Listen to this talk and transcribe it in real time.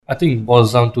I think it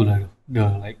boils down to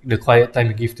the quiet time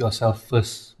you give to yourself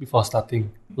first before starting.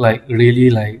 Like really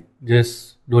like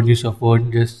just don't use your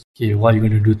phone. Just okay, what you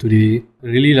gonna do today?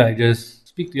 Really like just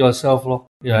speak to yourself, lor.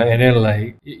 Yeah, and then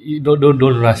like you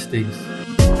don't rush things.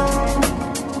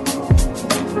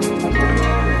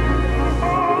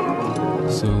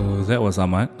 So that was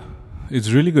Ahmad.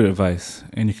 It's really good advice,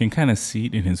 and you can kind of see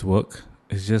it in his work.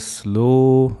 It's just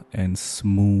slow and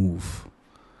smooth.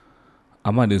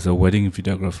 Ahmad is a wedding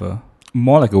videographer,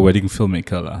 more like a wedding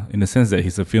filmmaker lah, in the sense that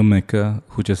he's a filmmaker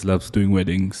who just loves doing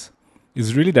weddings.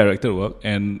 It's really directed work,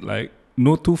 and like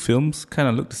no two films kind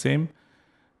of look the same.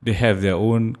 They have their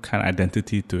own kind of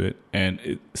identity to it, and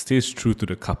it stays true to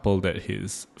the couple that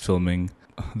he's filming.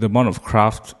 The amount of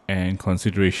craft and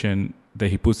consideration that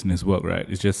he puts in his work, right,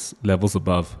 is just levels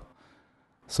above.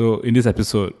 So in this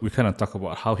episode, we kind of talk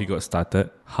about how he got started,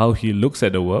 how he looks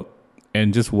at the work,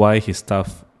 and just why his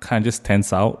stuff kind of just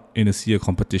stands out in a sea of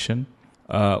competition,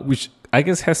 which I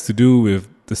guess has to do with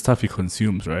the stuff he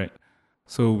consumes, right?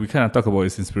 So we kind of talk about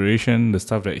his inspiration, the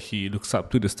stuff that he looks up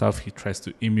to, the stuff he tries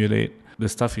to emulate, the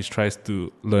stuff he tries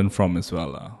to learn from as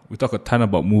well. We talk a ton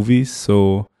about movies,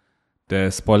 so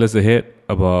there's spoilers ahead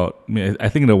about, I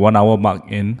think, the 1 hour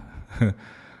mark in.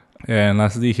 And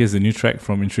lastly, here's a new track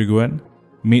from Intriguan,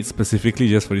 made specifically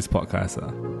just for this podcast.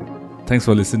 Thanks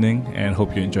for listening, and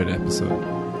hope you enjoyed the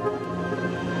episode.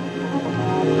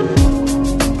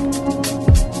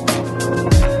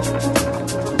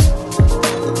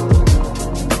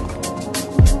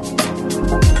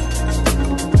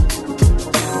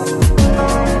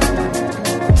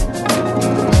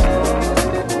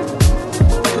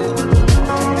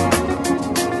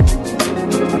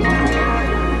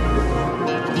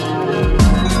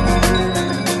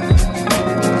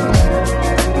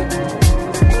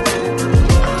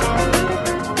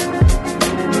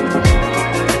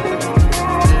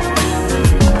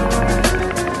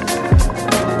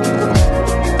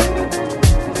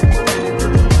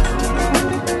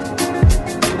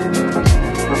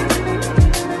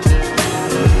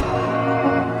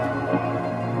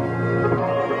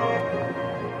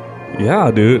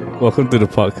 Yeah, dude. Welcome to the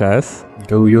podcast.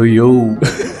 Yo.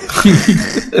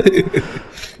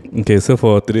 Okay, so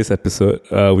for today's episode,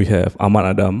 we have Ahmad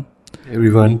Adam,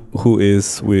 Everyone. who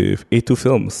is with A2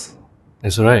 Films.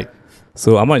 That's right.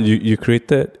 So Ahmad, you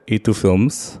created A2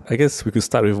 Films. I guess we could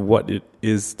start with what it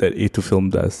is that A2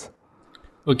 Film does.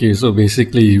 Okay, so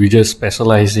basically we just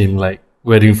specialize in like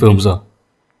wedding films.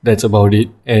 That's about it.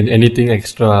 And anything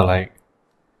extra like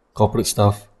corporate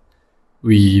stuff,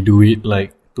 we do it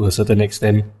like to a certain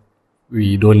extent.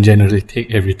 We don't generally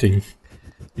take everything.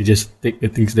 We just take the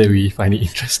things that we find it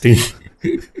interesting.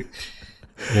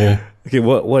 Yeah. Okay,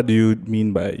 what do you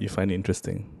mean by you find it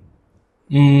interesting?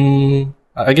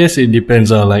 I guess it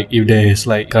depends. Like if there is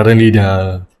like currently there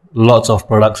are lots of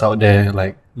products out there,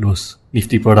 like those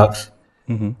nifty products.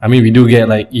 Mm-hmm. I mean, we do get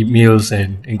like emails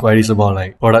and inquiries about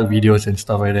like product videos and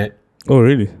stuff like that. Oh,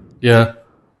 really? Yeah.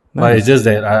 But Nice. it's just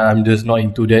that I'm just not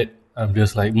into that. I'm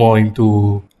just like more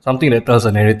into something that tells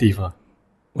a narrative.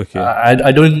 Okay.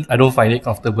 I don't find it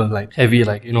comfortable like heavy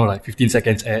like like 15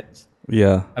 seconds ads.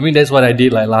 Yeah. I mean that's what I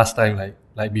did like last time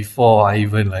like before I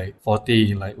even like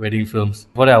forte in like wedding films.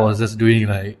 Before that I was just doing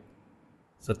like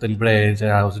certain brands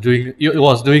and it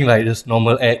was doing like just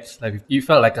normal ads. Like it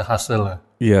felt like a hustle.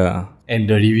 Yeah. And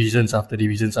the revisions after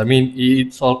revisions. I mean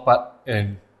it's all part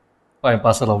and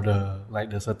parcel of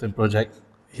the certain project.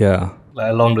 Yeah.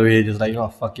 Like along the way, just like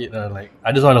fuck it. Like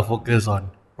I just want to focus on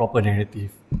proper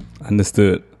narrative.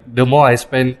 Understood. The more I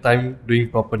spend time doing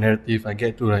proper narrative, I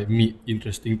get to like meet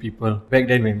interesting people. Back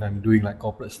then, when I'm doing like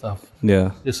corporate stuff,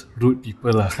 Yeah. just rude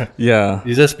people. Yeah.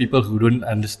 It's just people who don't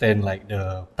understand like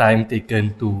the time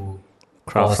taken to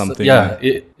Craft something.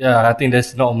 I think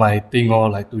that's not my thing. Or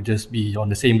like to just be on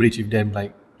the same bridge with them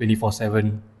like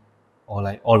 24/7, or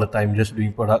like all the time just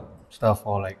doing product stuff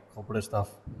or like corporate stuff.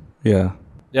 Yeah.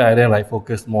 Yeah, and then like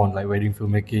focus more on like wedding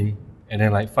filmmaking, and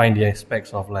then like find the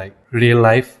aspects of like real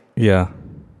life, Yeah.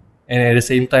 and at the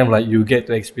same time like you get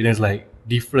to experience like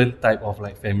different type of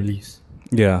like families,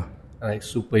 Yeah. like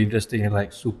super interesting and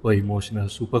like super emotional,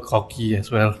 super cocky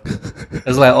as well.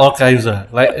 There's like all kinds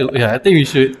of like I think we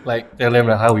should like tell them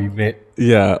like how we met.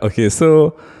 Yeah. Okay.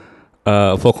 So,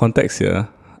 for context here,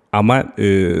 Ahmad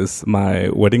is my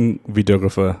wedding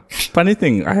videographer. Funny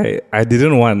thing, I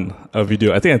didn't want a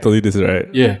video. I think I told you this, right?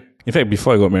 Yeah. In fact,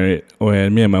 before I got married,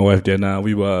 when me and my wife Diana,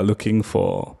 we were looking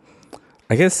for,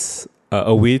 I guess,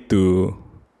 a way to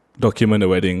document the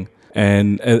wedding.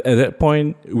 And at that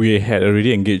point, we had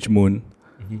already engaged Moon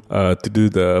to do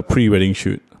the pre-wedding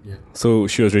shoot. Yeah. So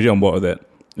she was already on board with that.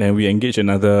 And we engaged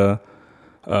another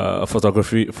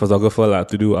photographer lah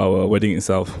to do our wedding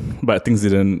itself, but things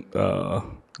didn't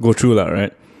go through lah,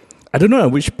 right? I don't know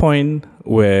at which point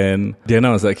when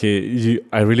Diana was like, "Hey,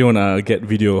 I really wanna get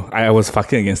video." I was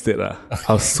fucking against it lah.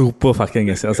 I was super fucking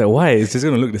against it. I was like, "Why? It's just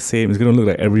gonna look the same. It's gonna look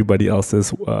like everybody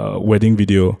else's wedding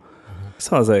video."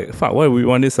 So I was like, "Fuck, why would we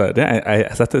want this?" Then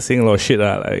I started saying a lot of shit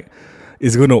lah, like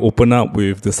it's gonna open up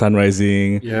with the sun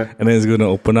rising, and then it's gonna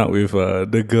open up with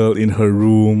the girl in her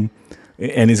room.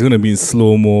 And it's gonna be in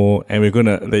slow mo, and you're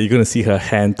gonna see her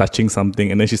hand touching something,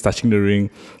 and then she's touching the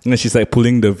ring, and then she's like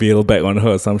pulling the veil back on her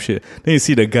or some shit. Then you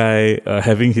see the guy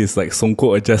having his like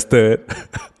songkok adjusted.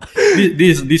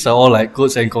 These are all like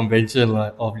codes and convention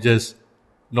like, of just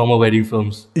normal wedding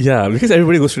films. Yeah, because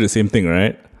everybody goes through the same thing,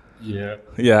 right?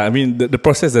 Yeah. I mean the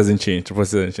process doesn't change.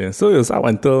 So it was up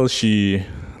until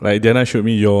Diana showed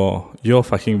me your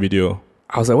fucking video.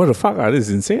 I was like, what the fuck? This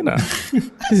is insane.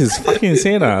 This is fucking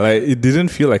insane. Like, it didn't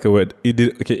feel like a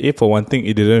wedding. For one thing,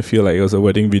 it didn't feel like it was a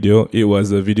wedding video. It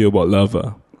was a video about love.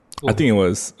 I think it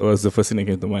was the first thing that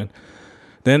came to mind.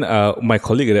 Then my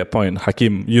colleague at that point,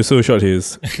 Hakim, you also shot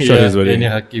his wedding.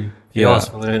 Yeah, Hakim. He was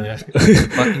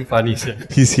fucking funny.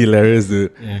 He's hilarious,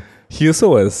 dude. Yeah. He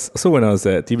also was. So when I was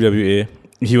at TBWA,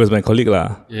 he was my colleague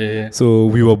lah. Yeah. So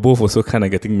we were both also kind of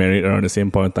getting married around the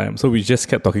same point in time. So we just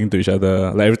kept talking to each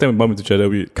other. Like every time we bump into each other,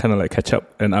 we kind of like catch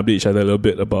up and update each other a little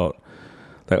bit about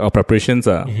like our preparations.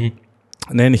 And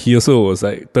then he also was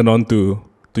like turned on to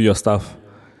your stuff.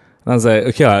 And I was like,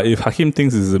 okay, if Hakim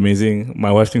thinks this is amazing,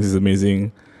 my wife thinks it's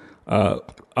amazing,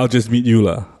 I'll just meet you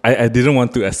lah. I still didn't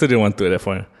want to at that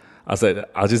point. I was like,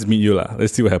 I'll just meet you lah.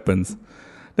 Let's see what happens.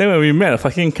 Then when we met,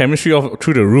 fucking chemistry off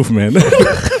through the roof, man.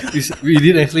 We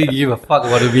didn't actually give a fuck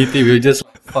about the meeting. We were just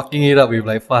fucking it up with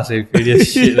like Fast and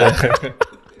Furious shit.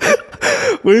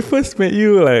 When we first met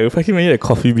you, like fucking met you at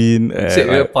Coffee Bean.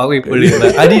 Parkway Parade.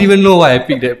 Like, I didn't even know why I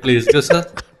picked that place. And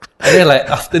then like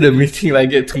after the meeting, I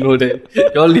get to know that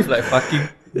y'all live like fucking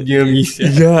near me.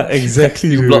 Yeah,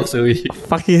 exactly. 2 blocks away.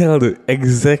 Fucking hell, dude.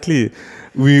 Exactly.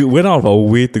 We went out of our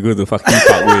way to go to fucking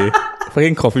Parkway.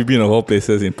 Fucking Coffee Bean of all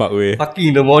places in Parkway. Fucking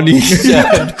in the morning.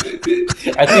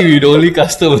 I think we were the only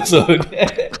customers over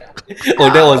there. That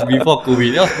was before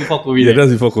COVID. Yeah, that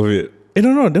was before COVID.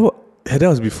 No, that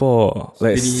was before,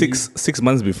 like 6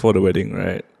 months before the wedding,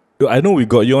 right? I know we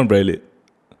got you on very late.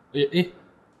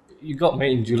 You got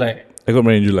married in July. I got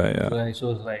married in July, yeah. July,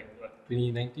 so it was like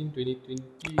 2019,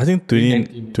 2020? I think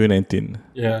 2019.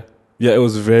 Yeah. Yeah, it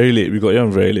was very late. We got you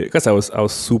on very late. Because I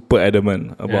was super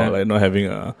adamant about like not having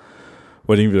a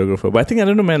wedding videographer. But I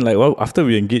don't know, man, like after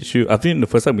we engaged you, I think the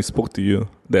first time we spoke to you,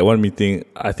 that one meeting,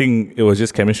 I think it was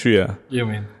just chemistry. Yeah,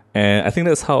 man. And I think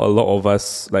that's how a lot of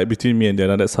us, like between me and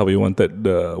Diana, that's how we wanted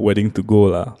the wedding to go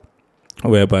lah.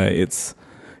 Whereby it's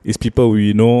people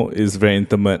we know, is very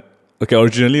intimate. Okay,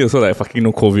 originally also like fucking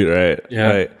no COVID, right?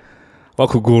 Yeah. Like, what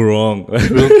could go wrong?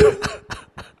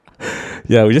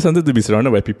 Yeah, we just wanted to be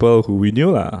surrounded by people who we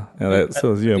knew lah. I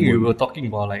think we were talking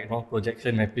about like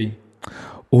projection mapping.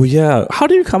 Oh yeah, how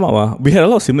did you come up? We had a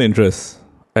lot of similar interests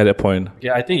at that point.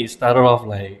 Yeah, I think it started off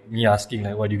like me asking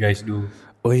like, what do you guys do?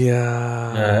 Oh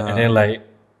yeah. And then like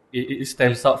it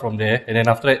stems out from there. And then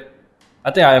after that,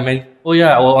 I think I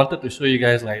wanted to show you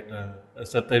guys like a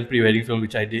certain pre-wedding film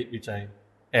which I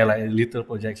had like a little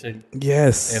projection.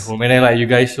 Yes. At home. And then like you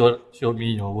guys showed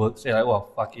me your work. Say like, wow,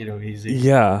 fucking amazing.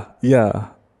 Yeah. And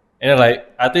then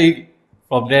like I think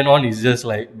from then on it's just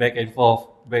like back and forth.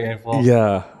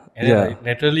 Yeah. And then like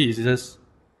naturally it's just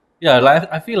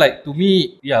like I feel like to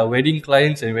me, wedding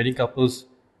clients and wedding couples,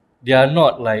 they are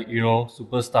not like,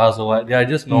 superstars or what. They are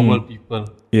just normal people.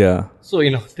 Yeah. So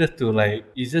in order to like,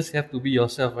 you just have to be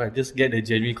yourself, right? Just get the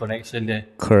genuine connection there.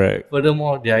 Correct.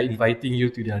 Furthermore, they are inviting you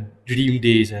to their dream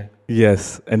days.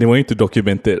 Yes. And they want you to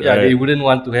document it, right? right? They wouldn't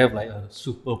want to have like a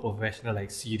super professional, like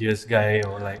serious guy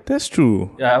or like... That's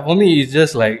true. Yeah, for me, it's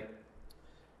just like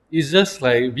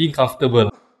being comfortable.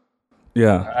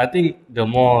 Yeah. I think the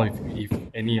more if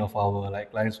any of our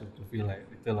like clients were to feel like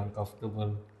a little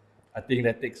uncomfortable, I think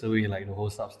that takes away like the whole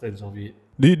substance of it.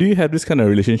 Do you have this kind of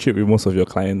relationship with most of your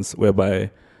clients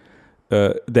whereby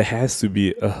there has to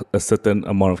be a certain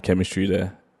amount of chemistry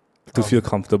there to feel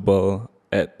comfortable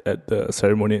at the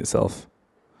ceremony itself?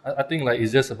 I think like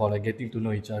it's just about like getting to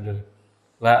know each other.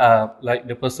 Like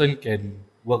the person can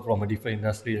work from a different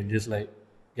industry and just like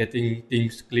getting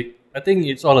things click. I think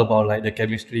it's all about like the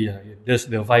chemistry,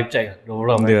 just the vibe check, the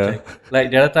overall vibe check.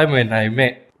 Like the other time when I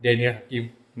met Daniel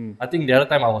Hakim, I think the other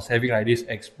time I was having like this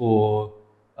expo,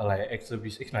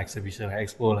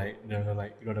 expo, like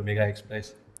the Mega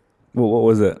Express. What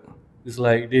was it? It's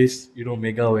like this,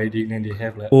 mega wedding, and they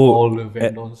have like Oh, all the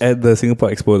vendors. at the Singapore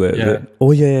Expo there. Yeah.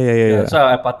 Oh yeah. So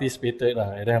I participated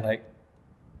lah, and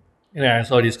then I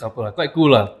saw this couple lah, quite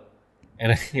cool lah.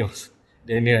 And then it was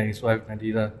Daniel and his wife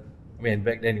Nadira. I mean,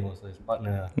 back then it was his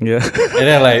partner lah. Yeah. And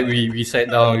then like we sat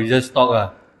down, we just talk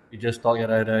lah. We just talk,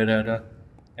 yada.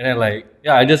 And then like,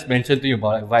 I just mentioned to you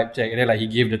about like vibe check, and then like he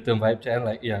gave the term vibe check, and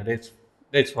like,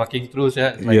 that's fucking true,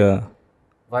 yeah. Like, Yeah.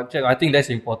 vibe check, I think that's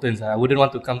important. I wouldn't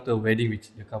want to come to a wedding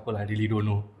with the couple I really don't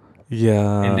know.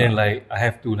 Yeah. And then like I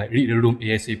have to like read the room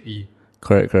ASAP.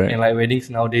 Correct. And like weddings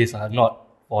nowadays are not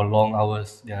for long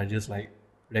hours. They are just like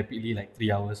rapidly like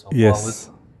 3 hours or 4 hours.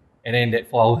 And then that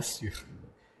 4 hours,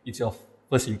 it's your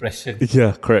first impression.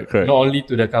 Yeah, correct. Not only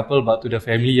to the couple but to the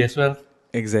family as well.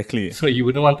 Exactly. So you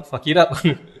wouldn't want to fuck it up.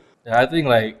 I think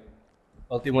like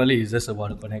ultimately it's just about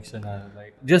the connection.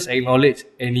 Like just acknowledge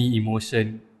any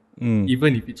emotion,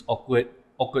 even if it's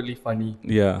awkwardly funny.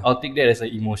 Yeah. I'll take that as an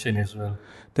emotion as well.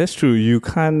 That's true. You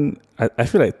can't. I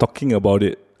feel like talking about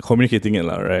it, communicating it,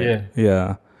 right?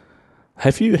 Yeah.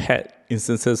 Have you had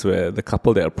instances where the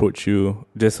couple that approached you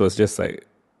was just like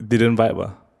didn't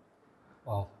vibe?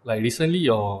 Wow. Like recently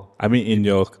or? I mean, in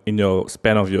your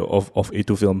span of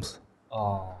A2 films.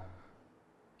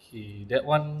 Okay. That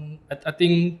one, I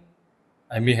think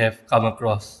I may have come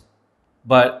across,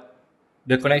 but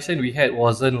the connection we had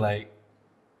wasn't like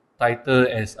tighter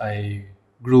as I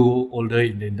grew older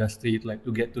in the industry, like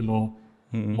to get to know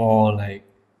more like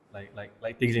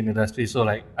things in the industry. So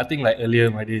like I think like earlier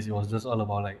in my days it was just all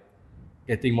about like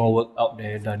getting more work out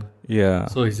there done. Yeah.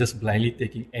 So it's just blindly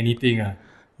taking anything.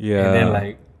 Yeah. And then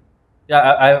like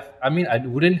I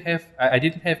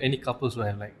didn't have any couples who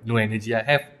have like no energy. I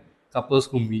have couples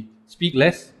whom we speak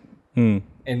less, and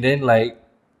then like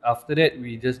after that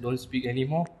we just don't speak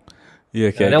anymore. Yeah,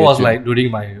 okay. That was like during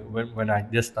when I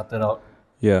just started out.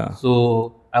 Yeah.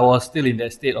 So I was still in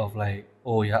that state of like,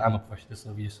 I'm a professional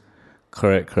service.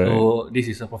 Correct. So this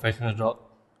is a professional job.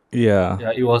 Yeah.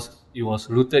 Yeah, it was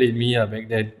rooted in me back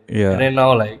then. Yeah. And then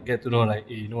now like get to know like,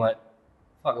 hey, you know what?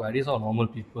 Fuck like these are normal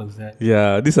people.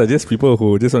 Yeah, these are just people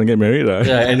who just want to get married.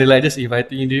 Yeah, and they're like just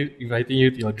inviting you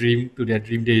to their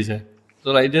dream days.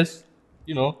 So like just,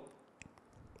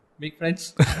 make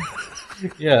friends.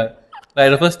 Yeah. Like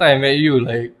the first time I met you,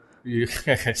 like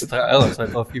I was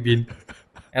like Coffee Bean.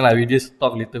 And like we just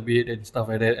talk a little bit and stuff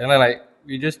like that. And then like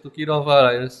we just took it off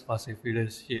like just Fast and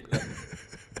Furious shit.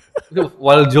 Like,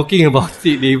 while joking about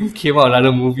it, they even came out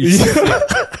another movie.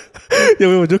 Yeah,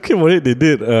 we were joking about it. They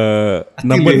did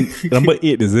number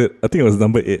 8, is it? I think it was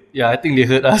number 8. Yeah, I think they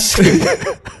heard us.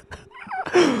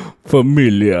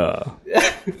 Familiar.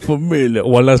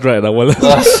 One last ride.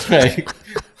 Last right.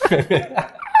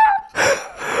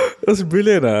 It was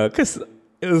brilliant. Because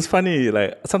it was funny.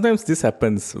 Like sometimes this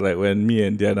happens. Like when me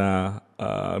and Diana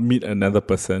meet another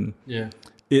person. Yeah.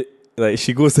 It like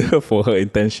she goes there for her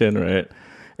intention, right?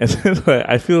 And then like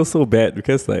I feel so bad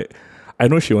because like I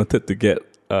know she wanted to get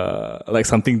like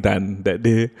something done that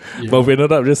day, but we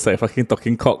ended up just like fucking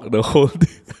talking cock the whole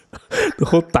day, the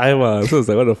whole time. So it's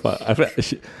like what the fuck. I feel like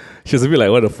she was a bit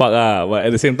like what the fuck but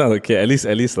at the same time okay, at least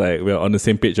like we're on the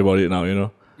same page about it now,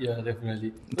 Yeah,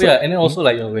 definitely. So, and then also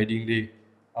like your wedding day,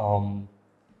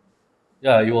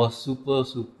 it was super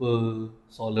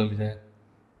solemn.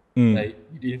 Like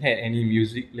you didn't have any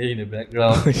music playing in the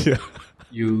background. Yeah.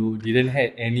 You didn't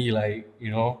have any like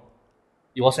it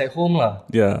was at home lah.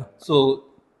 Yeah. So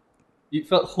it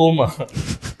felt home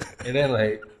and then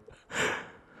like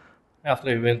after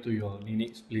we went to your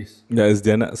Ninix's place. Yeah, it's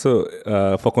Diana. So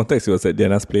for context, it was at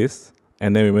Diana's place,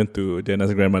 and then we went to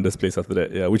Diana's grandmother's place after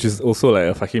that. Yeah, which is also like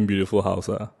a fucking beautiful house.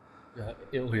 Yeah.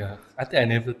 I think I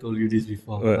never told you this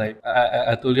before. Right. Like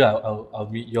I told you I'll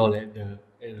meet y'all at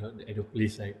the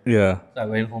place. Like Yeah. so I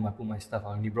went home. I put my stuff.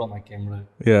 I only brought my camera.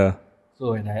 Yeah.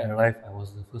 So when I arrived, I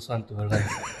was the first one to arrive.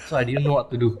 So I didn't know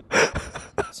what to do.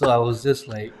 So I was just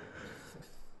like,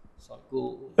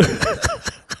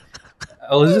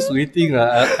 I was just waiting.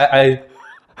 I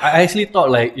actually thought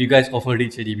like you guys offered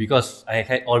it already because I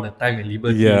had all the time and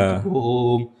liberty to go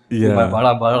home, put my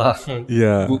balang,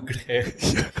 book Grab.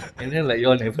 And then like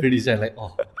y'all never decide like,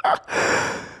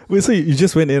 Wait, so you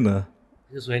just went in? I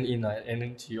just went in and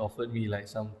then she offered me like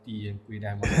some tea and kuih.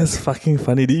 That's fucking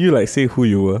funny. Did you like say who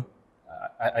you were?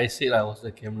 I said I was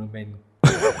the cameraman.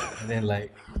 And then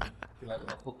like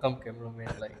how come cameraman?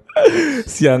 Like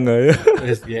Siang, yeah.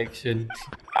 where's the action?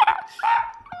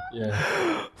 Yeah.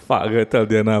 Fuck, I gotta tell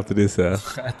Diana after this. I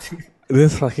think,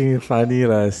 That's fucking funny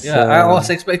lah. I was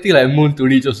expecting like Moon to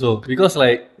reach also because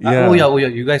like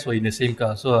you guys were in the same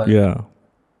car, so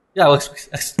I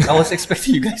was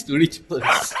expecting you guys to reach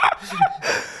first.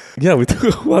 Yeah, we took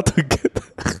a while to get.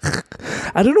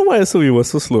 I don't know why we were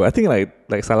so slow. I think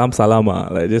like salam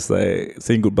like just like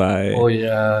saying goodbye. Oh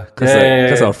yeah.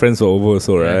 Because our friends were over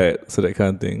also, Yeah. right? So that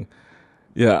kind of thing.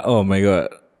 Yeah, oh my god.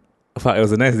 Fuck, it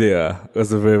was a nice day. It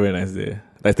was a very, very nice day.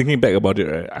 Like thinking back about it,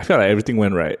 right? I felt like everything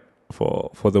went right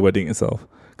for the wedding itself.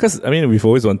 Because, I mean, we've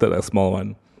always wanted like, a small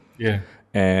one. Yeah.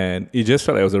 And it just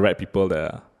felt like it was the right people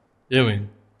there. Yeah, man.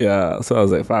 Yeah, so I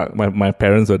was like, fuck, my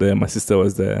parents were there, my sister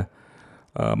was there,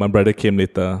 my brother came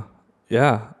later.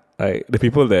 Yeah, like the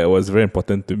people there was very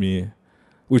important to me,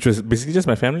 which was basically just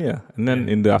my family. Yeah. And then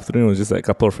in the afternoon, it was just like a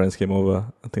couple of friends came over.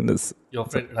 I think that's... Your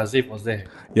friend Razif was there.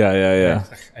 Yeah.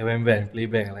 I went back and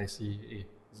played back and I see, hey,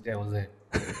 this guy was there.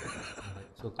 I'm like,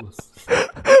 so close.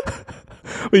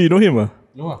 Wait, you know him?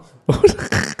 No.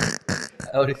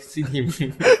 I already seen him.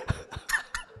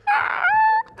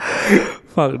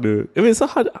 Fuck, dude. I mean, so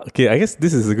how... Okay, I guess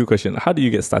this is a good question. How do you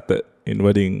get started in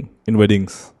weddings,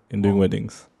 in doing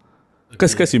weddings?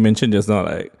 Because you mentioned just now,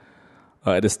 like,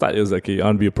 at the start, it was like, okay, you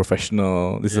want to be a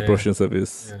professional. This is a professional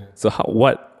service. Yeah. So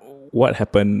what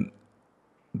happened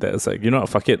that's like, you know what,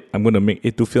 fuck it, I'm going to make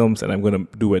 82 films and I'm going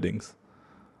to do weddings?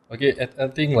 Okay, I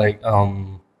think like,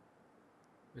 I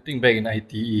think back in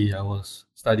ITE, I was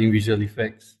studying visual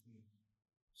effects.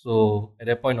 So at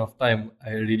that point of time,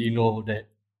 I already know that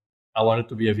I wanted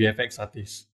to be a VFX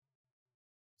artist.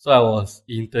 So I was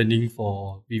interning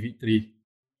for Vivid3.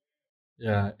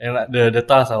 Yeah, and like the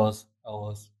task I was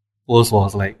posed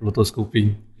was like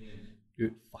rotoscoping.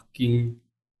 Dude, fucking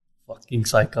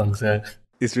saikang, sir.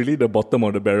 It's really the bottom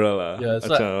of the barrel. Yeah,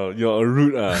 so you're a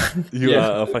root. You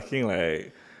are a fucking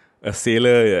like a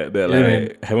sailor that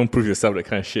like haven't proved yourself, that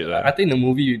kind of shit. I think the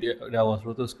movie that I was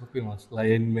rotoscoping was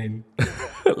Lion Man.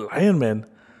 Lion Man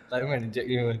and Jack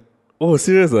Newman. Oh,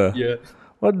 serious? Yeah.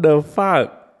 What the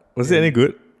fuck? Was it any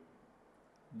good?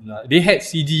 They had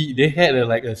CG. They had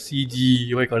like a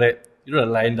CG. What you call that? You know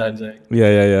the lion dance, right?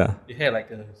 Yeah. They had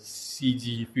like a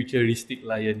CG futuristic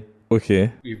lion.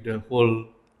 Okay. With the whole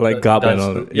like garb and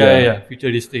all. Yeah.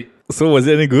 Futuristic. So was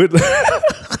it any good?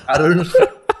 I don't know.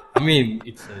 I mean,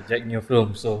 it's a Jack Neo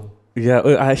film, so. Yeah,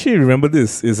 I actually remember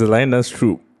this. It's a lion dance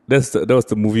troupe. That was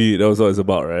the movie. That was what it's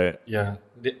about, right? Yeah.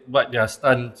 But their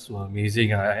stunts were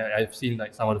amazing. I've seen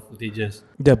like some of the footages.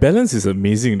 Their balance is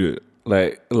amazing, dude.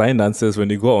 Like lion dancers, when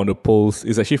they go on the poles,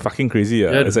 it's actually fucking crazy.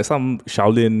 Yeah, it's like some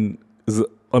Shaolin. It's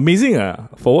amazing.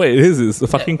 For what it is,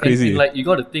 it's fucking crazy. And like you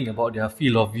got to think about their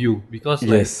field of view because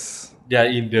like they are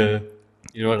in the,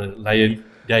 you know, the lion.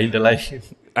 They are in the lion.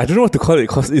 I don't know what to call it.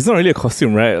 It's not really a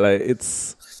costume, right? Like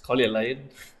Let's call it a lion.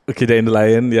 Okay, they're in the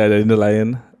lion. Yeah, they're in the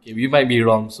lion. Okay, we might be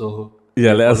wrong, so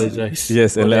yeah, let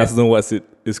apologize. And let us know what it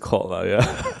is called.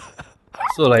 Yeah.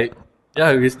 So like,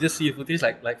 yeah, we just see footage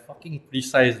like fucking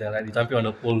precise. They're like jumping on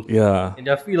the pole. Yeah. And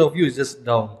their field of view is just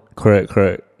down. Correct.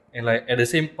 And like at the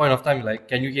same point of time, like,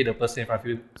 can you hear the person in front of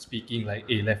you speaking like,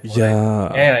 hey, left, right? Yeah.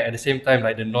 And like, at the same time,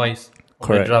 like the noise of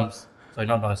the drums. Sorry,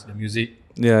 not noise, the music.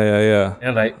 Yeah.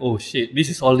 And like, oh shit, this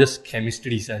is all just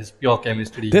chemistry, sir. It's pure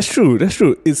chemistry. That's true.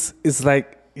 It's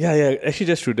like, yeah. Actually,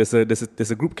 that's true.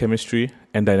 There's a group chemistry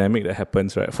and dynamic that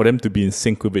happens, right? For them to be in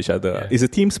sync with each other. Yeah. It's a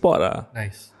team sport.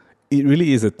 Nice. It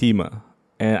really is a team.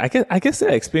 And I guess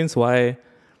that explains why,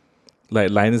 like,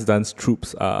 Lions dance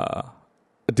troops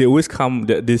they always come.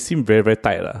 They seem very, very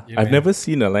tight. I've never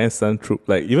seen a Lions dance troop,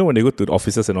 like, even when they go to the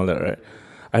offices and all that, right?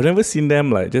 I've never seen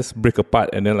them like just break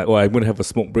apart and then like, oh, I'm gonna have a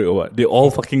smoke break or what. They all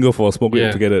fucking go for a smoke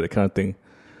break together, that kind of thing.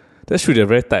 That's true. They're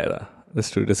very tight. That's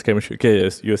true. That's chemistry. Okay,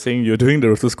 yes. You're saying you're doing the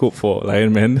rotoscope for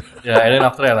Lion Man. Yeah, and then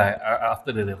after that, like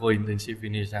after the whole internship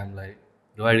finished, I'm like,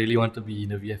 do I really want to be in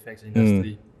the VFX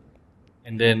industry?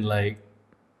 And then like,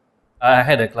 I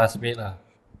had a classmate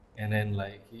and then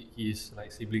like his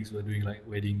like siblings were doing like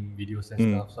wedding videos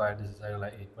and stuff. So I decided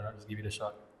like, hey, why not just give it a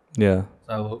shot? Yeah.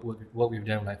 So I worked with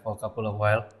them like for a couple of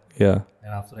while. Yeah.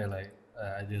 And after that, like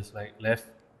I just like left.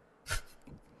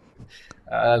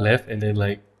 I left and then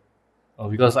like,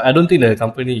 because I don't think the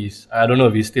company is. I don't know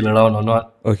if it's still around or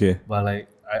not. Okay. But like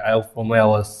I from where I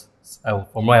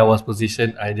was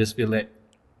positioned, I just feel like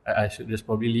I should just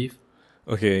probably leave.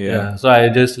 Okay. Yeah. So I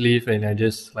just leave and I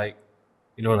just like,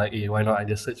 you know, like, hey, why not? I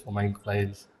just search for my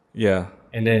clients. Yeah.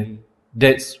 And then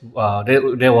that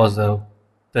was a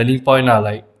turning point.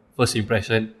 Like first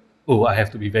impression. Oh, I have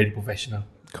to be very professional.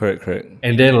 Correct.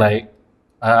 And then like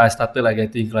I started like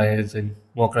getting clients and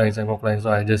more clients.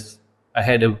 So I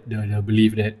had the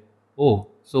belief that, oh,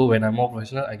 so when I'm more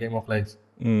professional, I get more clients.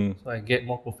 So I get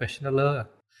more professional.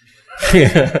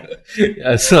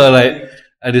 Yeah, so like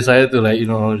I decided to like, you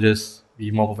know, just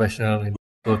be more professional and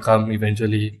will come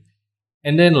eventually.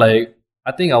 And then like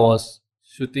I think I was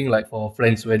shooting like for a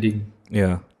friend's wedding.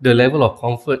 Yeah. The level of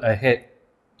comfort I had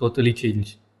totally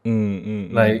changed.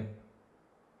 Like,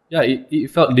 yeah,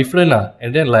 it felt different lah.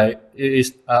 And then like it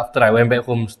is after I went back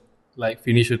home, like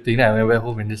finish shooting, then I went back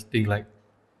home and just think like,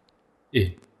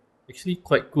 actually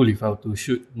quite cool if I were to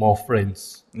shoot more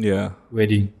friends Yeah.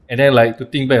 wedding. And then like to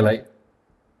think back like,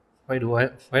 why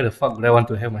the fuck would I want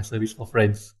to have my service for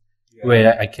friends?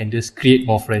 Where I can just create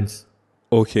more friends.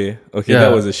 Okay. Yeah.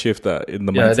 That was a shift in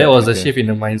the mindset. Yeah, that was a Okay. shift in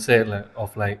the mindset like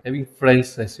of like having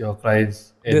friends as your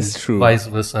clients and That's true. vice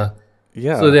versa.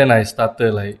 Yeah. So then I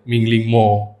started like mingling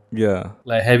more, Yeah.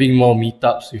 like having more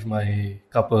meetups with my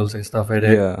couples and stuff like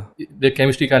that. Yeah. The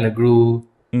chemistry kind of grew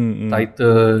Mm-mm.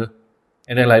 tighter,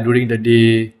 and then like during the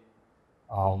day,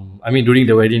 during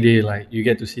the wedding day, like you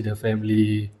get to see the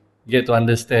family, you get to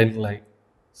understand like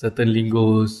certain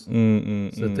lingos,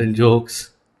 certain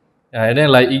jokes. Yeah, and then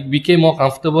like it became more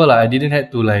comfortable. Like I didn't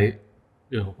have to like,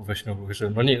 professional.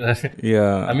 No need.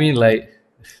 Yeah. I mean like,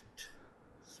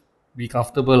 be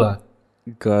comfortable lah.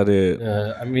 Got it.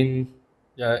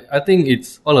 I think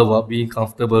it's all about being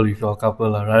comfortable with your couple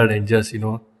lah, rather than just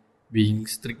being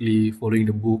strictly following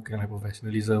the book and like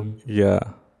professionalism. Yeah.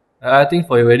 I think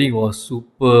for your wedding was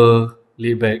super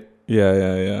laid back.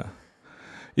 Yeah.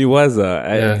 It was.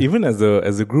 Yeah. Even as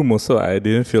a groom, also, I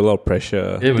didn't feel a lot of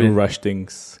pressure Yeah, to man. rush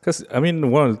things. Because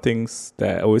one of the things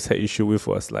that I always had issue with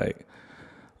was like,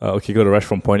 got to rush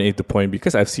from point A to point B.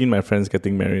 Because I've seen my friends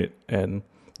getting married, and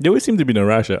they always seem to be in a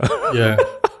rush. Yeah.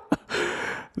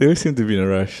 They always seem to be in a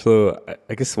rush. So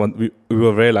I guess we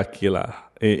were very lucky lah.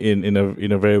 In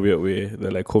a very weird way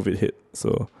that like COVID hit.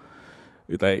 So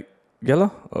it's like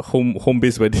a home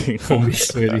based wedding. Home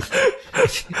based wedding.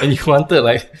 And you wanted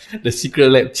like the secret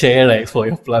lab chair like for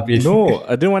your plumbing. No,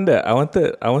 I didn't want that. I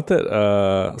wanted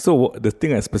the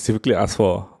thing I specifically asked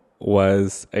for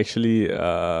was actually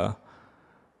no,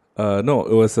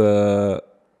 it was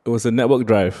a network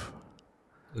drive.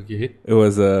 Okay. It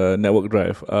was a network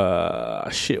drive.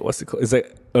 What's it called? It's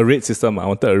like a RAID system. I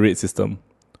wanted a RAID system.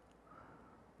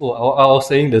 Oh, I was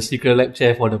saying the secret lab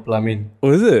chair for the plumbing.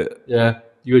 Oh, is it? Yeah,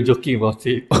 you were joking about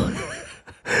it.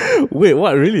 Wait,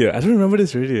 what? Really? I don't remember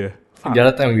this really. The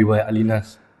other time we were at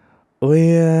Alina's. Oh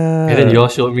yeah. And then you all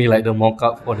showed me like the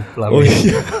mock-up for the plumbing. Oh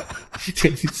yeah.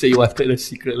 Then you say you wanted the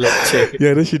secret lab chair.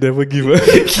 Yeah, then she never give up.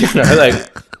 I like,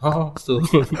 so...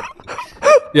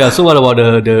 Yeah, so what about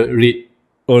the rate?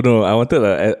 Oh no, I wanted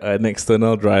an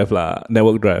external drive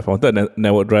network drive. I wanted a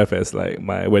network drive as like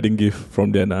my wedding gift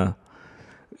from Diana.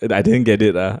 I didn't get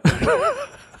it.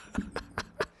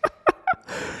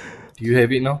 Do you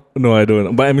have it now? No, I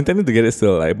don't. But I'm intending to get it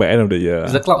still, like by end of the year.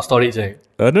 It's the cloud storage, right?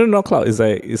 No, not cloud. It's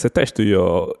like it's attached to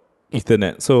your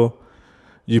Ethernet. So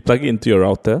you plug it into your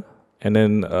router, and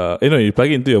then you plug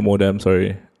it into your modem.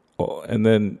 Sorry, and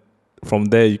then from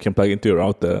there you can plug it into your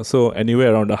router. So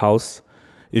anywhere around the house,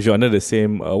 if you're under the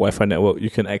same Wi-Fi network, you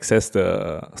can access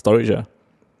the storage.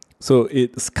 So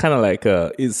it's kind of like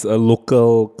it's a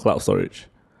local cloud storage.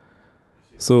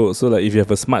 So like if you have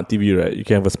a smart TV, right, you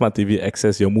can have a smart TV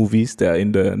access your movies that are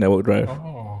in the network drive.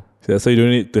 Oh. So you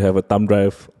don't need to have a thumb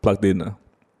drive plugged in.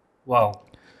 Wow.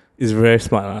 It's very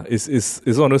smart. It's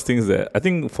one of those things that I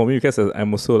think for me, because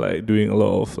I'm also like doing a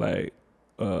lot of like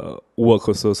work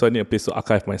also, so I need a place to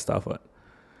archive my stuff.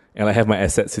 And I have my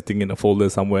assets sitting in a folder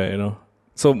somewhere,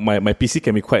 So my PC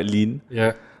can be quite lean.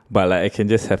 Yeah. But like I can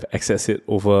just have access it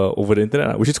over the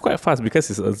internet, which is quite fast because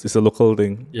it's a local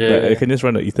thing. Yeah. I can just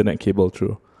run the Ethernet cable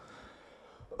through.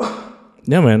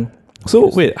 Yeah, man. So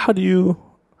wait, how do you?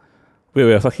 Wait,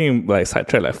 we're fucking like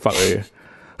sidetrack like fuck. Right?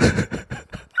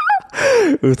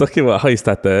 We were talking about how you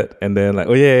started, and then like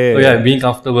being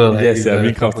comfortable. Like, yes,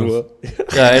 being comfortable.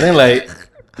 Yeah, and then like,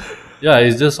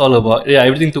 it's just all about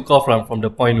everything took off from the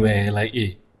point where like,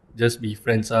 just be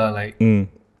friends. Like.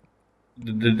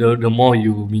 The more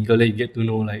you mingle, you get to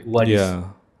know like what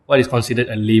is considered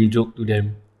a lame joke to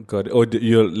them. Got it. Oh,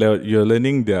 you're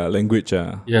learning their language,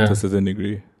 to a certain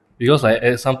degree. Because like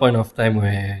at some point of time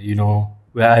where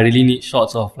where I really need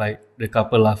shots of like the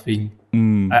couple laughing,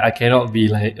 I cannot be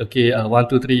like 1,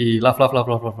 2, 3 laugh.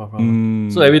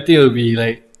 So everything will be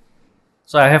like.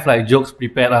 So I have like jokes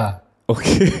prepared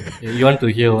Okay. You want to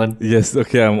hear one? Yes.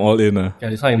 Okay, I'm all in. Yeah,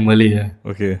 this one in Malay.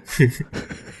 Okay.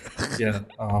 Yeah.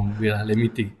 Wait, let me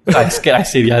think. I scared I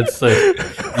say the answer.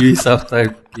 Give me some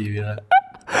time.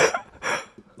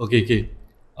 Okay.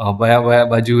 Banyak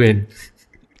baju kan.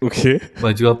 Okay.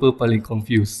 Baju apa paling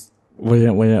confused?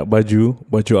 Banyak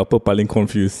baju apa paling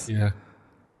confused? Yeah.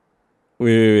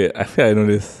 Wait. I feel I know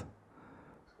this.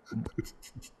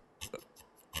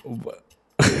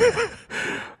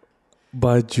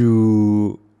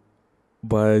 Baju.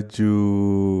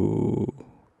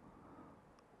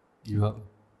 Give up.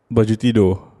 Baju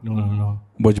tidur. No.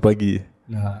 Baju pagi.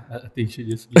 Nah, I think she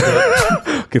just give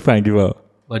up Okay, fine, give up.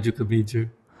 baju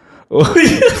kemeja. Oh,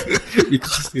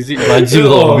 Because is it baju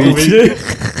or meja?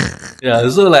 Yeah,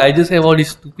 so like I just have all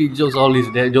these stupid jokes, all these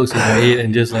dad jokes in my head,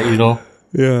 and just like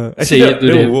yeah. Say it to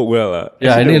that them. would work well.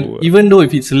 yeah, and Actually, that then would work. even though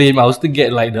if it's lame, I'll still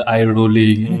get like the eye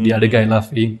rolling and the other guy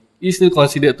laughing. It's still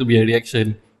considered to be a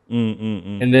reaction.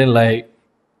 And then like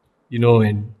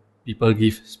when people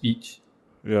give speech,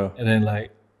 Yeah. and then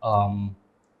like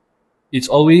it's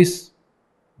always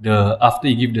the after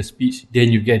you give the speech,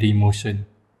 then you get the emotion.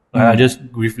 Like, I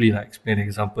just briefly like explain an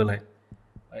example like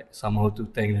somehow to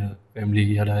thank the family,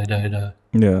 yada yada yada.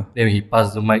 Yeah. Then he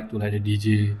passed the mic to like the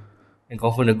DJ, and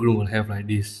confirm the groom will have like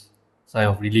this sigh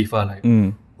of relief, like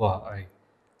wow, I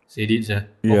said it, yeah.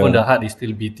 Confirm the heart is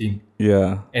still beating,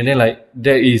 Yeah. and then like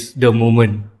that is the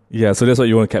moment. Yeah. So that's what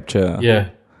you want to capture. Yeah,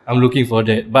 I'm looking for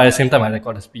that, but at the same time I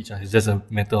record the speech. It's just a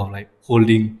matter of like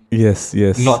holding, Yes.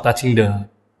 Yes. not touching the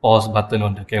pause button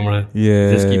on the camera.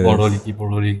 Just keep on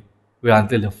rolling. Wait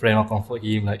until the friend will comfort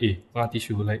him like, hey, want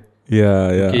tissue? Like, Yeah.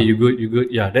 Yeah. okay, you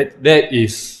good. Yeah, that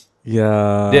is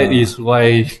Yeah. that is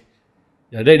why.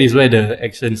 Yeah, that is where the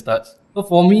action starts. So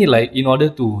for me, like in order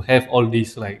to have all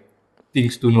these like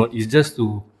things to note, is just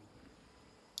to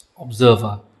observe.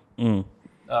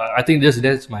 I think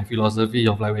that's my philosophy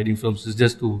of like wedding films. Is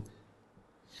just to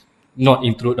not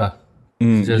intrude.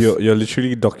 Just, You're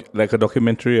literally like a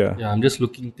documentary. yeah, I'm just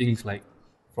looking things like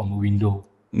from a window.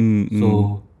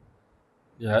 So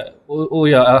yeah,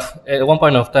 at one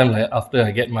point of time, like after I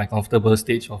get my comfortable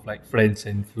stage of like friends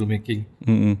and filmmaking,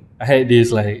 I had this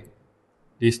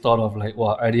thought of like,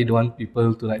 wow, I really don't want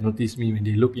people to like notice me when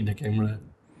they look in the camera.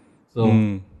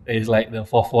 So it's like the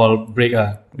fourth wall break.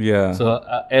 Yeah. So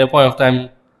at a point of time,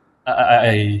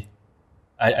 I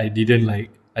didn't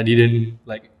like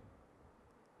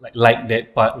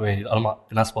that part where alamak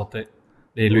kena spotted.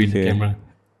 They look in the Okay. camera,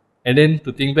 and then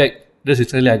to think back, just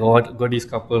recently I got this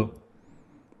couple.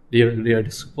 They are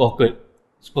super awkward,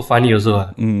 super funny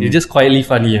also. It's just quietly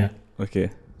funny. Okay.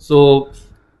 So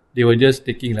they were just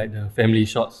taking like the family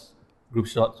shots, group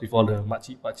shots with all the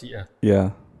makcik.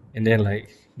 Yeah. And then like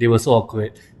they were so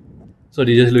awkward. So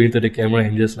they just look into the camera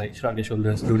and just like shrug their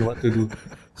shoulders, don't know what to do.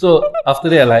 So after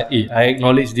that, like, I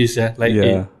acknowledge this, like,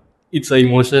 Yeah. it's an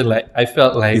emotion. Like I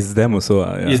felt like It's them also.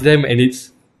 Yeah. it's them and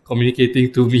it's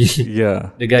communicating to me, Yeah.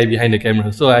 the guy behind the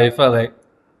camera. So I felt like,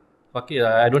 fuck it,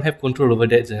 I don't have control over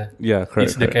that. Yeah. Correct.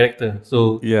 It's the character.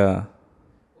 So Yeah.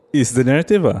 It's the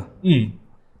narrative.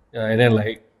 yeah, and then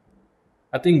like,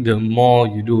 I think the more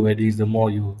you do weddings, the more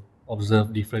you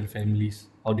observe different families,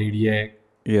 how they react.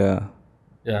 Yeah.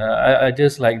 Yeah, I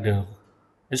just like to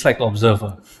observe.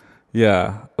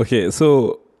 Yeah. Okay.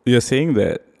 So you're saying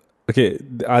that. Okay.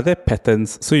 Are there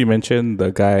patterns? So you mentioned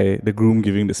the groom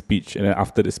giving the speech, and then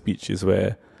after the speech is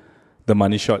where the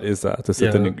money shot is to a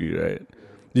certain Yeah. degree, right?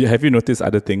 Have you noticed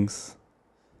other things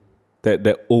that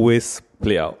always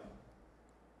play out?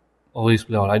 Always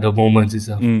play out like the moments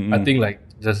itself. I think like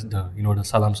just the the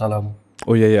salam.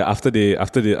 Oh yeah. After they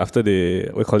what do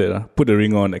you call it? Put the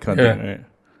ring on, that kind of thing, right?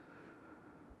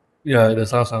 Yeah, the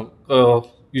salam.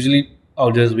 Usually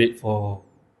I'll just wait for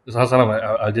the salam.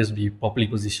 I'll just be properly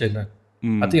positioned.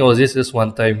 I think it was just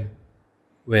one time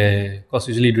where, cause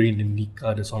usually during the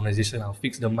nikah, the solemnization, I'll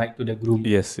fix the mic to the groom.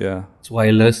 Yes. Yeah. It's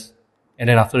wireless, and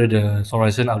then after the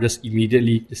solemnization, I'll just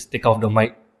immediately just take off the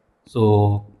mic.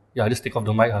 So yeah, I just take off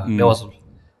the mic. That was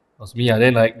me.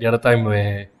 Then like the other time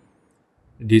where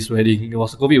this wedding, it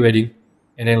was a COVID wedding,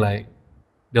 and then like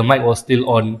the mic was still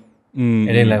on, and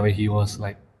then like when he was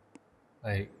like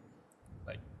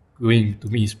going to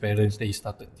meet his parents, then he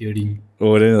started tearing.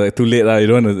 Oh, then like too late lah. You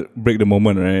don't want to break the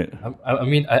moment, right? I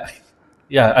mean, I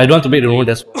don't want to break the rule.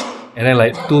 That's one. And then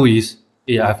like two is,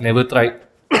 I've never tried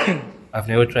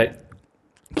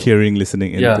Hearing,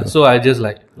 listening. Yeah, so I just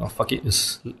like, fuck it,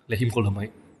 just let him hold the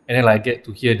mic. And then like, I get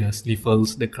to hear the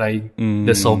sniffles, the crying,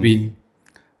 the sobbing.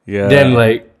 Yeah. Then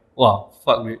like, wow,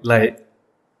 fuck me. Like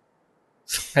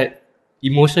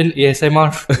emotion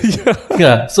ASMR.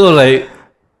 Yeah. So like,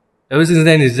 ever since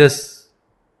then, it's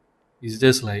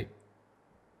just like,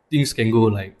 things can go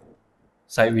like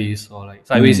sideways or like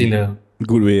sideways in the,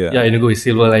 good way. in a good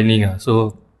silver lining.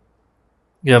 So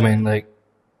yeah, man, like,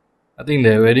 I think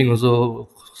the wedding also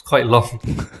was quite long,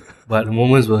 but the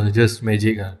moments were just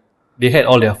magic. They had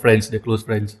all their friends, their close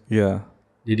friends. Yeah.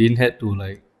 They didn't have to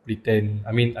like pretend.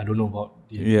 I mean, I don't know about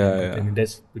the pretending.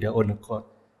 That's to their own accord.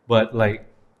 But like,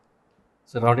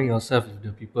 surrounding yourself with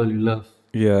the people you love,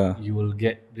 Yeah. you will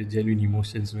get the genuine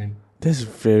emotions, man. That's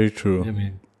very true. Yeah,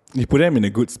 man. You put them in a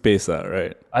good space,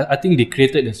 right? I think they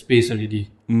created the space already.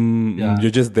 Yeah.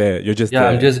 You're just there. You're just Yeah, there.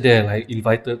 I'm just there, like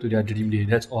invited to their dream day.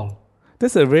 That's all.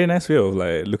 That's a very nice way of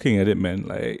like looking at it, man.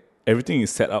 Like everything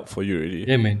is set up for you already.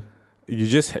 Yeah, man. You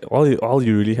just all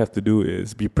you really have to do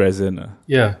is be present.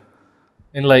 Yeah.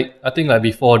 And like I think like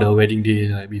before the wedding day,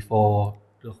 like before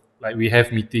like we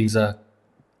have meetings, and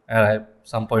like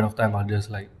some point of time I'll just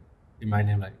like remind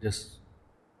him like just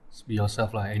be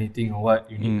yourself, like anything or what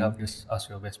you need help, just ask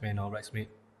your best man or bridesmaid.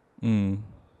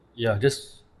 Yeah,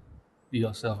 just be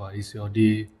yourself. It's your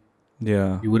day.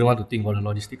 Yeah, You wouldn't want to think about the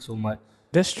logistics so much.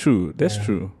 that's true. That's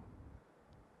true.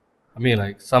 I mean,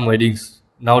 like some weddings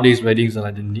nowadays, weddings are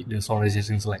like the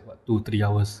sonorization is like what 2-3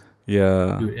 hours.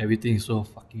 Yeah, Dude, everything is so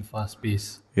fucking fast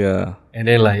paced. yeah, And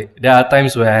then like there are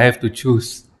times where I have to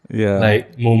choose yeah.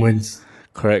 like moments,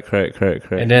 Correct.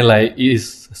 and then like it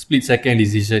is a split second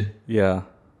decision. Yeah,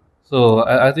 So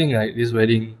I think like this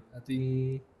wedding, I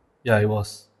think yeah, it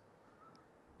was.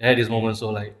 They had this moment, so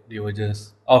like they were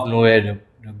just out of nowhere.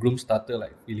 The groom started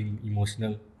like feeling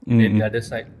emotional, and then the other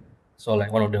side saw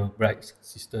like one of the bride's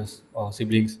sisters or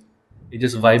siblings, they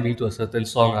just vibing to a certain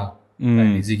song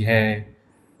like raising hair,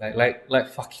 like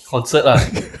fucking concert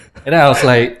and then I was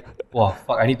like, wow,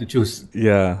 fuck, I need to choose.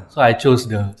 yeah. So I chose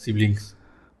the siblings.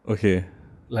 Okay.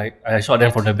 Like I shot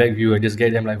them from the back view and just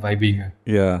get them like vibing.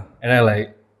 Yeah, And I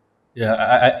like, yeah,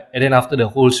 I and then after the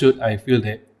whole shoot, I feel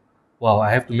that, wow,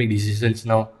 I have to make decisions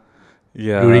now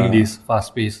yeah. during this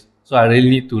fast pace. So I really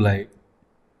need to like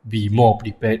be more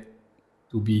prepared,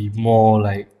 to be more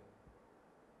like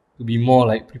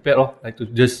prepared, like to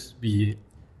just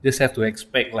have to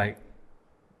expect like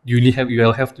you'll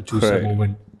have to choose Correct. a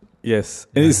moment. Yes,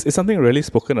 and it's something really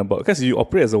spoken about because you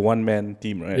operate as a one-man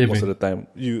team, right? Yeah, Most man. of the time,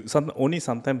 only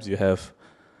sometimes you have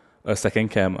a second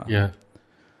cam. Yeah.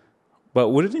 But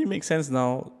wouldn't it make sense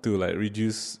now to like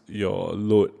reduce your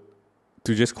load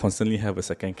to just constantly have a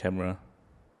second camera,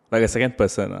 like a second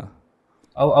person?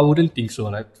 I wouldn't think so.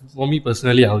 Like for me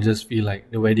personally, I'll just feel like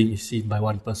the wedding is seen by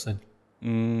one person.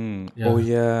 Yeah. Oh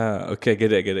yeah. Okay, I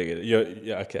get it.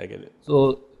 Yeah. Okay, I get it.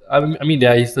 So I mean,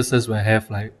 there are instances where I have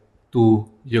like 2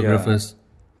 videographers.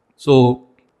 So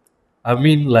I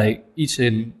mean, like each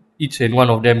and one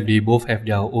of them, they both have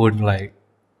their own like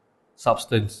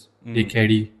substance they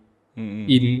carry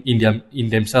in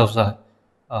themselves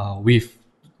with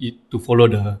it to follow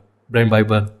the brand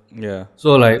Bible. Yeah.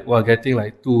 So like we're getting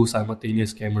like 2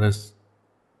 simultaneous cameras,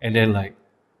 and then like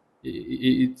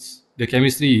it's the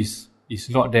chemistry is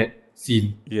not that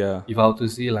seen. Yeah. If I were to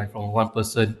see like from one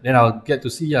person, then I'll get to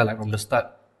see like from the start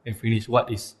and finish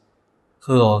what is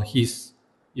her or his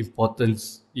important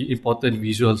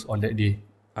visuals on that day.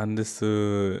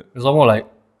 Understood. And some more like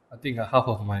I think half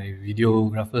of my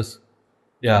videographers,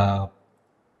 they are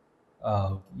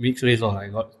mixed race, or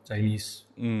like got Chinese,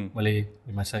 Malay,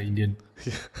 and myself Indian.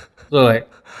 So like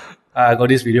I got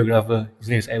this videographer, his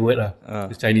name is Edward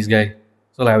this Chinese guy.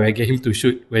 So like when I get him to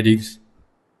shoot weddings,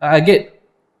 I get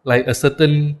like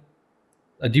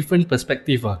a different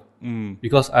perspective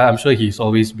because I'm sure he's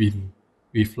always been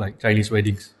with like Chinese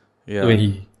weddings. Yeah. So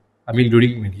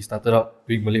when he started out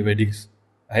doing Malay weddings,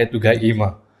 I had to guide him.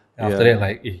 And after that,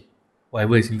 like,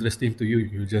 whatever is interesting to you,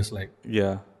 you just like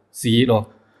Yeah. see it or.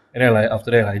 And then like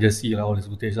after that, I just see like all this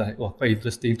footage. Like, wow, quite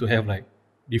interesting to have like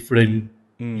different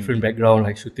background,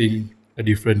 like shooting a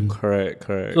different. Correct.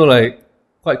 So like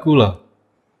quite cool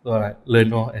So like learn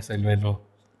more as and when.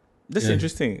 That's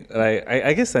interesting. Like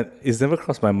I guess that it's never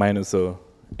crossed my mind also.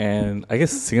 And I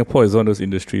guess Singapore is one of those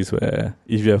industries where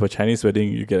if you have a Chinese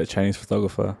wedding, you get a Chinese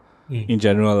photographer. In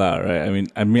general, right? I mean,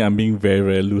 I'm being very,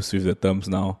 very loose with the terms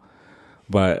now.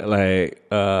 But like,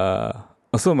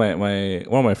 also my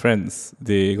one of my friends,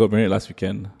 they got married last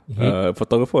weekend.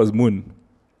 Photographer was Moon.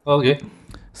 Okay.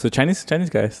 So Chinese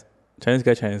guys, Chinese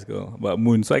guy, Chinese girl, but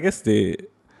Moon. So I guess they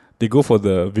go for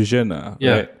the vision,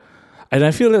 right? And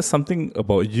I feel there's something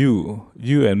about you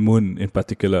and Moon in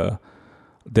particular,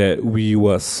 that we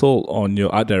were sold on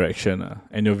your art direction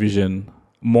and your vision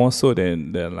more so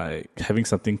than like having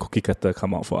something cookie cutter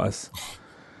come out for us.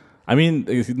 I mean,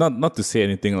 it's not to say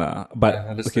anything but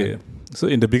okay. So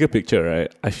in the bigger picture,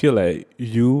 right, I feel like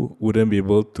you wouldn't be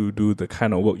able to do the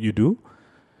kind of work you do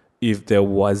if there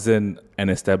wasn't an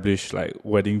established like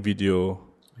wedding video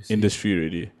industry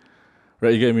already,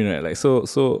 right? You get me, right? Like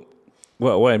so.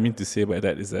 What I mean to say by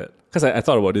that is that because I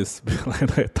thought about this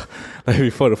like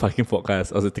before the fucking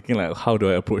podcast, I was thinking like, how do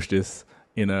I approach this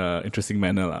in a interesting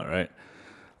manner, right?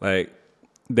 Like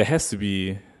there has to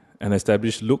be an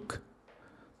established look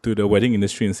to the wedding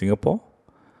industry in Singapore.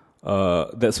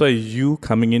 That's why you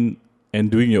coming in and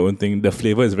doing your own thing, the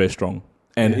flavor is very strong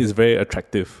and it's very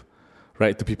attractive,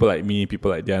 right? To people like me,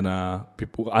 people like Diana,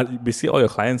 basically all your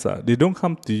clients they don't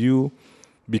come to you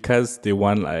because they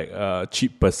want like a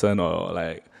cheap person or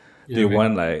like They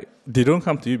want like they don't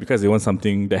come to you because they want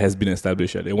something that has been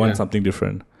established. They want something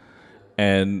different,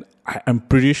 and I'm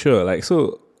pretty sure. Like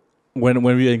so, when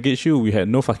we engaged you, we had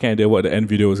no fucking idea what the end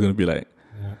video was going to be like.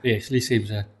 Yeah, actually same,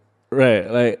 sir. Right,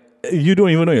 like you don't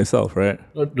even know yourself, right?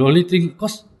 The only thing,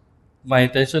 because my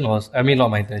intention was, I mean, not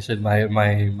my intention, my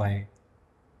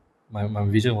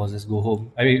vision was just go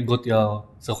home. I mean, go to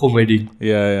it's a home wedding.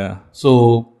 Yeah.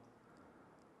 So,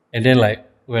 and then like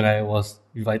when I was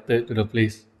invited to the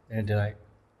place, and they're like,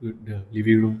 "Dude, the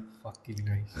living room fucking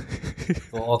nice,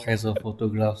 for all kinds of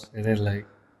photographs, and then like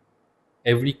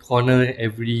every corner,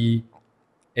 every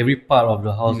part of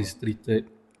the house is treated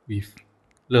with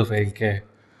love and care.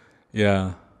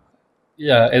 Yeah.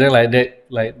 Yeah, and then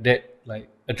like that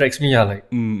attracts me. Like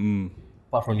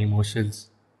apart from emotions,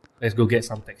 let's go get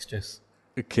some textures.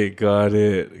 Okay, got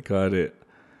it.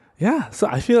 Yeah, so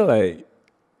I feel like,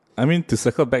 I mean, to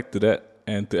circle back to that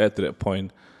and to add to that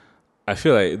point, I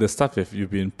feel like the stuff that you've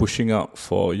been pushing out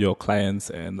for your clients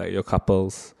and like your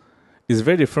couples is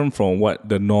very different from what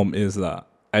the norm is, lah.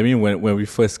 I mean, when we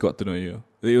first got to know you,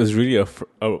 it was really a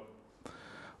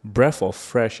breath of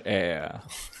fresh air.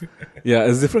 Yeah,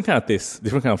 it's different kind of taste,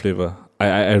 different kind of flavor.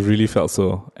 I really felt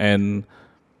so. And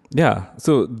yeah,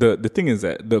 so the thing is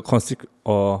that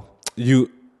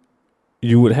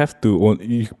you would have to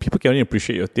people can only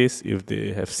appreciate your taste if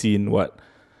they have seen what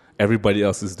everybody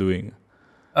else is doing.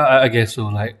 I guess so.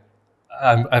 Like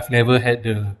I've never had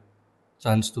the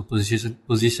chance to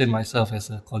position myself as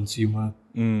a consumer.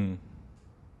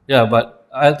 Yeah, but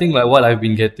I think like what I've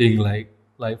been getting like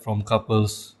from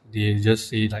couples, they just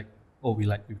say like, "Oh, we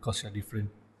like you because you're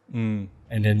different," and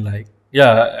then like,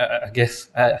 yeah, I guess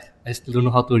I still don't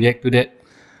know how to react to that.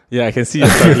 Yeah, I can see you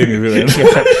struggling with it.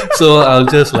 Right? So I'll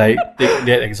just like take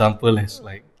that example as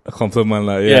like A compliment,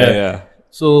 like yeah.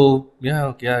 So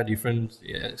okay, different.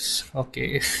 Yes,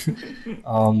 okay.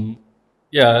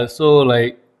 Yeah. So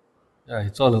like,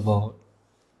 it's all about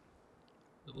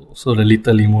the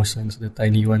little emotions, the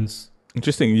tiny ones.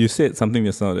 Interesting. You said something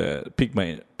just now that piqued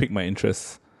my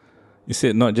interest. You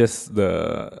said not just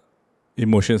the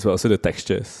emotions, but also the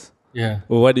textures. Yeah.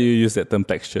 Well, why do you use that term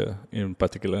texture in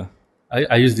particular?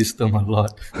 I use this term a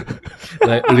lot,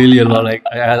 like really a lot. Like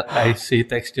I say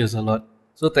textures a lot.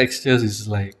 So textures is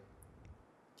like,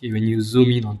 okay, when you zoom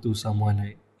in onto someone,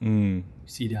 like you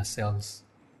see their cells.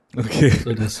 Okay.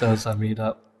 So the cells are made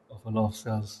up of a lot of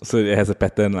cells. So it has a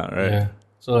pattern, right? Yeah.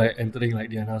 So like entering like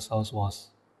Diana's house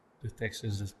was the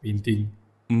textures, the painting,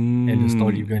 and the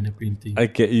story behind the painting. I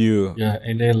get you. Yeah,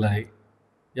 and then like,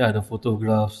 the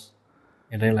photographs,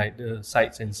 and then like the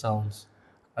sights and sounds.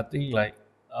 I think like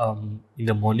in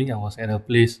the morning I was at a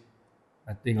place.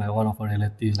 I think like one of our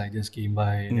relatives like just came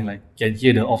by and then like can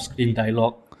hear the off-screen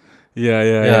dialogue.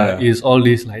 Yeah. It's all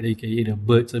this like they can hear the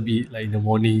birds a bit like in the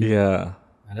morning. Yeah.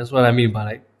 And that's what I mean by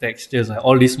like textures, like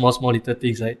all these small little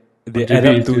things, like they add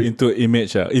up into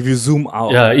image. If you zoom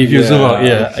out. Yeah, if you zoom out,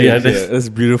 that's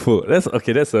beautiful.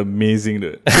 That's amazing,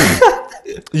 dude.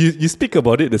 you speak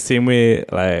about it the same way,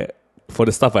 like for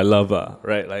the stuff I love,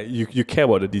 right? Like you care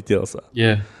about the details.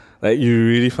 Yeah. Like you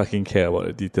really fucking care about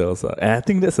the details. And I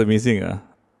think that's amazing.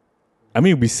 I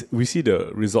mean, we see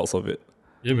the results of it.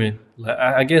 Yeah, man. Like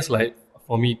I guess like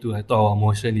for me too, I thought about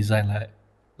motion design.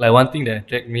 Like one thing that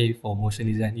attract me for motion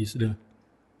design is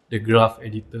the graph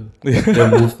editor, the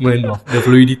movement of the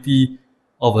fluidity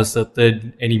of a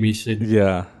certain animation.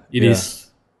 Yeah, it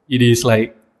is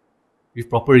like with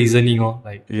proper reasoning,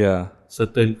 like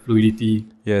certain fluidity,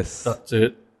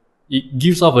 structured. It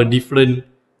gives off a different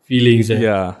feelings.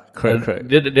 Correct.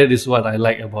 That is what I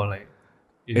like about like.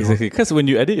 Exactly, because when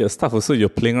you edit your stuff, also you're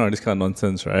playing around with this kind of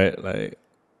nonsense, right? Like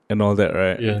and all that,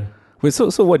 right? Yeah. Wait, so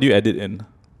what do you edit in?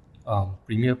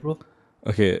 Premiere Pro.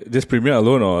 Okay, just Premiere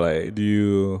alone, or like do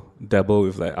you dabble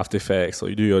with like After Effects, or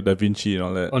you do your DaVinci and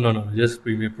all that? Oh no, just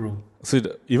Premiere Pro. So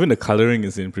even the coloring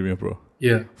is in Premiere Pro.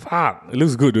 Yeah. Fuck, it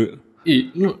looks good, dude.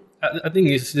 I think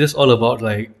it's just all about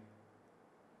like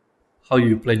how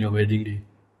you plan your wedding day,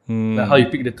 like how you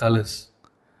pick the colors.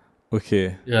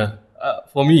 Okay. Yeah.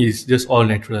 For me, it's just all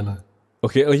natural.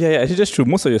 Okay. Oh yeah. Actually, that's true.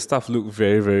 Most of your stuff look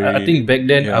very, very. I think back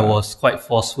then I was quite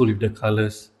forceful with the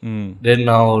colors. Then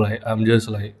now, like I'm just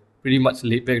like pretty much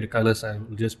laid back. The colors, I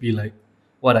will just be like,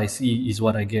 what I see is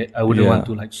what I get. I wouldn't want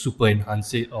to like super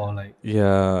enhance it or like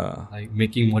like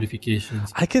making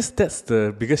modifications. I guess that's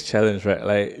the biggest challenge, right?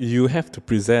 Like you have to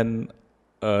present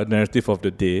a narrative of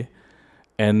the day,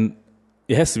 and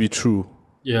it has to be true.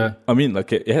 Yeah. I mean,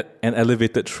 like an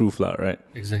elevated truth, right?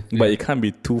 Exactly. But it can't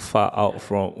be too far out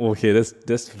from. Okay,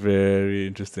 that's very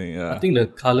interesting. Yeah. I think the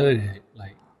color that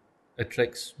like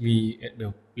attracts me at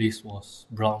the place was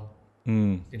brown.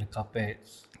 Mm. in the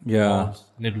carpets, Yeah. walls,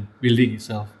 and then the building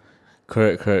itself.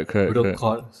 Correct. Bedok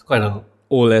Court. It's quite a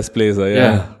Old ass place.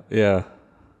 Yeah.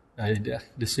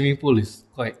 the swimming pool is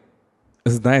quite.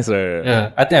 It's nice, right?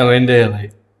 Yeah, I think I went there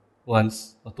like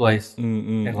once or twice.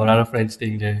 Mm. And got another friend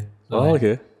staying there. So Oh,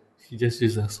 okay. he just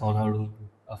used the sauna room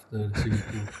after the swimming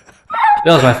pool.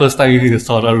 That was my first time using the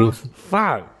sauna room.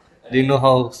 Fuck. I didn't know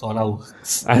how sauna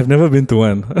works. I've never been to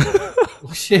one.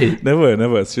 Oh shit.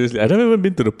 Never. Seriously. I've never even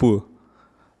been to the pool.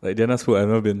 Like Diana's pool, I've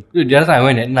never been. Dude, the other time I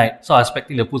went at night, so I was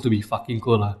expecting the pool to be fucking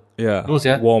cold. Yeah. No,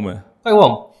 sia. Warm, eh? Quite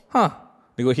warm. Huh.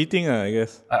 They got heating, I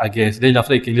guess. I guess. Then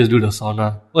after you can just do the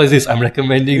sauna. What is this? I'm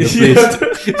recommending the place.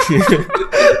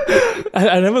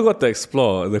 I never got to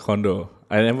explore the condo.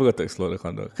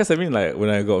 Because I mean, like, when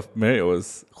I got married, it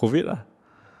was COVID.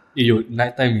 Yo,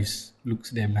 nighttime looks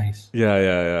damn nice.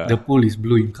 Yeah. The pool is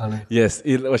blue in color. Yes,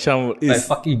 it macam Like is.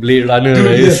 fucking Blade Runner, Dude,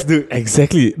 right? yes, dude,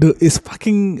 exactly. Dude, it's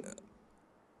fucking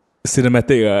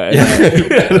cinematic. I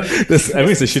mean,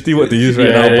 it's a shitty word to use right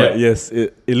now, but yes,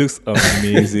 it looks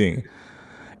amazing.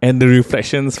 And the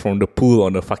reflections from the pool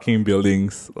on the fucking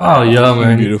buildings. Oh yeah,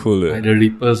 man. Beautiful. Like the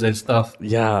ripples and stuff.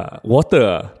 Yeah.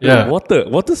 Water. Yeah. Water.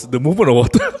 Water's the movement of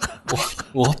water.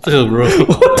 Water, bro.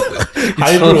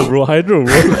 Hydro, bro.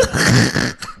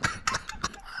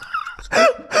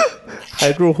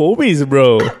 Hydro homies,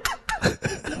 bro.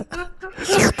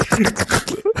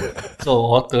 So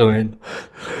water, man.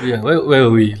 Yeah, where were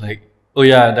we? Like, oh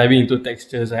yeah, diving into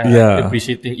textures and Yeah.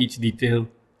 appreciating each detail.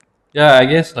 Yeah, I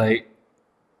guess like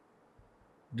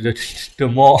the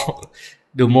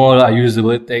more I use the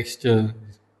word texture,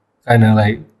 kind of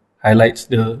like highlights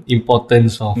the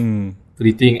importance of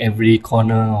treating every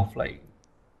corner of like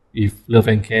with love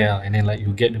and care, and then like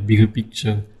you get the bigger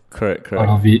picture Correct. out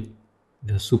of it,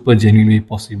 the super genuine way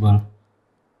possible.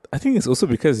 I think it's also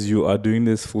because you are doing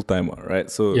this full time, right?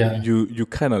 So Yeah. you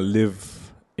kind of live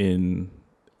in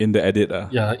the edit.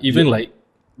 Yeah, even like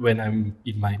when I'm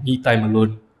in my me time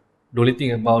alone, the only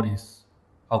thing about is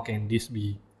how can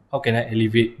I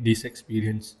elevate this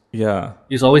experience? Yeah,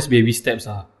 It's always baby steps.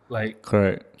 Like,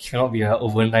 correct. it cannot be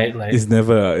overnight. Like, It's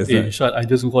never. It's in not. short, I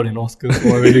just won an Oscar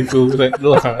for a really cool. Like,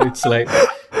 no, it's like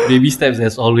baby steps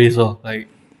as always. Like,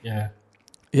 yeah.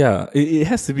 Yeah, it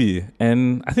has to be,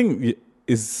 and I think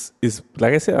it's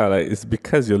like I said, like it's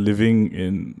because you're living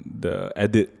in the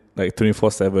edit like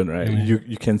 24/7, right?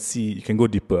 You can see, you can go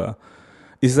deeper.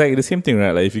 It's like the same thing,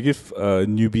 right? Like if you give a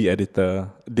newbie editor,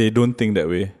 they don't think that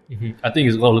way. Mm-hmm. I think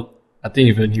if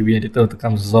a newbie editor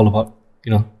comes, it's all about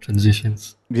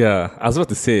transitions. Yeah, I was about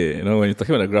to say, when you're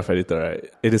talking about a graph editor, right?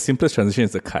 The simplest transition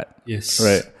is the cut. Yes.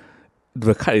 Right.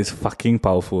 The cut is fucking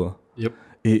powerful. Yep.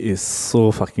 It is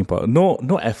so fucking powerful. No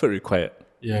effort required.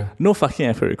 Yeah. No fucking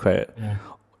effort required. Yeah.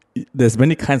 There's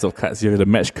many kinds of cuts. You have the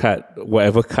match cut,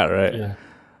 whatever cut, right? Yeah.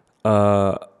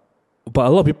 But a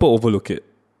lot of people overlook it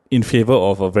in favor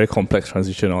of a very complex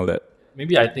transition and all that.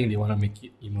 Maybe I think they want to make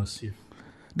it immersive.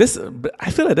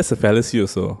 I feel like that's a fallacy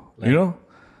also. Like,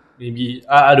 maybe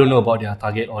I don't know about their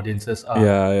target audiences.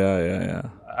 Yeah.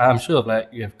 I'm sure like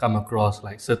you have come across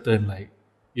like certain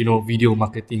video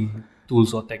marketing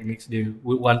tools or techniques they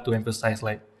would want to emphasize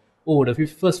like, oh, the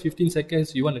first 15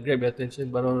 seconds you want to grab their attention,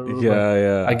 but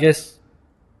Yeah. I guess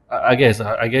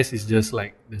it's just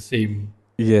like the same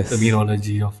Yes.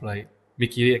 terminology of like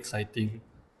making it exciting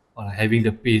or like having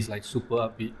the pace like super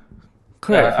upbeat.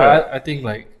 Correct. I think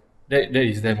like that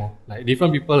is them all. Like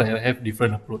different people have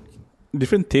different approach.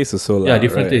 Different tastes also. Yeah,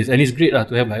 different right? tastes. And it's great to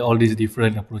have like all these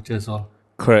different approaches all.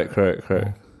 Correct.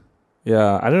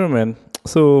 Yeah, I don't know, man.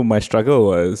 So my struggle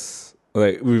was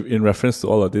like in reference to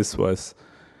all of this was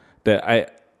that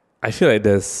I feel like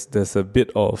there's a bit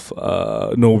of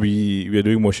we are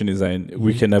doing motion design.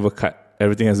 We can never cut.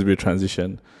 Everything has to be a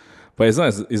transition. But it's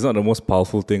not the most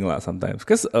powerful thing sometimes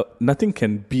because nothing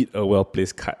can beat a well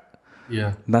placed cut.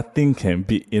 Yeah. Nothing can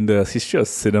beat in the history of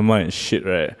cinema and shit,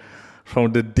 right?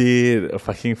 From the day a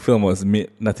fucking film was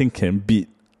made, nothing can beat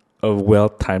a well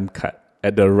timed cut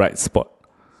at the right spot.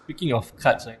 Speaking of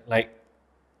cuts, like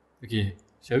okay,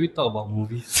 shall we talk about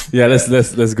movies? Yeah, let's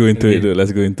go into Okay. it, dude.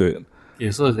 Let's go into it.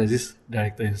 Okay, so there's this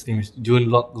director, his name is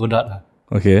Jean-Luc Godard.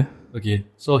 Okay. Okay,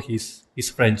 so he's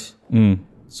French. Mm.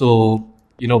 So,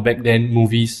 back then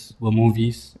movies were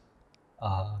movies.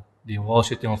 They were all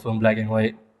shooting on film, black and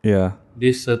white. Yeah.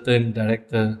 This certain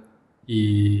director,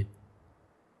 his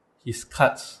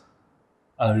cuts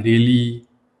are really,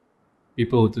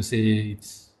 people would to say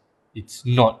it's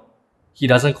not, he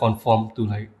doesn't conform to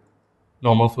like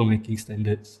normal filmmaking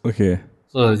standards. Okay.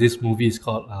 So this movie is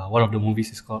called, one of the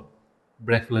movies is called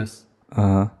Breathless.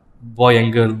 Uh-huh. Boy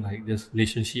and girl, like this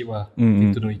relationship,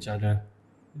 getting to know each other.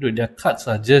 Dude, their cuts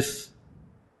are just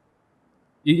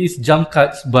it is jump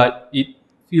cuts, but it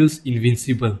feels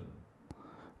invincible.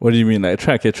 What do you mean? Like,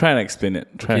 try and explain it.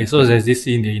 Okay, so there's this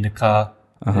scene, they're in the car.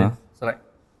 Uh-huh. So like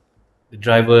the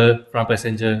driver, front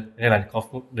passenger, and then like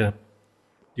the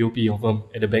DOP of them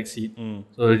at the back seat.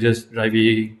 So they're just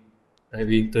driving,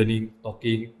 turning,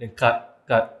 talking, then cut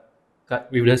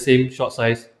with the same shot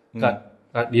size. Cut.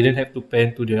 They didn't have to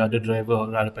pan to the other driver or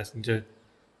the other passenger. It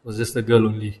was just the girl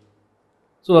only.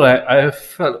 So like I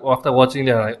felt after watching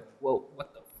that, like, whoa,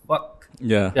 what the fuck?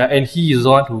 Yeah. Yeah, and he is the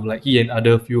one who, like, he and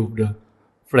other few of the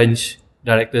French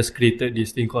directors created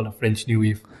this thing called the French New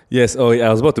Wave. Yes. Oh, yeah,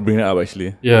 I was about to bring it up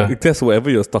actually. Yeah. That's whatever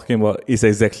you're talking about is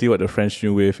exactly what the French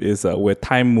New Wave is, where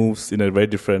time moves in a very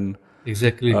different.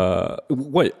 Exactly.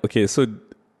 What? Okay, so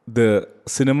the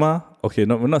cinema. Okay,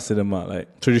 not cinema.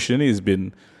 Like traditionally, it's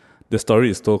been the story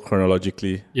is told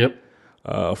chronologically. Yep.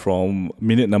 From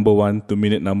minute number 1 to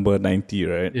minute number 90,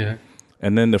 right? Yeah.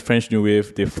 And then the French New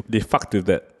Wave, they fucked with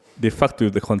that. They fucked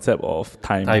with the concept of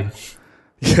time.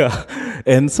 Yeah.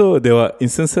 And so there were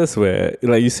instances where,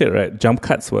 like you said, right, jump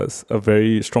cuts was a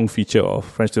very strong feature of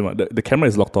French cinema. The camera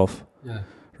is locked off. Yeah.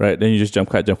 Right? Then you just jump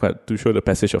cut to show the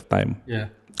passage of time. Yeah.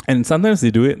 And sometimes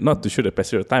they do it not to show the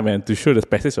passage of time and to show the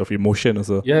passage of emotion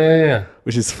also. Yeah.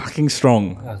 Which is fucking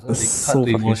strong. Yeah, so It's they cut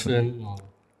to fucking emotion, or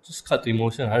just cut to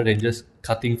emotion rather than just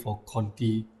cutting for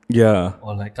conti. Yeah.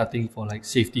 Or like cutting for like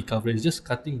safety coverage. Just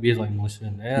cutting based on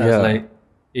emotion. Yeah. Yeah. It's like,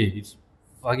 hey, it's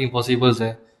fucking possible,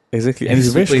 sir. Exactly. And it's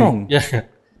very strong. Yeah.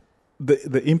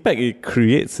 The impact it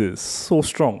creates is so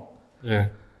strong. Yeah.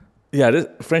 Yeah, this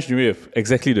French New Wave,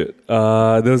 exactly that.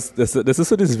 There's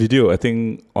also this video, I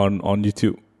think, on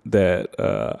YouTube that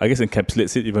I guess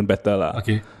encapsulates it even better.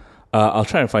 Okay. I'll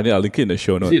try and find it. I'll link it in the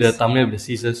show notes. Is it the thumbnail with the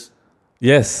scissors?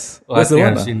 Yes. Oh, that's I the think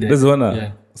one. I've seen that. That's the one.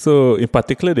 Yeah. So in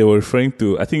particular, they were referring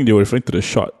to the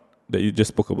shot that you just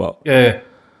spoke about. Yeah.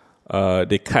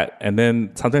 They cut, and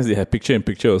then sometimes they have picture in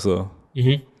picture also.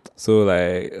 Mm-hmm. So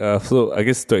like, so I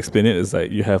guess to explain it is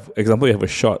like you have a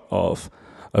shot of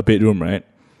a bedroom, right?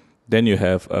 Then you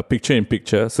have a picture in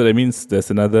picture. So that means there's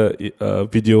another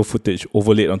video footage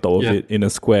overlaid on top of it in a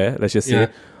square, let's just say,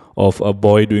 of a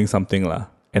boy doing something lah.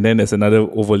 And then there's another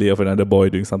overlay of another boy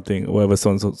doing something, whatever,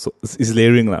 so it's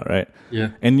layering lah, right? Yeah.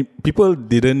 And people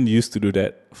didn't used to do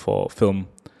that for film.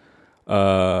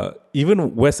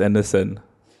 Even Wes Anderson,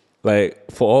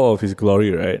 like for all of his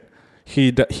glory, right?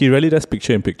 He rarely does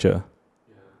picture in picture.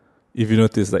 If you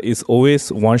notice, like it's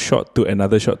always one shot to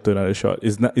another shot to another shot.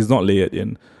 It's not layered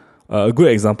in. A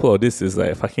good example of this is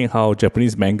like fucking how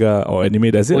Japanese manga or anime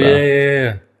does it.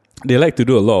 Yeah. They like to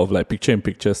do a lot of like picture in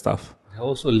picture stuff. They're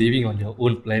also living on their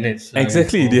own planets.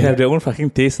 Exactly, they have their own fucking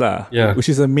taste lah. Yeah. Which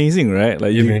is amazing, right?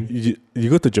 Like Yeah, you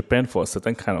go to Japan for a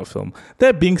certain kind of film.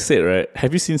 That being said, right,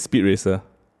 have you seen Speed Racer?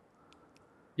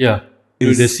 Yeah.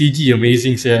 Dude, the CG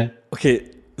amazing, sir.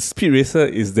 Okay, Speed Racer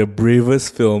is the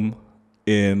bravest film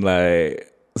in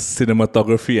like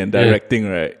cinematography and directing,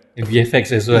 right? And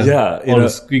VFX as well. Yeah, all the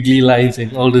squiggly lines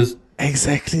and all this.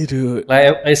 Exactly, dude.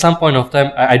 Like at some point of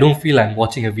time, I don't feel like I'm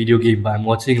watching a video game, but I'm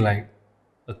watching like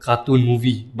a cartoon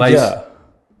movie. But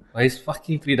it's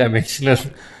fucking 3-dimensional.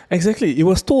 Exactly. It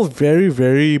was told very,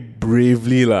 very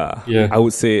bravely lah. Yeah. I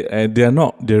would say. And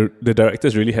the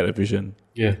directors really had a vision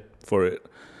for it.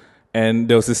 And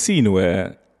there was a scene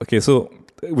where, okay, so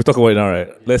we talk about it now, right?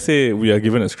 Let's say we are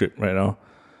given a script right now.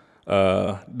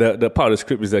 The part of the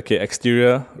script is okay,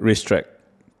 exterior racetrack.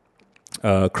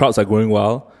 Crowds are going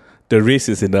wild. The race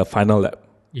is in the final lap,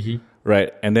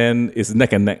 right? And then it's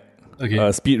neck and neck.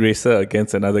 Okay. Speed racer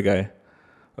against another guy.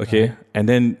 Okay, and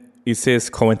then it says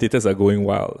commentators are going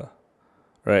wild,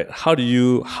 right? How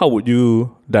would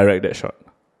you direct that shot?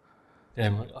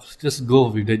 Damn, just go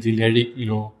with the generic.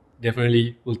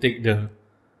 Definitely will take the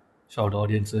shot of the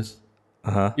audiences.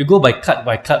 You go by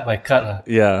cut.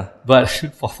 Yeah. But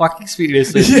for fucking Speed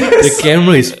Racer, the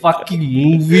camera is fucking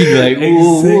moving like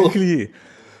exactly.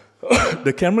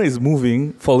 The camera is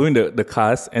moving, following the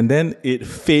cars, and then it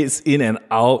fades in and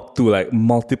out to like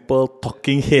multiple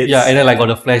talking heads. Yeah, and then like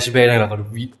got a flashback, and like got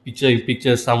a picture in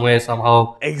picture somewhere,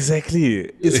 somehow.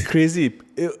 Exactly. It's crazy.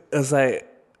 It's like,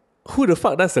 who the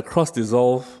fuck does the cross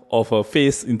dissolve of a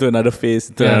face into another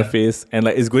face, another face, and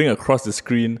like it's going across the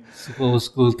screen? Super old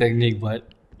school technique, but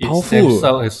it Powerful. stands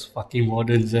out as fucking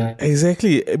modern.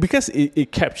 Exactly. Because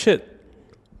it captured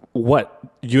what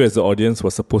you as the audience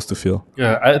was supposed to feel.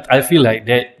 Yeah, I feel like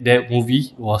that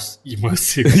movie was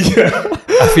immersive.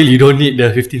 I feel you don't need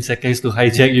the 15 seconds to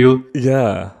hijack you.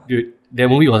 Yeah. Dude, that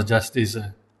movie was justice.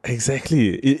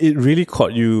 Exactly. It really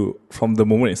caught you from the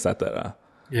moment it started.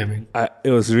 Yeah, man.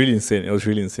 It was really insane.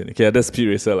 Okay, that's Speed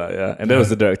Racer. And that was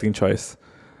the directing choice.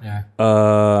 Yeah.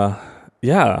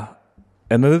 Yeah.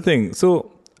 another thing.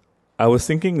 So I was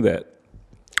thinking that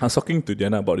I was talking to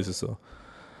Diana about this also.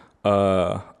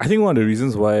 I think one of the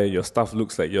reasons why your stuff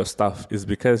looks like your stuff is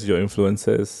because your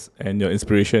influences and your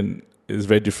inspiration is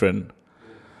very different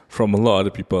from a lot of other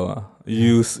people.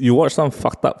 You watch some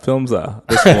fucked up films.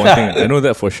 That's for one thing. I know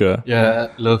that for sure.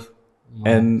 Yeah, love.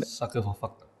 And Sucker for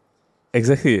fucked up.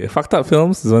 Exactly. Fucked up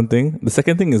films is one thing. The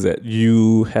second thing is that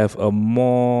you have a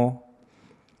more...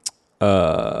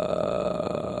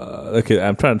 okay,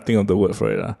 I'm trying to think of the word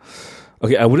for it.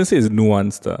 Okay, I wouldn't say it's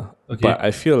nuanced, Okay. but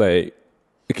I feel like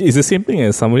it's the same thing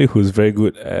as somebody who's a very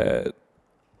good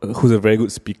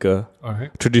speaker.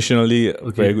 Alright. Traditionally,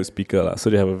 a very good speaker. So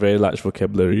they have a very large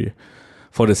vocabulary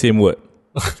for the same word.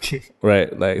 Okay.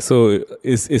 Right? Like, so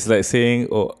it's like saying,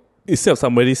 or instead of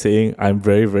somebody saying, I'm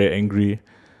very, very angry,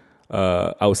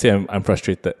 I would say I'm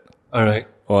frustrated. Alright.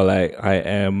 Or like,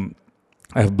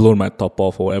 I've blown my top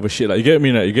off or whatever shit. Like, you get what I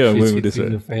mean? Right? You get where I'm going with this,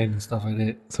 right? The fan and stuff like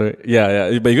that. Sorry.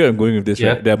 Yeah. But you get where I'm going with this, Yeah.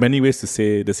 right? There are many ways to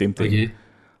say the same thing. Okay.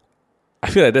 I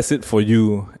feel like that's it for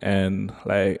you and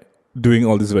like doing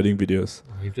all these wedding videos.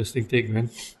 Interesting take,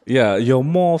 man. Yeah, you're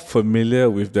more familiar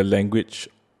with the language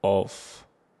of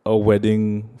a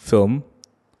wedding film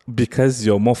because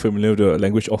you're more familiar with the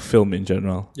language of film in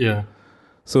general. Yeah.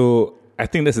 So I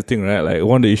think that's the thing, right? Like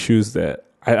one of the issues that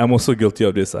I'm also guilty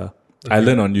of this. I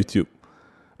learn on YouTube.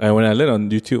 And when I learn on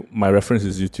YouTube, my reference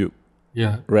is YouTube.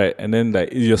 Yeah. Right. And then like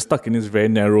you're stuck in this very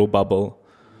narrow bubble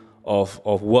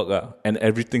of work and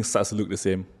everything starts to look the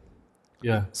same.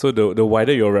 Yeah. So the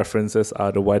wider your references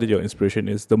are, the wider your inspiration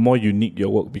is, the more unique your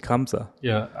work becomes.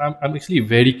 Yeah. I'm actually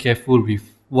very careful with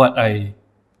what I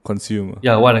Consume.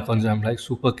 what I consume. I'm like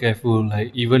super careful,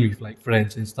 like even with like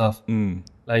friends and stuff.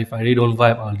 Like if I really don't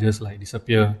vibe, I'll just like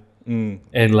disappear.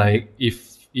 And like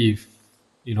if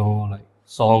you know, like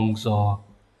songs or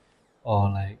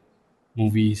like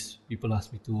movies, people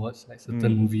ask me to watch like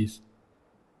certain movies.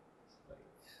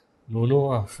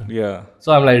 No. Yeah.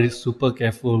 So I'm like super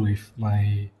careful with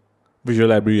my Visual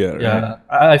library, right? yeah.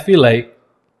 I feel like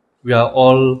we are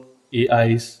all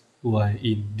AIs who are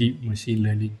in deep machine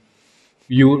learning.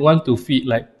 You would want to feed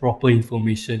like proper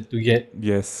information to get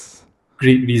Yes.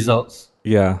 great results,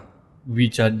 Yeah.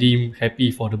 which are deemed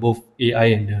happy for the both AI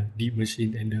and the deep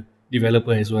machine and the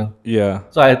developer as well. Yeah.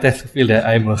 So I tend to feel that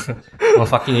I'm a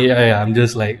fucking AI. I'm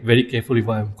just like very careful with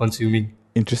what I'm consuming.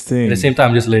 Interesting. At the same time,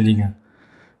 I'm just learning.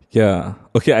 Yeah.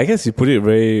 Okay, I guess you put it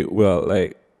very well.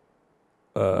 Like,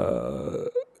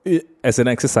 as an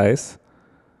exercise,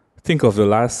 think of the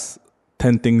last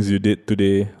 10 things you did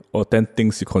today or 10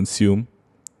 things you consume.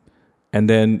 And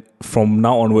then from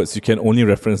now onwards, you can only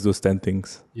reference those 10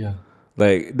 things. Yeah.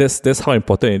 Like, that's how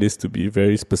important it is to be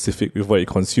very specific with what you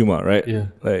consume, right? Yeah.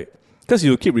 Like, because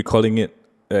you keep recalling it.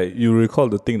 You recall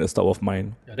the thing that's top of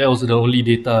mind. Yeah, that was the only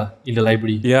data in the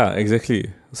library. Yeah,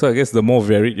 exactly. So I guess the more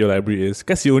varied your library is,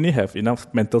 because you only have enough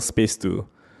mental space to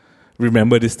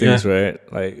remember these things, right?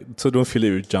 Like, so don't fill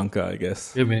it with junk, I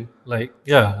guess. Yeah, man. Like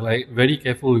very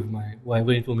careful with my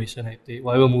whatever information I take,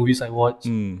 whatever movies I watch.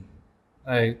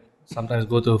 I sometimes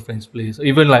go to a friend's place.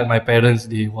 Even like my parents,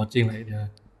 they watching like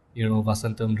their, you know,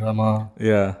 Vasantham drama.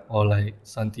 Yeah. Or like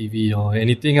Sun TV or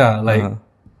anything. Like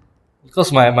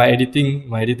because my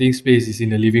editing space is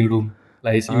in the living room.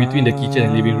 Like it's in between the kitchen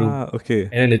and living room. Okay.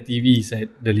 And then the TV is at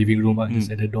the living room,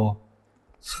 just at the door.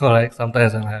 So like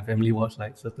sometimes when my family watch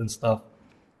like certain stuff,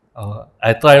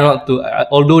 I try not to.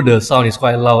 Although the sound is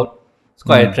quite loud, it's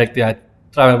quite attractive. I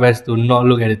try my best to not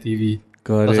look at the TV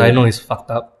because I know it's fucked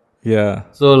up. Yeah.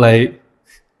 So like,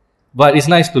 but it's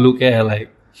nice to look at. Like,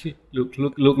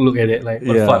 look at it. Like,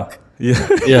 what the fuck? Yeah.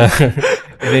 Yeah.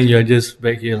 And then you're just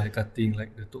back here like cutting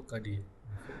like the tok kadi.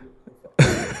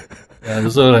 Yeah.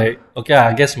 So like, okay,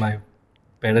 I guess my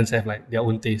parents have like their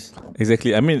own taste.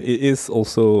 Exactly. I mean, it is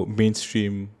also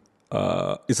mainstream.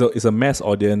 It's a mass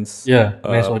audience. Yeah,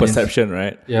 mass audience perception,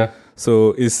 right? Yeah.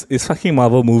 So it's fucking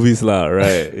Marvel movies lah,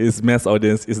 right? It's mass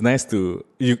audience. It's nice to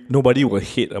nobody will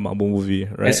hate a Marvel movie,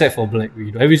 right? Except for Black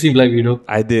Widow. Have you seen Black Widow?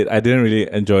 I did. I didn't really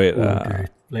enjoy it. Dude,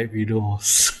 Black Widow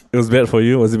was. It was bad for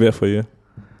you. Was it bad for you?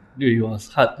 Dude, it was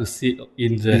hard to sit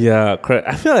in there. Yeah, correct.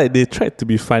 I feel like they tried to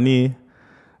be funny,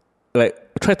 like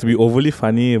tried to be overly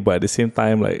funny, but at the same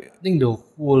time, like I think the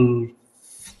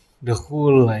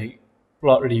whole like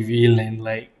plot reveal and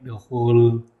like the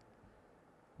whole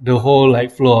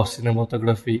like flow of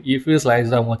cinematography, it feels like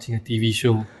I'm watching a TV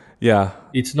show. yeah,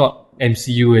 It's not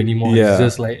MCU anymore. Yeah. It's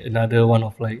just like another one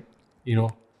of like, you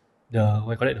know,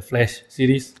 the Flash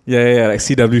series. yeah, like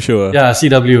CW show. Yeah,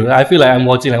 CW. I feel like I'm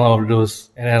watching like one of those,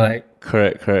 and then like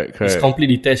Correct. it's complete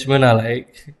detachment.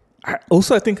 Like I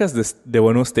think because there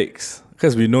were no stakes,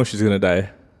 because we know she's gonna die.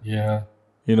 yeah,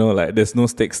 You know, like there's no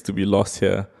stakes to be lost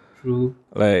here. True.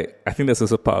 Like I think that's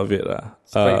also part of it, lah.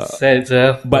 It's quite sad,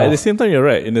 sir. But at the same time, you're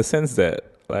right in the sense that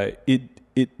like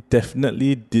it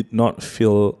definitely did not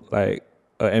feel like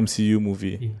a MCU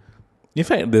movie. In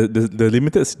fact,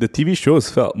 the TV shows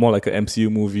felt more like an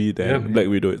MCU movie than Black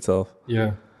Widow itself.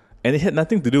 Yeah. And it had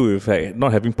nothing to do with like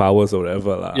not having powers or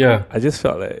whatever, lah. Yeah. I just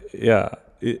felt like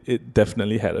it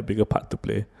definitely had a bigger part to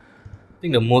play. I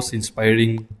think the most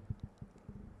inspiring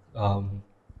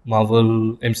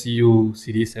Marvel MCU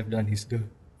series have done is the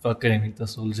Falcon and Winter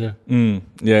Soldier. The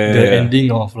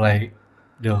ending of like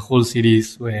the whole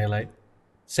series where like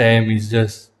Sam is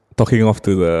just talking off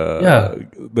to the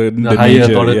higher ninja,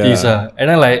 authorities. And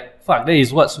then like, fuck, that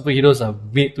is what superheroes are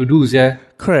made to do, yeah.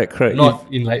 Correct. Not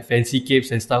in like fancy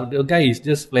capes and stuff. The guy is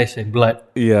just flesh and blood.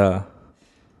 Yeah.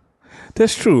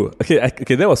 That's true.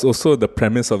 Okay, that was also the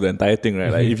premise of the entire thing,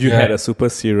 right? Like, if you had a super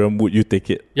serum, would you take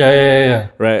it? Yeah.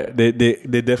 Right?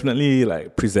 They definitely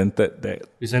like presented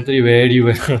that. Presented it very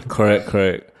well.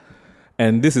 Correct.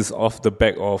 And this is off the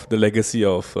back of the legacy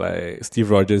of like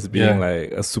Steve Rogers being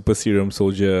like a super serum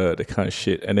soldier, that kind of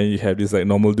shit. And then you have this like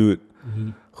normal dude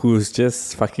who's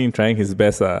just fucking trying his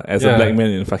best as a black man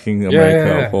in fucking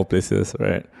America of all places,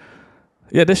 right?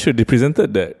 Yeah, that's true. They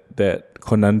presented that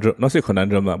conundrum, not say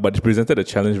conundrum, but they presented the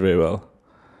challenge very well.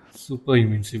 Super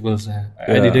Invincibles.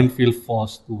 I didn't feel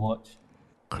forced to watch.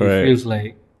 Correct. It feels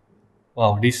like,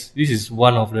 wow, this is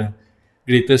one of the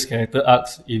greatest character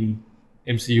arcs in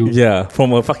MCU. Yeah,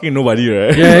 from a fucking nobody,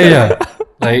 right? Yeah.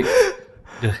 Like,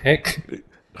 the heck?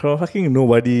 From a fucking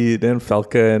nobody, then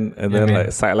Falcon, and then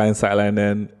like sideline,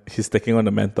 then he's taking on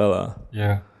the mental.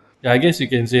 Yeah, I guess you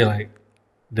can say like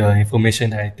the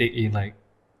information that I take in, like,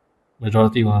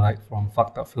 majority were like from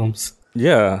fucked up films.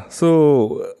 Yeah,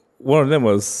 so one of them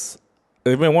was,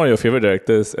 even one of your favorite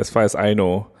directors, as far as I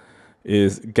know,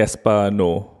 is Gaspar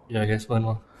Noé. Yeah, Gaspar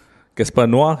Noé. Gaspar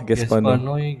Noé? Gaspar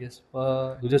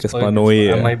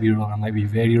Noé. I might be wrong. I might be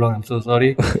very wrong. I'm so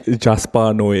sorry.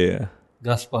 Gaspar Noé.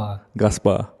 Gaspar.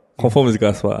 Confirm is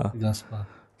Gaspar.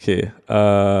 Okay.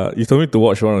 You told me to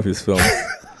watch one of his films.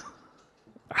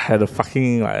 I had a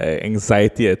fucking like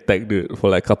anxiety attack, dude, for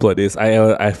like a couple of days.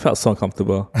 I felt so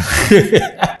uncomfortable.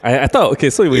 I thought, okay,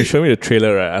 so when you showed me the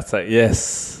trailer, right, I was like,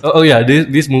 yes. Oh yeah,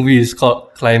 this movie is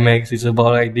called Climax. It's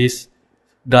about like this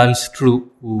dance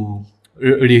troupe who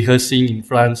rehearsing in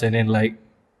France, and then like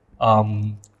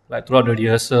throughout the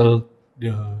rehearsal,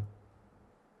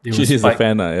 she's a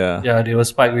fan, yeah. Yeah, they were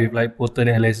spiked with like potent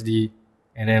LSD,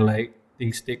 and then like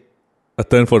things take a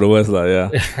turn for the worse,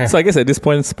 yeah. So I guess at this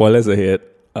point, spoilers ahead.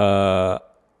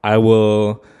 I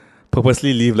will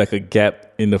purposely leave like a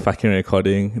gap in the fucking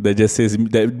recording that just says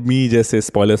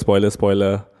spoiler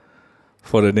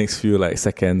for the next few like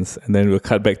seconds, and then we'll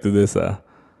cut back to this.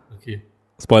 Okay.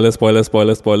 Spoiler alert.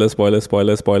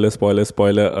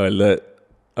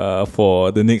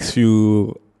 For the next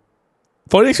few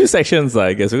sections,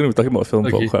 I guess we're gonna be talking about film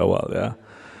for quite a while. Yeah.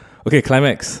 Okay,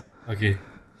 Climax. Okay.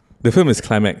 The film is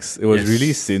Climax. It was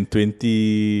released in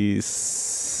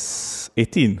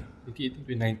 2018.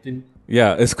 2019.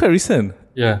 Yeah, it's quite recent.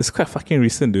 Yeah. It's quite fucking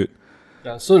recent, dude.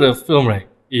 Yeah, so the film, right,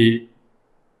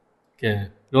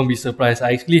 don't be surprised.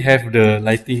 I actually have the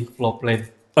lighting floor plan.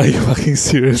 Are you fucking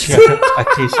serious? Yeah, I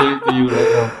can show it to you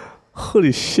right now.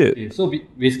 Holy shit. Okay, so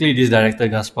basically this director,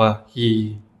 Gaspar,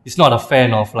 he's not a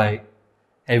fan of like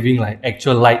having like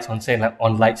actual lights on set, like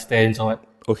on light stands or what.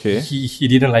 Okay. He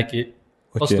didn't like it.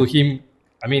 Because to him,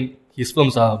 I mean, his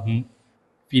films are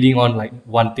feeding on like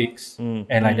one takes and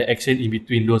like the action in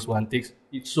between those one takes.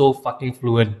 It's so fucking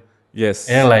fluent. Yes.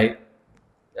 And like,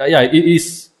 it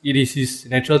is his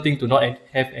natural thing to not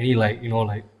have any like,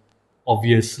 like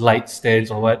obvious light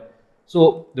stands or what.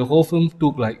 So the whole film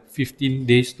took like 15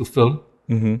 days to film.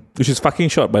 Which is fucking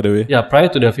short, by the way. Yeah, prior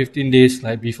to the 15 days,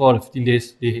 like before the 15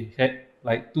 days, they had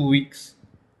like 2 weeks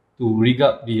to rig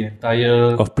up the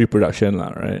entire... Of pre-production,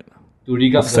 right? To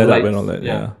rig up the setup lights. And all that,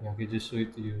 yeah. I can just show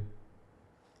it to you.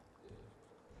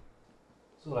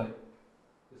 So like,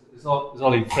 it's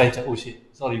all in French. Oh shit,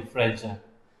 it's all in French. So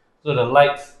the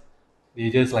lights, they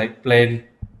just like plan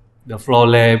the floor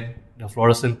lamp, the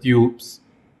fluorescent tubes.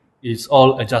 It's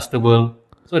all adjustable.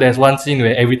 So there's one scene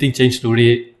where everything changed to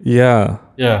red. Yeah.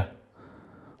 Yeah.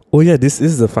 Oh yeah, this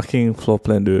is the fucking floor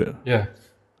plan, dude. Yeah.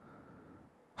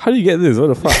 How do you get this? What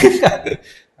the fuck?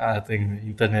 I think the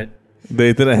internet. The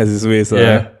internet has its ways,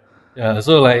 Yeah.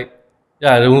 So like,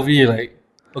 the movie like,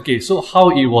 okay, so how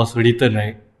it was written,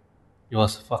 right? It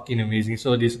was fucking amazing.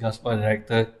 So this Gaspar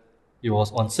director, he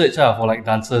was on search for like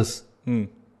dancers.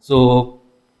 So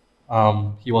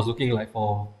he was looking like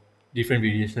for different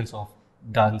variations of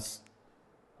dance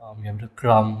You have the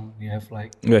Crumb. You have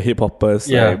like Yeah, hip hoppers,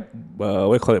 Yeah. like what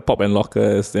do you call it, pop and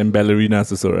lockers, and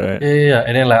ballerinas also, right? yeah.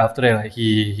 And then like after that, like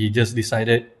he just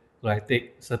decided to like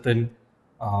take certain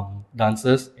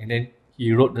dancers, and then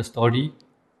he wrote the story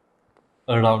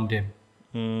around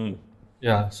them.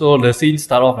 Yeah. So the scene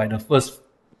start off like the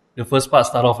first part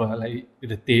start off like with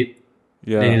the tape.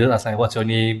 Yeah. Then he just ask like, "What's your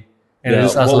name?" And Yeah, he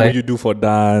just ask what like, would you do for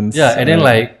dance? yeah. And then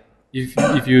right? like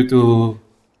if you to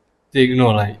take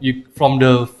like you from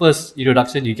the first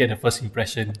introduction you get the first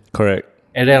impression, Correct.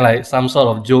 and then like some sort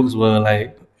of jokes were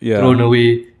like Yeah. thrown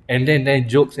away, and then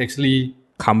jokes actually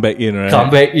Come back in, right? come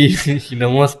back in in the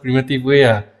most primitive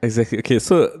way. Exactly. Okay,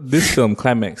 so this film,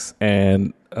 Climax,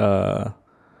 and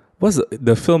what's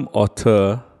the film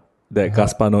author that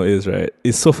Gaspano is, right?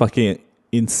 It's so fucking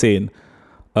insane.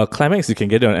 Climax, you can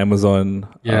get it on Amazon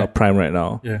Yeah. Prime right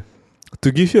now. Yeah.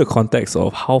 To give you a context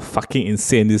of how fucking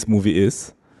insane this movie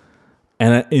is,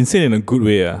 and insane in a good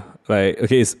way. Like,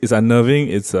 okay, it's unnerving,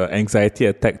 it's an anxiety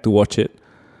attack to watch it,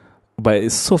 but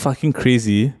it's so fucking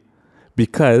crazy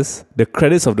because the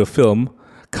credits of the film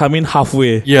come in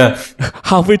halfway. Yeah.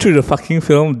 Halfway through the fucking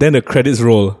film, then the credits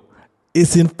roll.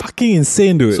 It's fucking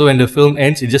insane, dude. So when the film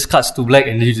ends, it just cuts to black,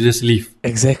 and then you just leave.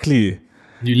 Exactly.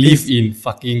 You leave in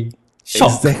fucking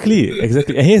shock. Exactly.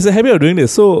 And he has a habit of doing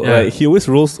this. So Yeah. like he always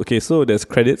rolls. Okay, so there's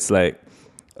credits like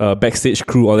backstage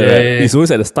crew, all that. Yeah, Right? yeah, yeah. It's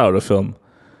always at the start of the film.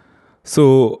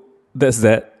 So that's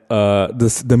that.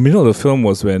 The middle of the film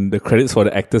was when the credits for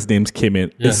the actors' names came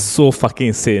in. Yeah. It's so fucking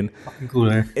insane. Fucking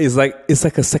cool, eh? It's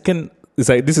like a second. It's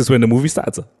like this is when the movie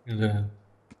starts. Yeah.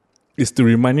 Is to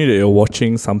remind you that you're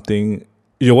watching something.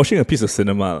 You're watching a piece of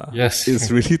cinema. lah. Yes.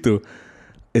 It's really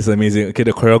it's amazing. Okay,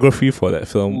 the choreography for that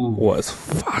film Ooh. was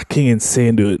fucking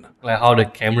insane, dude. Like how the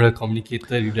camera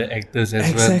communicated with the actors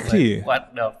as Exactly. well.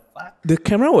 Like, what the fuck? The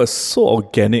camera was so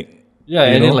organic. Yeah,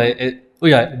 You and know? then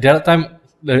like the other time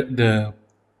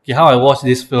okay, how I watched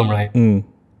this film, right?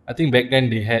 I think back then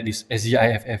they had this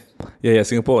SGIFF. Yeah,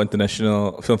 Singapore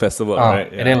International Film Festival,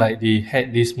 right? Yeah. And then like they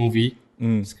had this movie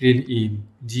screened in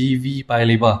GV Paya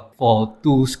Lebar for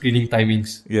 2 screening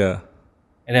timings. yeah.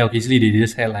 And then occasionally they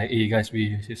just had like, hey guys,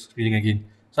 we just screening again.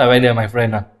 So I went there with my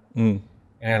friend. And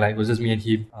then, like it was just me and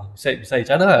him. Sat beside each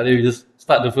other. Then we just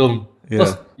start the film.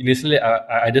 Because initially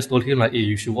I just told him like, hey,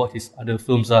 you should watch his other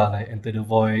films like Enter the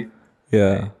Void,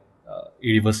 Yeah.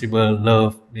 Irreversible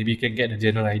Love. Maybe you can get the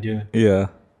general idea. Yeah.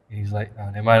 And he's like,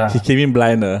 never mind He came in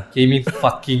blind. Came in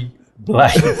fucking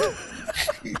blind.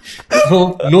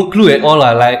 No clue at all.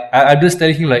 Like I'm just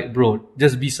telling him like, bro,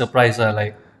 just be surprised.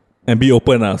 Like, And be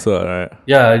open also, right?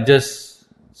 yeah, just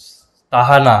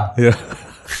tahan Yeah.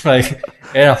 Like,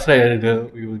 and after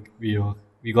that,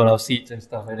 we got our seats and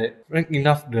stuff like that. Frank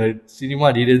enough, the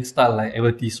cinema didn't start like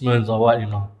advertisements or what,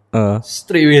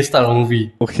 Straight away start the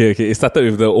movie. Okay. It started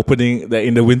with the opening like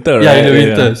in the winter, right? Yeah, in the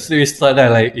winter. Straight away start there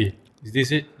like, hey, is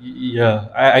this it? Yeah,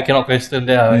 I cannot question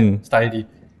that. Like, start already.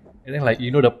 And then like,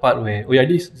 the part where,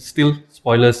 this still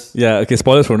spoilers. Yeah, okay,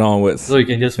 spoilers from now onwards. So you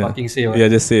can just fucking say what. Yeah,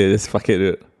 just say it. Just fuck it,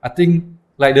 dude. I think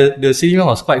like the cinema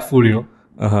was quite full,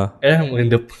 Uh-huh. And then when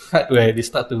the part where they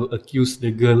start to accuse the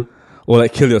girl, Or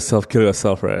like kill yourself,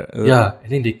 right? yeah,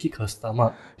 and then they kick her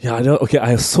stomach. Yeah, okay,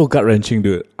 I was so gut wrenching,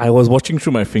 dude. I was watching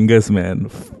through my fingers, man.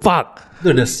 Fuck.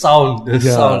 The sound,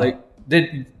 like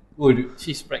then dude,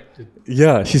 she's pregnant.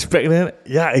 Yeah, she's pregnant.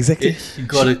 Yeah, exactly. She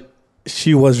got it.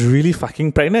 She was really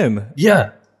fucking pregnant.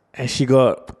 Yeah. And she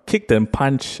got kicked and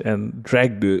punched and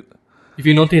dragged, dude. If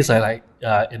you notice, at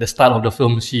the start of the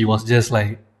film, she was just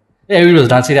like, everyone was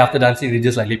dancing. After dancing, they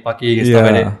just like lepaking and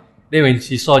stuff like that. Then when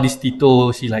she saw this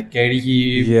Tito, she like carry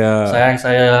him. Yeah.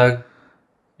 Sayang.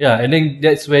 Yeah, and then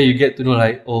that's where you get to know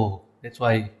like, oh, that's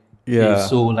why she's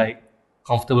so like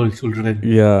comfortable with children.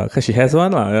 Yeah, because she has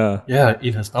one, yeah. Yeah,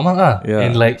 in her stomach, Yeah.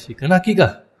 And like she kena kick,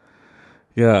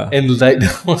 Yeah. And like the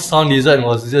whole sound design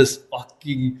was just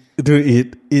fucking.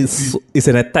 Dude, it's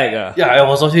an attack, Yeah, I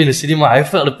was watching in the cinema. I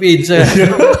felt the pain, sir.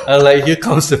 I was like, here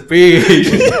comes the pain.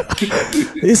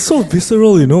 It's so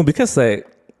visceral, because like,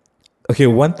 okay,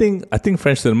 one thing, I think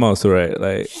French cinema also, right?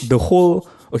 Like, the whole,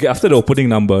 okay, after the opening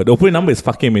number is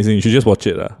fucking amazing. You should just watch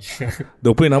it. The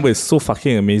opening number is so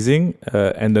fucking amazing.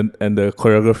 And the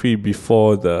choreography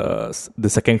before the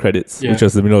second credits, which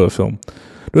was the middle of the film.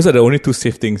 Those are the only 2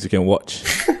 safe things you can watch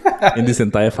in this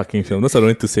entire fucking film. Those are the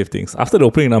only 2 safe things. After the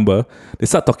opening number, they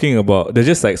start talking about, they're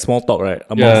just like small talk, right?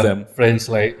 Amongst them. Friends,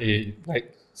 like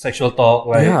sexual talk.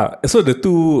 Like, Yeah. So the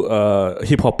 2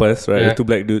 hip hoppers, right? The 2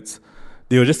 black dudes,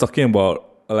 they were just talking about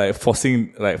like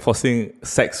forcing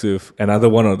sex with another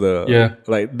one of the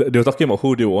they were talking about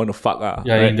who they want to fuck.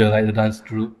 Yeah, right? in the dance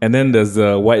group. And then there's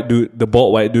the white dude, the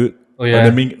bald white dude. Oh yeah.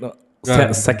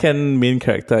 second main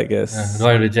character, I guess. The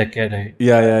one with the jacket, right?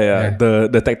 Yeah.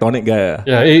 The tectonic guy.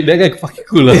 Yeah, that guy fucking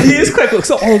cool. He is quite cool.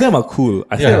 So all of them are cool.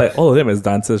 I feel Yeah. like all of them as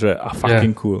dancers, right, are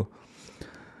fucking cool.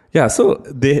 Yeah, so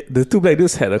the two black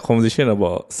dudes had a conversation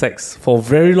about sex for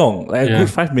very long, like a good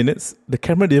 5 minutes. The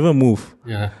camera didn't even move.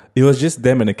 Yeah. It was just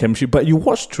them and the chemistry. But you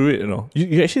watch through it, you know.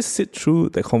 You actually sit through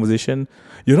the conversation.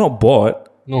 You're not bored.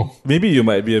 No. Maybe you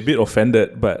might be a bit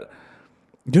offended, but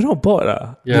you're not bored.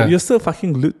 Yeah. You're still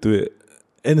fucking glued to it.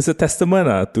 And it's a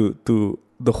testament to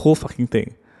the whole fucking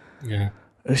thing. Yeah.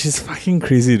 Which is fucking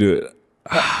crazy, dude.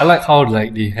 I like how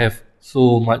like they have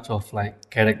so much of like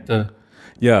character.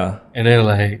 Yeah. And then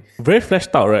like Very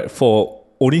fleshed out, right? For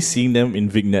only seeing them in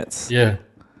vignettes. yeah.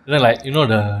 And then like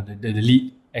the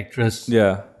lead actress,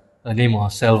 Yeah. her name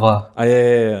was Selva.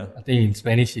 Yeah. I think in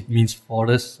Spanish it means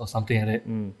forest or something like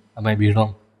that. I might be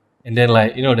wrong. And then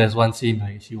like, there's one scene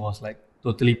like she was like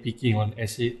totally peeking on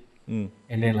acid. And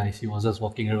then like she was just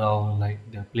walking around like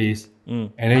the place.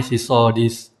 And then she saw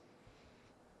this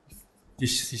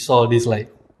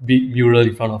like big mural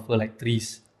in front of her, like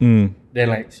trees. Then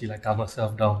like she like calmed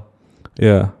herself down.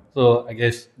 Yeah. So I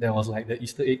guess that was like the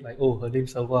Easter egg, like, oh, her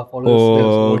name's Selva Forest.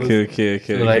 Oh, okay.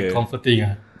 So like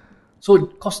comforting. So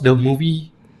cause the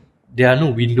movie, there are no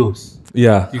windows.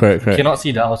 Yeah, You correct. cannot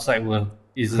see the outside world.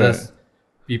 It's just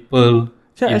people.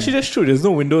 Yeah, actually that's true. There's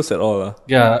no windows at all.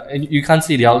 Yeah, and you can't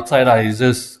see the outside. It's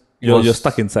just You're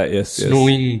stuck inside, yes.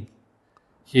 snowing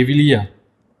heavily.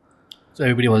 So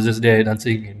everybody was just there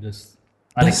dancing and just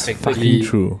That's unexpectedly. fucking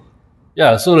true.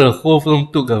 Yeah, so the whole film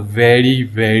took a very,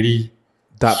 very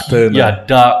Dark turn.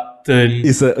 dark turn.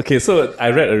 Okay, so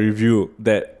I read a review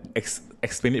that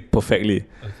explained it perfectly.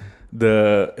 Okay.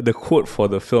 The quote for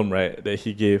the film, right, that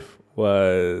he gave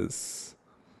was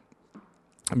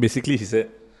basically he said,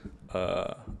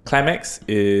 climax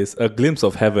is a glimpse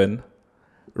of heaven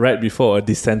right before a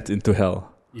descent into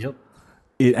hell. Yep.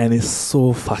 And it's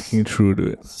so fucking true,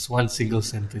 dude. It's one single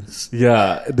sentence.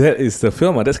 Yeah, that is the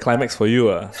film. That's climax for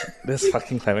you. That's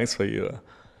fucking climax for you.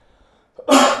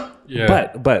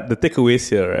 Yeah. But the takeaways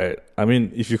here, right? I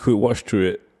mean, if you could watch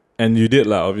through it, and you did,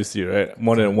 obviously, right?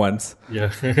 More than once. Yeah.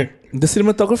 The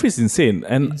cinematography is insane.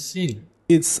 And Insane.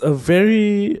 it's a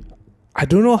very... I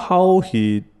don't know how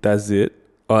he does it.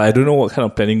 Or I don't know what kind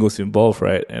of planning goes involved,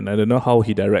 right? And I don't know how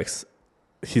he directs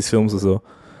his films also.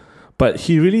 But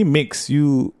he really makes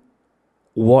you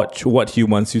watch what he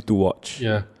wants you to watch.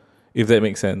 Yeah. If that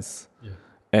makes sense. Yeah.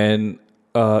 And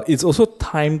it's also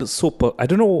timed so... I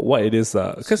don't know what it is.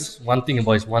 Because One thing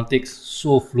about his one takes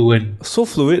so fluent. so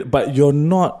fluid, but you're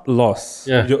not lost.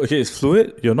 Yeah. It's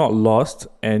fluid, you're not lost,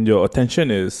 and your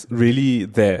attention is really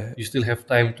there. You still have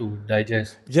time to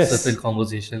digest certain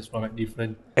conversations from like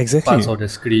different Exactly. parts of the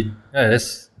screen. Yeah, that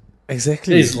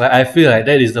Exactly. is like I feel like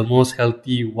that is the most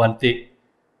healthy one take.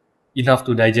 Enough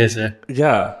to digest.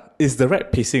 Yeah, it's the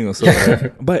right pacing also.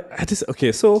 Right? But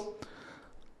so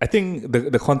I think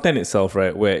the content itself,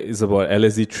 right, where it's about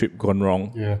LSD trip gone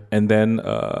wrong. Yeah. And then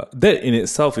that in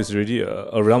itself is really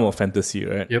a realm of fantasy,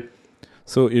 right? Yep.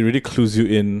 So it really clues you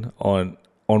in on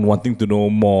wanting to know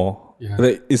more. Yeah.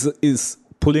 Like it's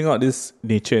pulling out this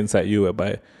nature inside you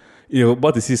whereby you're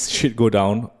about to see shit go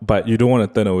down, but you don't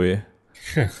want to turn away.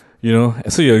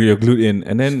 So you're glued in,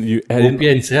 and then you add in,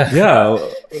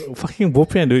 fucking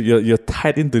bopian, dude. You're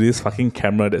tied into this fucking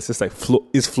camera that's just like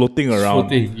is floating around.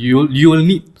 Floating. You will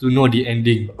need to know the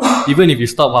ending. Even if you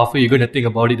stop halfway, you're gonna think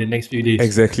about it the next few days.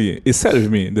 Exactly. It sat with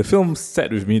me. The film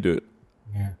sat with me, dude.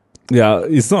 Yeah. Yeah,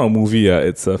 it's not a movie.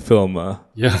 It's a film.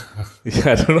 Yeah.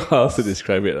 Yeah, I don't know how else to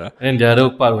describe it. And the other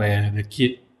part where the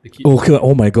kid Okay.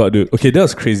 Oh my god, dude. Okay, that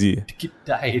was crazy. the kid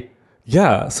died.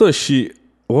 Yeah. So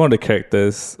one of the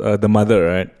characters, the mother,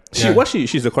 right?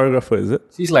 She's the choreographer, is it?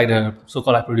 She's like the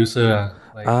so-called like producer.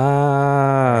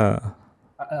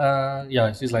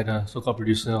 Yeah, she's like the so-called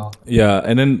producer. Yeah,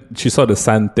 and then she saw the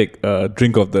son take a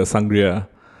drink of the sangria.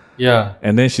 Yeah.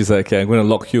 And then she's like, okay, I'm going to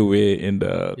lock you away in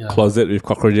the closet with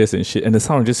cockroaches and shit. And the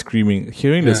sound was just screaming.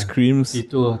 Hearing the screams.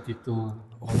 Tito.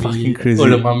 Fucking crazy. Oh,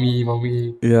 the mommy.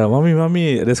 Yeah,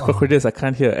 mommy. There's cockroaches, I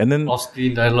can't hear. And then...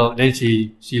 Off-screen dialogue. Then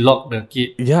she locked the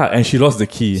kid. Yeah, and she lost the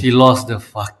key. She lost the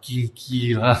fucking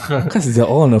key. Because they're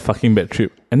all on a fucking bad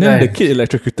trip. And then the kid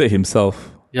electrocuted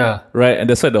himself. Yeah. Right? And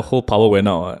that's why the whole power went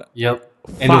out. Yep.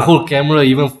 And the whole camera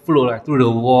even flew like through the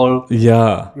wall.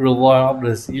 Yeah. Through the wall, up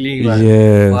the ceiling. Like,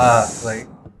 yes. fuck, like...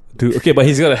 Dude, okay, but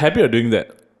he's got a habit of doing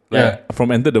that. Like,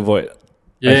 from Enter the Void.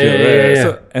 Yeah.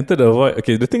 So Enter the Void.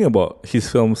 Okay, the thing about his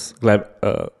films,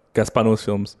 Gaspano's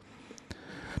films,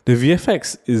 the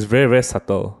VFX is very, very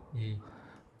subtle.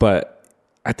 But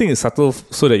I think it's subtle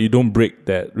so that you don't break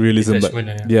that realism. But,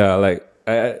 Detachment, yeah, like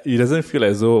It doesn't feel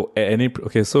as though at any.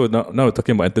 Okay, so now we're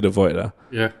talking about Enter the Void.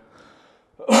 Yeah.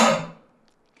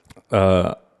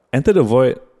 Enter the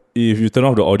Void. If you turn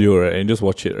off the audio, right, and just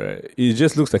watch it, right, it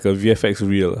just looks like a VFX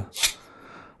reel.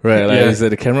 Right, like it's like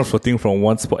the camera floating from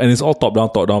one spot, and it's all top down,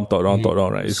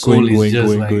 right? It's Soul going, is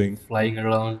just going. flying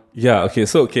around. Yeah, okay,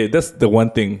 so that's the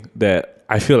one thing that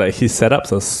I feel like his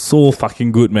setups are so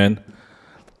fucking good, man.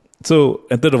 So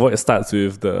Enter the Void starts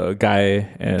with the guy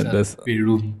and the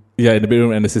bedroom. Yeah, in the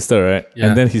bedroom and the sister, right? Yeah.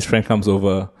 And then his friend comes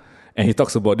over and he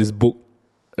talks about this book.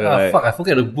 Fuck, I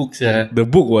forget the books, yeah. The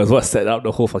book was what set up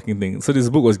the whole fucking thing. So this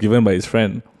book was given by his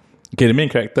friend. Okay, the main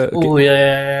character. Okay, Oh,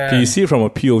 yeah. Can you see it from a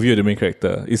POV of the main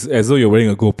character? It's as though you're wearing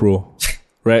a GoPro,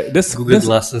 right? Google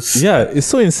glasses. Yeah, it's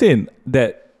so insane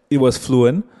that it was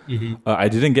fluent. I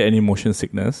didn't get any motion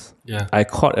sickness. Yeah. I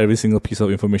caught every single piece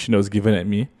of information that was given at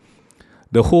me.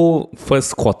 The whole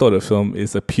first quarter of the film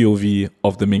is a POV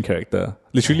of the main character.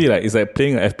 Literally, like it's like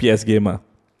playing an FPS game.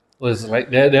 Was like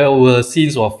there were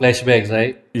scenes of flashbacks,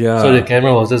 right? Yeah. So the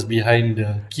camera was just behind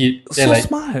the kid. Then So like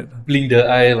smart. blink the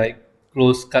eye, like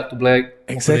close, cut to black. open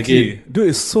Exactly. again. Dude,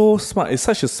 it's so smart. It's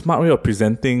such a smart way of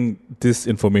presenting this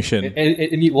information. And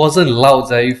it wasn't loud,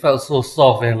 like, it felt so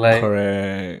soft and like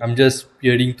Correct. I'm just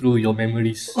peering through your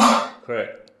memories.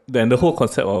 Correct. Then the whole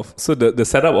concept of the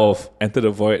setup of Enter the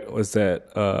Void was that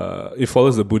it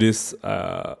follows the Buddhists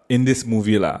in this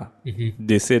movie lah.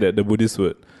 They say that the Buddhists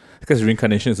would, because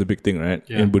reincarnation is a big thing, right?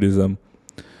 Yeah. In Buddhism.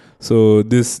 So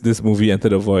this movie Enter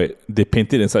the Void, they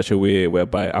paint it in such a way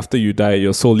whereby after you die,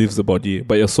 your soul leaves the body,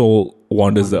 but your soul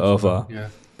wanders the earth. Yeah.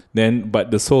 Then, but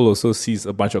the soul also sees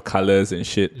a bunch of colors and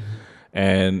shit,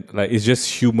 and like it's just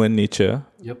human nature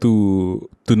Yep. to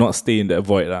not stay in that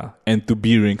void lah, and to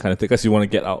be reincarnated because you want to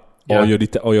get out, or Yeah.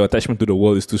 your attachment to the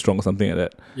world is too strong or something like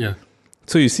that. Yeah.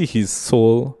 So you see his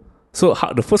soul. So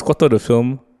the first quarter of the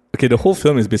film, okay, the whole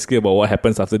film is basically about what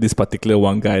happens after this particular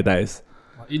one guy dies.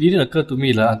 It didn't occur to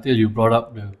me like until you brought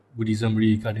up the Buddhism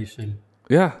reincarnation.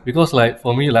 Yeah, Because like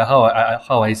for me, like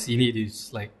how I seen it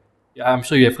is like, I'm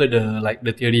sure you have heard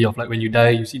the theory of like when you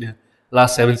die, you see the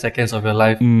last 7 seconds of your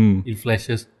life in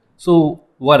flashes. So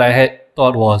what I had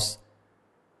thought was,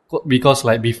 because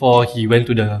like before he went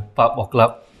to the pub or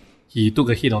club, he took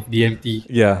a hit of DMT.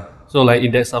 yeah, So like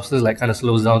in that substance, like kind of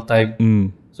slows down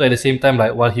time. So at the same time,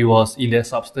 like while he was in that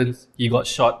substance, he got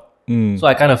shot. So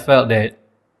I kind of felt that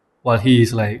while he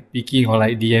is like peaking on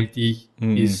like DMT,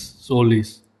 his soul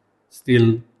is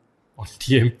still on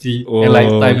DMT, Oh, and like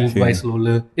time moves okay. by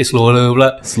slower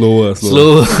pula. slower.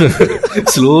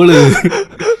 Slower.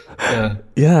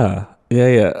 Yeah.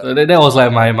 Yeah. So that was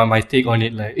like my take on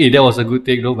it. Like, hey, that was a good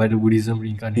take though by the Buddhism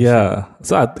reincarnation. Yeah.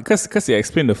 So because he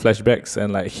explained the flashbacks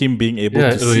and like him being able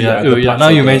to see yeah. other parts Now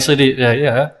of you the- mentioned it.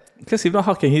 Yeah. Because if not,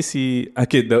 how can he see?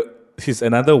 Okay, he's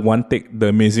another one take. The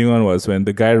amazing one was when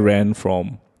the guy ran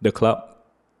from the club,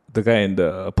 the guy in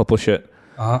the purple shirt.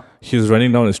 He was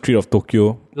running down the street of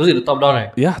Tokyo. Was it the top down,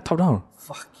 right? Yeah, top down.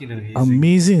 Fucking amazing.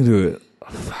 Amazing, dude.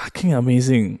 Fucking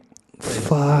amazing.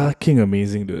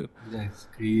 Dude. That's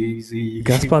crazy.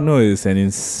 Gaspar Noé is an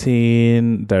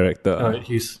insane director.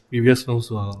 His previous films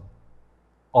were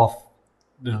off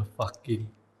the fucking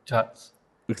charts.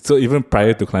 So even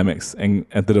prior to Climax and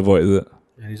Enter the Void, is it?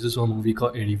 Yeah, there's this one movie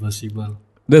called Irreversible.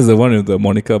 That's the one with the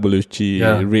Monica Bellucci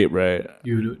Yeah. rape, right?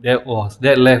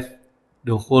 That left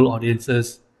the whole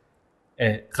audiences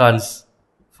at Cannes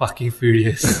fucking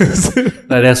furious.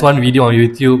 Like there's one video on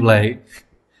YouTube, like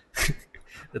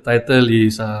the title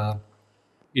is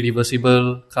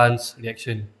Irreversible Cannes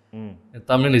Reaction. The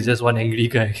thumbnail is just one angry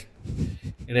guy.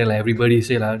 And then like everybody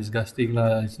say like disgusting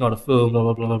lah, it's not a film, blah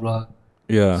blah blah blah blah.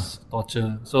 Yeah. It's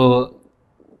torture. So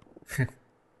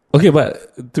Okay,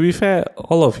 but to be fair,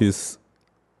 all of his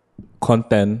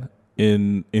content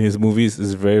in his movies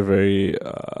is very, very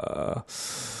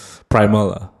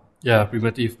primal. yeah,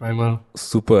 primitive, primal.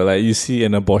 Super. Like you see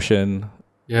an abortion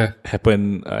Yeah.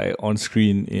 happen on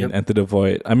screen in Yep. Enter the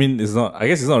Void. I mean, I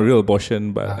guess it's not a real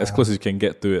abortion, but as close as you can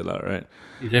get to it, right?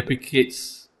 It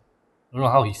replicates, I don't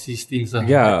know how he sees things.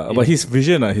 Yeah, Like, but his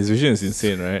vision is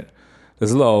insane, right?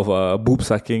 There's a lot of boob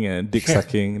sucking and dick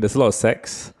sucking. There's a lot of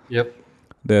sex. Yep.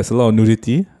 There's a lot of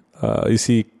nudity. You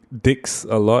see dicks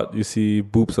a lot. You see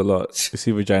boobs a lot. You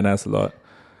see vaginas a lot.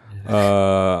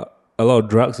 A lot of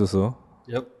drugs also.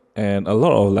 Yep. And a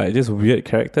lot of like just weird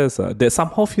characters that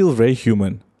somehow feel very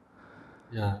human.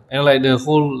 Yeah. And like the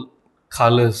whole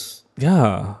colors,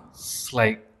 Yeah. it's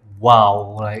like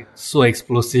wow, like so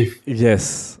explosive.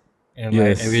 Yes. And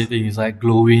Yes. like everything is like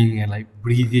glowing and like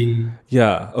breathing.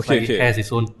 Yeah. It's Okay. like it has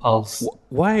its own pulse.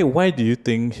 Why do you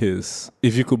think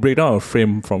if you could break down a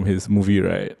frame from his movie,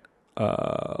 right?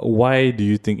 Why do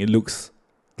you think it looks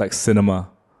like cinema?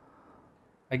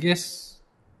 I guess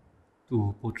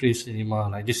to portray cinema,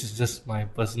 like this is just my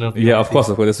personal Yeah, of course.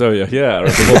 That's why we're here.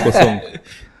 Rasulullah Kosong.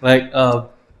 Like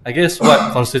I guess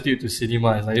what constitutes to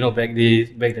cinema is like back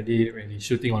the day when they're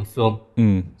shooting on film.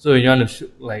 So when you want to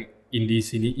shoot like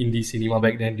indie cinema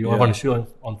back then, you want to shoot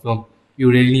on film, you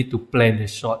really need to plan the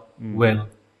shot well.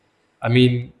 I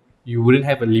mean, you wouldn't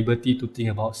have a liberty to think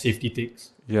about safety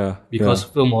takes. Yeah. Because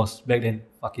film was back then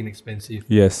fucking expensive.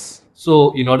 Yes.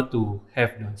 So in order to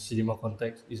have the cinema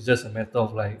context, it's just a matter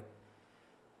of like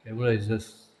camera is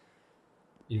just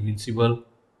invincible.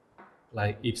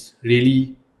 Like it's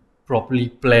really properly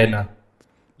planned.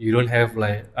 You don't have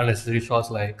like unnecessary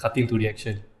shots like cutting to the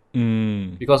action.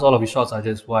 Because all of the shots are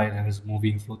just wide and just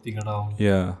moving, floating around.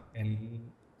 Yeah.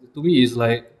 And to me it's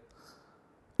like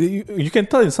you can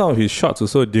tell in some of his shots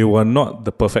also they were not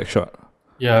the perfect shot.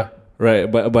 Yeah. Right,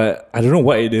 but I don't know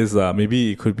what it is.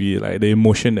 Maybe it could be like the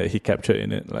emotion that he captured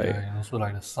in it. Like, and also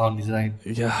like the sound design.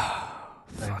 Yeah,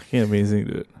 fucking amazing,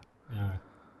 dude. Yeah.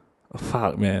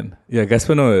 Fuck, man. Yeah,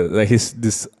 Gaspar Noé, like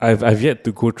I've yet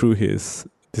to go through his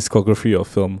discography of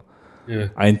film. Yeah.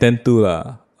 I intend to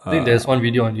lah. I think there's one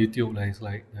video on YouTube like it's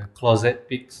like closet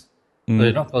pics. So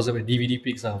not closet but DVD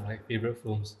pics of like favorite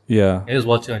films. Yeah. I just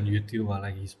watch it on YouTube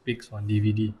like his pics on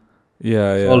DVD.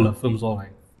 Yeah. All the films all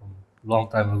like from long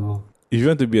time ago. If you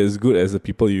want to be as good as the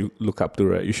people you look up to,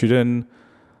 right, you shouldn't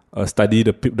study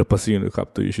the person you look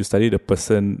up to. You should study the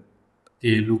person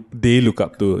they look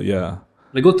up to. Yeah.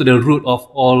 Like go to the root of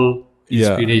all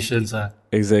inspirations.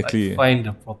 Exactly. Like find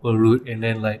the proper root and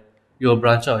then like you'll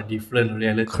branch out a different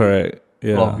reality. Correct.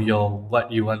 Yeah. From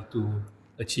what you want to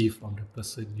achieve from the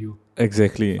person you find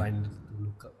to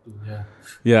look up to. Yeah.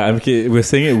 Yeah, I mean, we're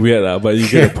saying it weird, but you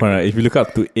get the point, right? If you look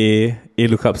up to A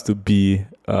looks up to B,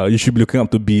 you should be looking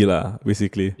up to B,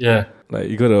 basically. Yeah. Like,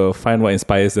 you gotta find what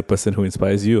inspires the person who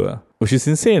inspires you, which is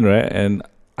insane, right? And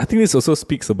I think this also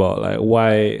speaks about, like,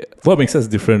 what makes us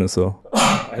different also.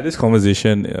 I had this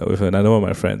conversation with another one of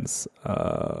my friends.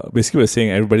 Basically, we're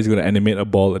saying everybody's gonna animate a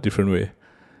ball a different way.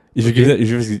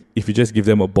 If you just give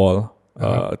them a ball,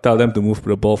 tell them to move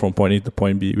the ball from point A to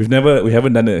point B. We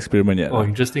haven't done an experiment yet. Oh,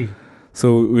 interesting.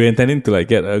 So we're intending to like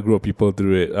get a group of people to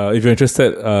do it. If you're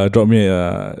interested, drop me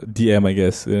a DM, I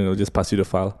guess. Then I'll just pass you the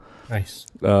file. Nice.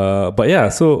 But yeah,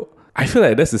 so I feel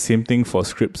like that's the same thing for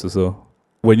scripts also.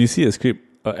 When you see a script,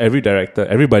 every director,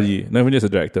 everybody, not even just a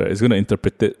director, is going to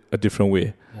interpret it a different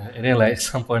way. Yeah, and then like at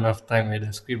some point of time where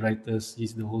the script writer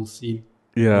sees the whole scene.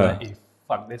 Yeah. Like,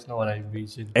 fuck, that's not what I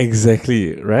envisioned.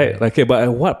 Exactly, right? Like, okay, but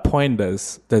at what point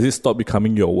does it stop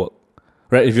becoming your work?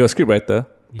 Right? If you're a script writer,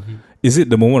 is it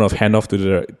the moment of handoff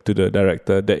to the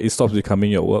director that it stops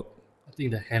becoming your work? I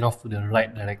think the handoff to the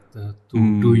right director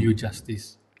to do you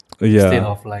justice. Yeah. Instead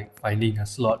of like finding a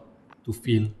slot to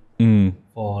fill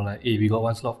for like, hey, we got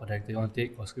one slot for director, you want to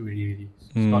take for script ready.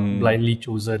 It's not blindly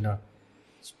chosen.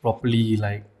 It's properly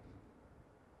like,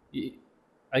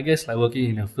 I guess like working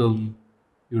in a film,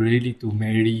 you really need to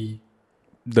marry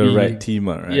the right team,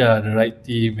 right? Yeah, the right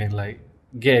team and like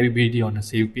get everybody on the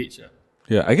same page.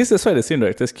 Yeah, I guess that's why the same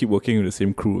directors keep working with the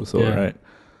same crew. So right,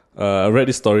 I read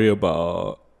this story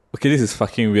about. Okay, this is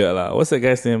fucking weird lah. What's that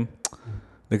guy's name?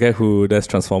 The guy who does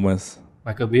Transformers.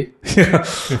 Michael Bay. Yeah,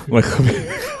 Michael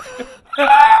Bay.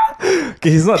 Okay,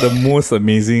 he's not the most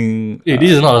amazing. Hey,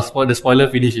 this is not the spoiler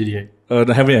finish yet. No,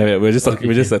 haven't yet. We're just talking.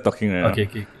 We're just talking right now.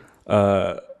 Okay.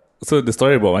 So the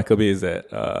story about Michael Bay is that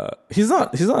he's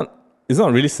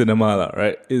not really cinema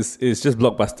right? It's just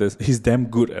blockbusters. He's damn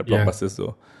good at blockbusters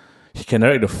though. He can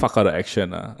direct the fuck out of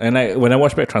action. And like when I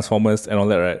watch back Transformers and all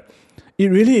that, right? It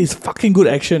really is fucking good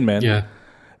action, man. Yeah.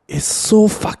 It's so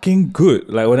fucking good.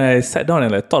 Like when I sat down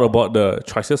and like thought about the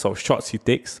choices of shots he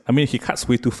takes, I mean he cuts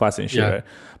way too fast and shit, right?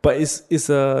 But it's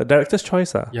a director's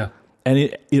choice. Yeah. And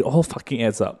it all fucking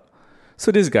adds up.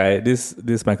 So this guy,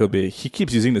 this Michael Bay, he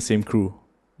keeps using the same crew.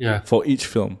 Yeah. For each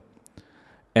film.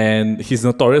 And he's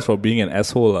notorious for being an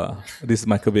asshole. This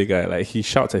Michael Bay guy. Like he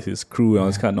shouts at his crew and all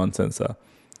this kind of nonsense.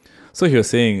 So he was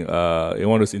saying in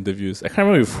one of those interviews, I can't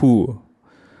remember with who,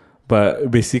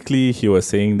 but basically he was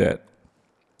saying that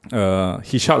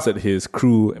he shouts at his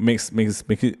crew, makes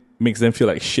them feel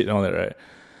like shit and all that, right?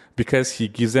 Because he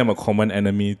gives them a common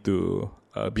enemy to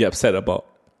be upset about.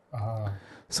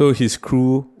 So his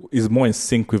crew is more in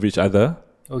sync with each other.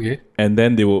 Okay. And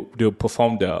then they'll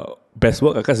perform their best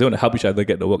work because they want to help each other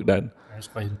get the work done. That's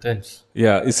quite intense.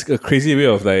 Yeah, it's a crazy way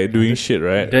of like doing shit,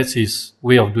 right? That's his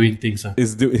way of doing things.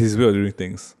 It's his way of doing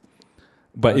things.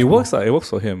 But it works. It works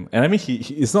for him. And I mean,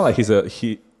 it's not like he's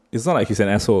an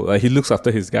asshole. Like he looks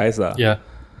after his guys. Yeah.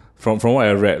 From what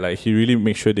I read, like he really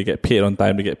makes sure they get paid on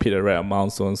time, they get paid the right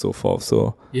amount, so on and so forth.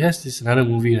 So he has this another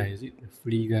movie, is it The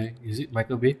Free Guy. Is it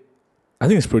Michael Bay? I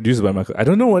think it's produced by Michael. I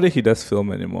don't know whether he does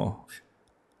film anymore.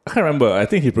 I can't remember. I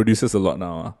think he produces a lot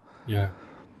now. Yeah.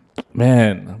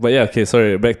 Man. But yeah, okay,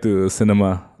 sorry. Back to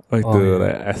cinema. Back Oh, to yeah.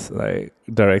 like, as, like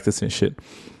directors and shit.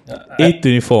 I-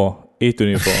 A24.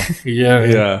 A24. yeah.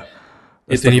 Yeah.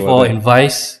 Let's talk about A24 that. and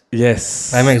Vice. Yes.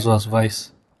 Climax was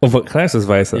Vice. Oh, but Climax was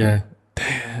Vice. Yeah.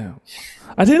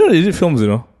 I didn't know they did films, you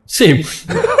know. Same.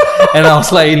 And I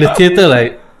was like in the theater,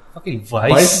 like, fucking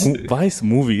Vice. Vice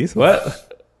movies? What?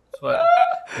 What?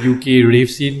 UK rave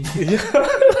scene.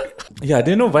 Yeah, I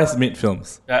didn't know Vice made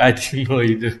films. I didn't know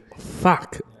either.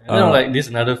 Fuck. And then like this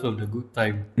another film, The Good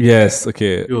Time. Yes,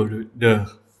 okay. Yo,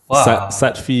 the wow.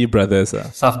 Satfi Brothers.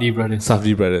 Safdie Brothers.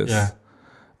 Safdie Brothers. Yeah.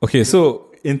 Okay,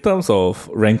 so in terms of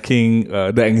ranking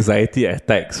the anxiety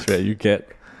attacks, right, you get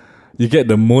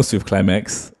the most with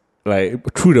Climax.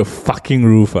 Like through the fucking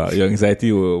roof, your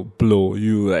anxiety will blow.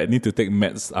 You like need to take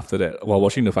meds after that. While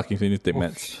watching the fucking film, you need to take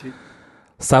meds. Shit.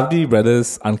 Safdie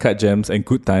Brothers, Uncut Gems, and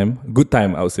Good Time. Good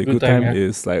Time, I would say. Good Time yeah.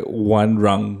 is like one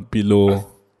rung below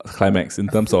Climax in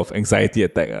terms of anxiety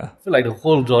attack. I feel like the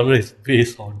whole genre is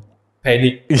based on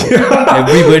panic.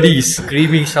 Everybody is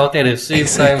screaming, shouting at the same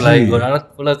time, like, got another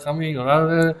fella coming, got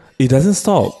another. It doesn't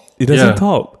stop. It doesn't Yeah.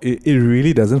 stop. It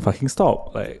really doesn't fucking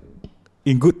stop. Like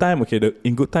in Good Time, okay,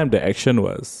 in Good Time the action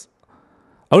was,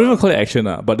 I wouldn't even call it action,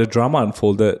 but the drama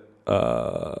unfolded.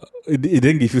 It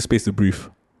didn't give you space to breathe.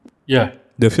 Yeah.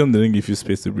 The film didn't give you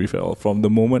space to breathe at all. From the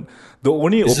moment, the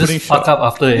only It's opening just fuck shot,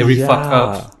 up after every fuck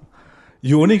up.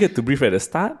 you only get to breathe at the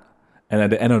start and at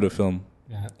the end of the film.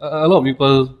 Yeah. A lot of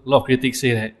people, a lot of critics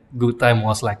say that Good Time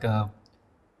was like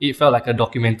it felt like a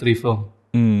documentary film.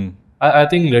 Mm. I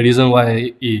think the reason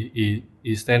why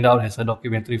it stand out as a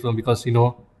documentary film because, you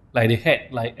know, like they had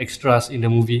like extras in the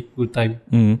movie Good Time.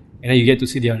 Mm. And then you get to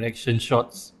see their reaction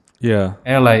shots. Yeah,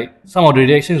 And like some of the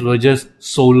reactions were just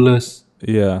soulless.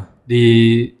 yeah,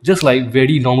 They just like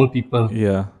very normal people.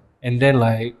 yeah, And then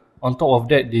like on top of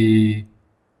that they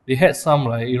had some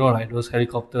like, you know, like those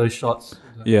helicopter shots,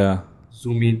 like, yeah,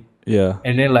 zoom in. yeah,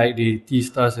 And then like they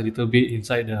teased us a little bit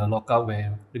inside the lockup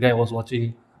where the guy was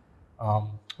watching what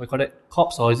you call that?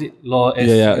 Cops or is it Law S?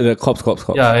 yeah. The cops.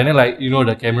 Yeah, and then like, you know,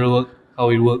 the camera work, how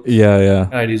it works. Yeah, yeah.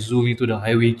 And like they zoom into the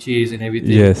highway chase and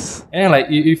everything. Yes. And then like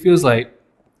it feels like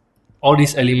all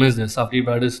these elements the Safdie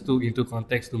brothers took into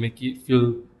context to make it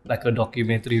feel like a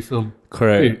documentary film.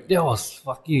 Correct. Dude, that was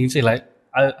fucking insane. Like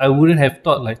I wouldn't have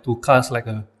thought like to cast like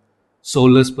a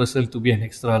soulless person to be an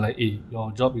extra. Like, hey,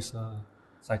 your job is a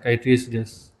psychiatrist.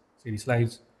 Just say these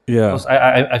lines. Yeah. Because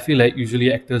I feel like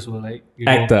usually actors will like, you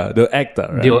know, The actor,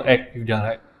 right? they will act with their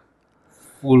like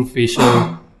full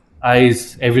facial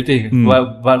eyes, everything.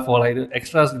 But for like the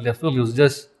extras in the film, it was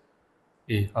just,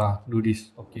 hey, do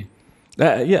this, okay.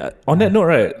 Yeah. On that note,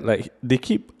 right? Like they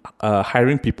keep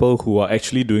hiring people who are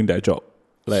actually doing their job.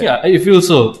 Like, Yeah, I feel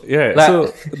so. yeah. Like-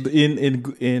 So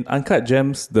in Uncut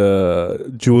Gems,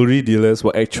 the jewelry dealers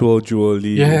were actual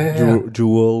jewelry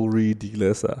jewelry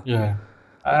dealers. Yeah.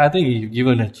 I think if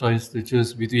given a choice to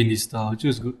choose between these two, I'll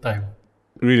choose Good Time.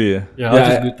 Really? Yeah, I'll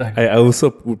choose Good Time. I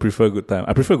also would prefer Good Time.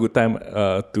 I prefer Good Time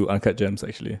to Uncut Gems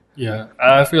actually. Yeah,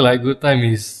 I feel like Good Time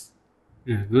is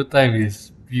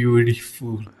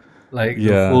beautiful. Like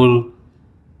Yeah.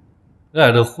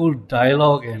 the whole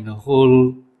dialogue and the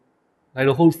whole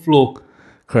flow.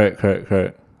 Correct.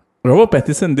 Robert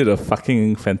Pattinson did a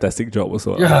fucking fantastic job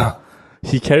also. Yeah,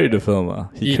 He carried the film.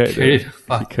 He carried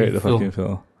the fucking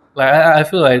film. Like I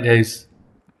feel like there's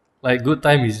like Good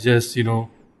Time is just, you know,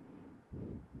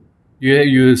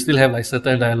 you still have like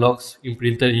certain dialogues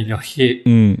imprinted in your head.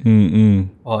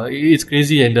 Or it's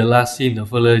crazy, and the last scene the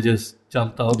fella just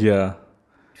jumped out. Yeah.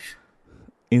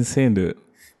 Insane, dude.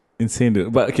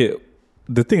 But okay,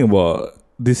 the thing about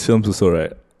these films also,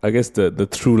 right? I guess the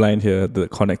through line here, the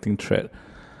connecting thread,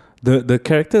 the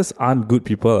characters aren't good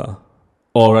people,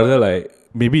 or rather, like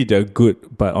maybe they're good,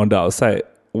 but on the outside,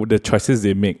 the choices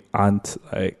they make aren't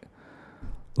like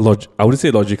I wouldn't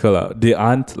say logical, they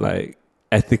aren't like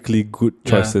ethically good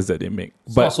choices that they make.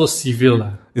 It's But not so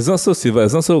civil. it's not so silver.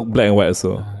 It's not so black and white.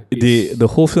 Also, the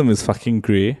whole film is fucking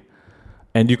grey,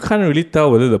 and you can't really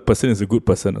tell whether the person is a good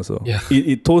person. Also, Yeah.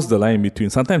 it toes the line in between.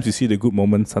 Sometimes you see the good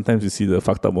moments. Sometimes you see the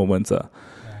fucked up moments.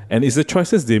 And it's the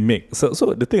choices they make. So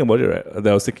the thing about it, right, that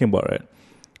I was thinking about, right,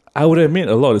 I would have made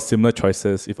a lot of similar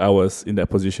choices if I was in that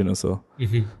position also.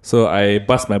 Mm-hmm. So I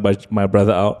bust my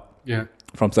brother out Yeah.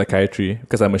 from psychiatry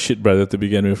because I'm a shit brother to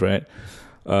begin with, right?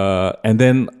 And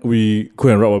then we go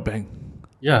and rob a bank.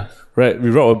 Yeah. Right, we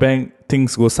rob a bank,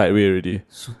 things go sideways already.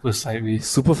 Super sideways.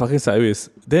 Super fucking sideways.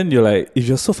 Then you're like, if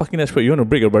you're so fucking desperate, you want to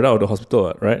break your brother out of the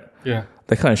hospital, right? Yeah.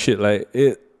 That kind of shit. Like,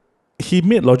 he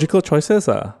made logical choices.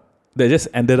 that just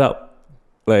ended up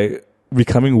like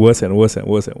becoming worse and worse and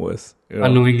worse and worse. You know?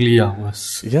 Unknowingly,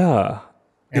 was. Yeah.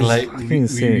 And It's like fucking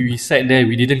insane. we sat there,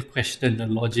 we didn't question the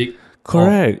logic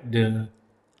Correct.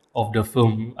 of the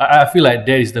film. I feel like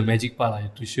that is the magic part.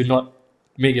 Like, you should not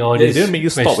make your They audience didn't make you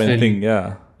stop question and think,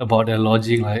 yeah. about their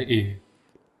logic. Like,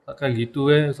 takkan gitu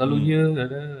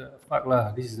selalunya. Fuck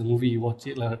lah, this is the movie, you watch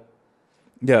it lah.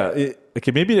 Yeah,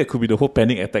 okay, maybe that could be the whole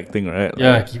panic attack thing, right?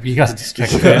 Yeah, keeping us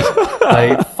distracted.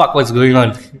 Like, fuck, what's going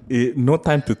on? No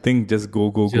time to think, just go.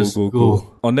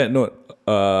 On that note,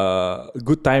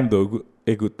 good time though,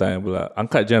 good time.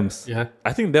 Uncut Gems. Yeah.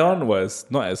 I think that one was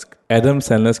not as... Adam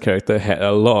Sandler's character had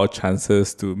a lot of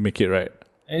chances to make it right.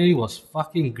 And it was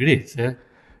fucking great,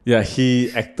 Yeah,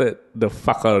 he acted the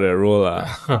fuck out of that role.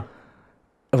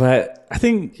 But I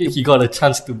think... He got a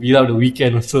chance to beat up The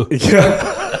Weeknd also.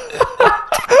 Yeah.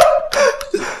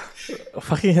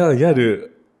 Fucking hell, yeah, dude.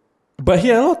 But he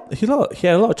had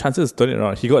a lot of chances to turn it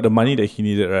around. He got the money that he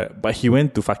needed, right? But he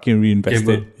went to fucking reinvest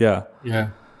Gamble. it. Yeah. Yeah.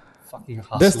 Fucking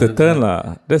hustler. That's the turn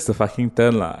lah. That's the fucking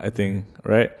turn lah, I think,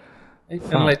 right? And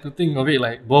like, to think of it,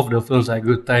 like, both the films are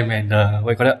Good Time and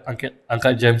what you call that,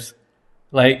 Uncut Gems.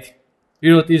 Like,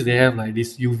 you notice they have like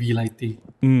this UV lighting.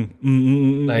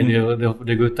 Like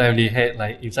the Good Time they had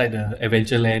like inside the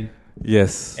Adventureland.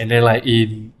 Yes. And then like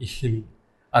in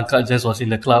Uncut Gems was in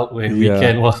the cloud where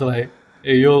Weekend was like,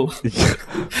 hey yo,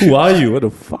 who are you? What the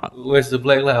fuck? where's the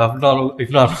black light? If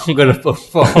not, I'm gonna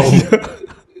perform.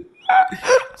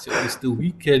 So it's the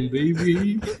Weekend,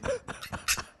 baby.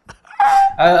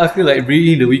 I feel like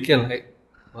bringing The Weekend, like,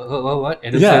 what?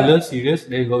 Adam Sandler, serious?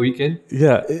 Then you got Weekend?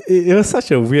 Yeah, it was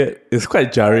such a weird... It's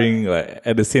quite jarring, like,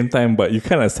 at the same time, but you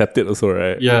kind of accept it also,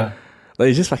 right? Yeah. Like,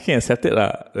 you just fucking accept it,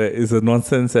 lah. Like, it's a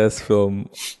nonsense-ass film.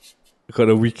 Got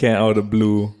The Weeknd out of the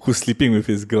blue, who's sleeping with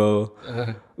his girl,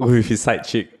 with his side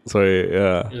chick. Sorry,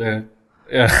 yeah.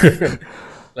 Yeah.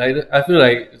 Like, I feel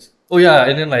like... Oh, yeah,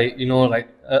 and then, like, you know, like,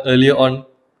 earlier on,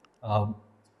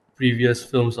 previous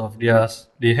films of theirs,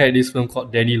 they had this film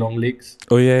called Daddy Long Legs.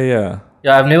 Oh, yeah.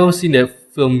 Yeah, I've never seen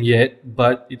that film yet,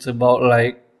 but it's about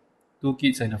like two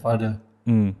kids and a father.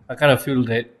 I kind of feel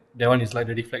that one is like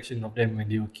the reflection of them when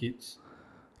they were kids.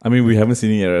 I mean, we haven't seen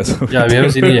it yet, right? So yeah, we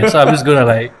haven't seen it yet, so I'm just gonna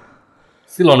like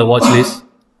still on the watch list,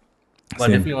 but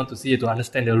Same. definitely want to see it to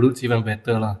understand the roots even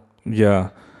better lah. Yeah.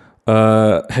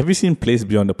 Have you seen Place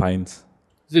Beyond the Pines?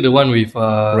 Is it the one with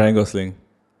Ryan Gosling.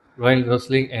 Ryan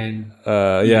Gosling and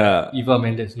Yeah. Eva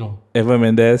Mendes? No. Eva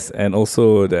Mendes and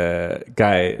also the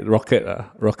guy Rocket.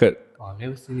 Oh, I've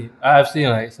never seen it. I've seen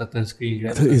like certain screen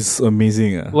grabs. It's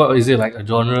amazing. What is it, like a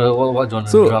genre? What genre?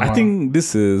 So Drama? I think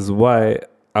this is why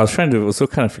I was trying to also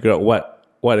kind of figure out what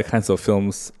the kinds of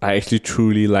films I actually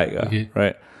truly like. Okay.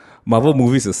 Right? Marvel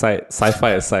movies aside,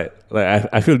 sci-fi aside, like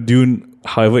I feel Dune,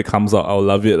 however it comes out, I'll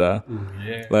love it. Yeah.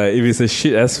 Like if it's a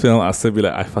shit ass film, I'll still be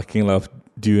like, I fucking love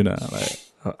Dune. Like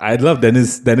I love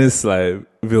Dennis like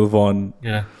Villeneuve.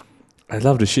 Yeah. I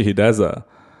love the shit he does.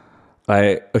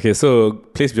 Like, okay, so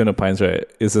Place Beyond the Pines, right,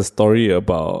 is a story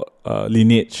about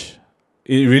lineage.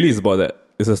 It really is about that.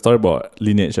 It's a story about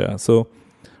lineage. So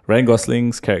Ryan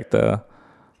Gosling's character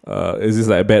is this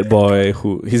like a bad boy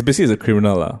who he's basically a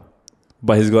criminal,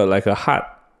 but he's got like a heart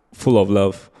full of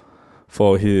love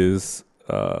for his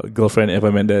girlfriend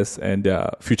Eva Mendes and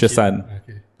their future son.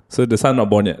 Okay. So the son not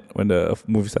born yet when the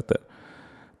movie started.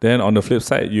 Then on the flip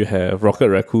side, you have Rocket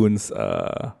Raccoon's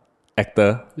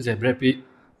actor. Who's that? Brad Pitt?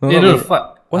 No,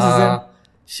 fuck. What's his name?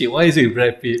 Shit, why is it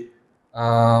Brad Pitt?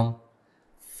 Fuck.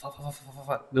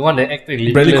 The one that acted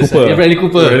in Bradley Limitless. Cooper. Yeah, Bradley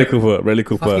Cooper.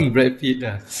 Fucking Fucking Brad Pitt.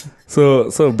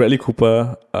 So Bradley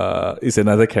Cooper is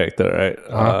another character, right?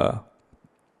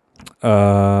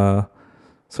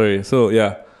 Sorry. So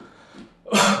yeah,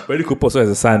 Bradley Cooper also has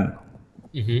a son.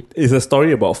 Mm-hmm. It's a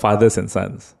story about fathers and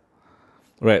sons,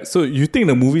 right? So you think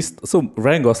the movie? So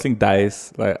Ryan Gosling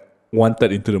dies like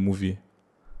 1/3 into the movie.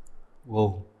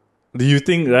 Whoa. Do you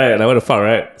think, right? Like what the fuck,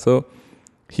 right? So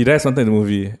he dies 1/3 in the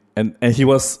movie, and he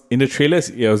was in the trailers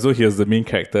as though he was the main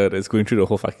character that's going through the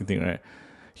whole fucking thing, right?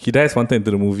 He dies 1/3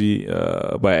 into the movie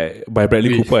by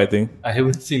Bradley Cooper, I think. I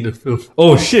haven't seen the film.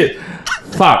 Oh shit!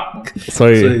 Fuck.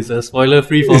 Sorry. So it's a spoiler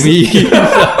free for me.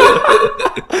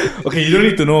 Okay, you don't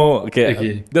need to know.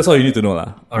 Okay. That's all you need to know,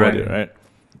 lah. Alright. It, right?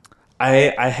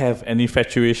 I have an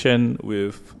infatuation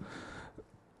with,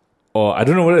 or I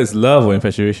don't know whether it's love or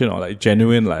infatuation or like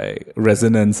genuine like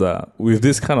resonance with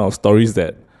this kind of stories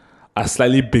that are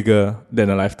slightly bigger than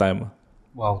a lifetime.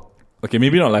 Wow. Okay,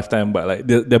 maybe not lifetime, but like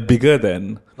they're bigger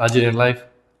than. Larger than life.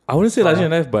 I wouldn't say larger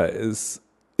than life, but it's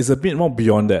a bit more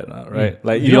beyond that, right?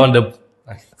 Like beyond the.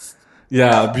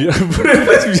 Yeah, beyond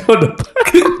the.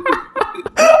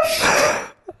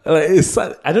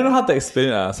 like I don't know how to explain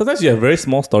it. Sometimes you have very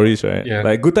small stories, right? Yeah.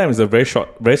 Like Good Time is a very short,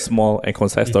 very small and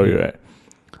concise story, right?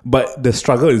 But the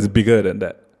struggle is bigger than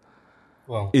that.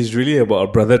 Wow. It's really about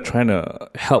a brother trying to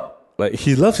help. Like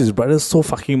he loves his brother so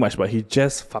fucking much, but he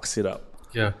just fucks it up.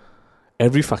 Yeah.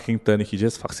 Every fucking turn, he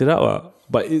just fucks it up.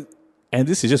 And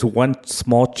this is just one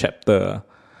small chapter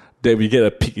that we get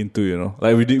a peek into, you know.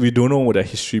 Like we don't know their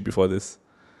history before this.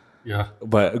 Yeah.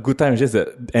 But a Good Time is just that,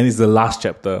 and it's the last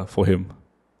chapter for him.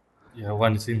 Yeah.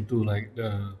 One is into like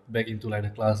back into like the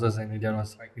classes, and the other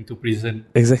one's like into prison.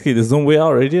 Exactly, there's no way out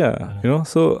already, you know.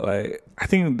 So like, I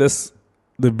think that's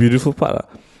the beautiful part.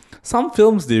 Some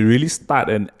films they really start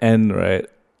and end right,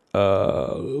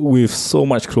 with so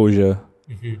much closure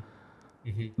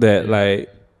that like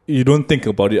you don't think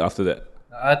about it after that.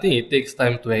 I think it takes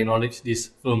time to acknowledge these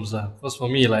films. Because for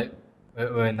me, like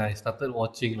when I started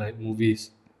watching like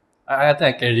movies, I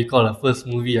think I can recall the first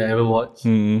movie I ever watched.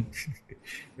 It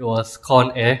was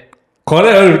Con Air.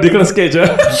 Correct, Nicolas Cage.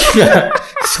 Yeah,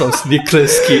 so it's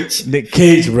Nicolas Cage. Nick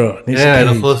Cage, bro. Yeah,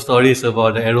 the whole story is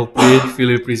about the aeroplane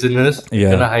filled with prisoners.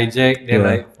 Yeah. Gonna hijack. Then Yeah.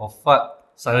 like, for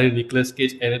fuck, suddenly Nicolas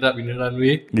Cage ended up in the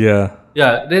runway. Yeah.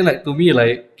 Yeah, then like to me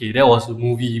like, okay, that was a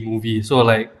movie. So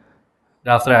like,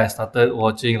 then after that I started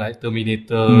watching like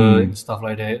Terminator and stuff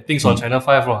like that. Things on Channel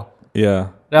 5 lah. Yeah.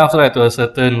 Then after that, to a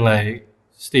certain like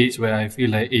stage where I feel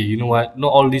like, hey, you know what?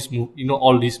 Not all these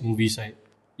all these movies, right?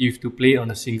 You have to play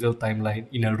on a single timeline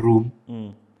in a room,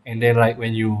 and then like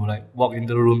when you like walk in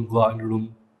the room, go out in the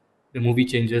room, the movie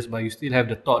changes, but you still have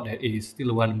the thought that it's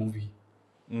still one movie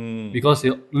because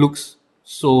it looks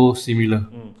so similar.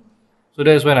 So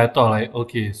that's when I thought like,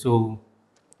 okay, so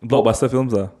Blockbuster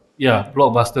films are. yeah,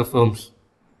 blockbuster films.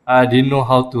 I didn't know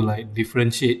how to like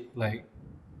differentiate like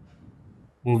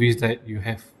movies that you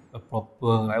have a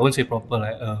proper, I won't say proper,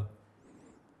 like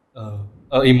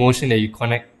a emotion that you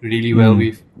connect really well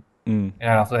with. And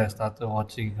after I started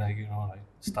watching, like, you know, like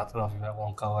started off with like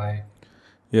Wong Kar-wai.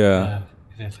 Yeah.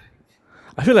 Then, like,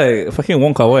 I feel like fucking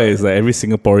Wong Kar-wai is like every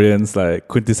Singaporean's like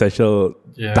quintessential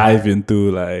Yeah. dive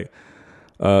into like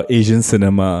Asian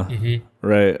cinema,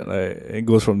 right? Like it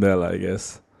goes from there, like, I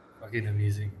guess. fucking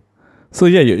amazing. So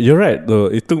yeah, you're right though.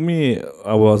 It took me,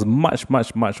 I was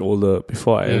much older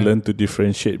before I learned to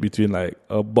differentiate between like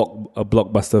a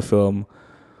blockbuster film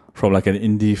from like an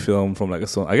indie film, from like a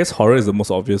song. I guess horror is the most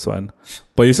obvious one,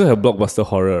 but you still have blockbuster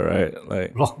horror, right?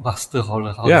 Like Blockbuster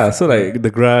horror. yeah, so like The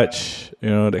Grudge, you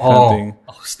know, that kind of thing,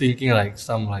 I was thinking like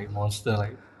some like monster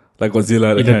like like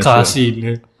Godzilla. in that the kind car of shit.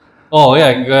 scene. Oh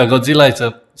yeah, Godzilla.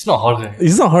 It's not horror.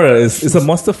 It's not horror. It's a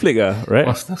monster flick, right?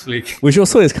 Monster flick. Which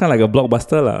also is kind of like a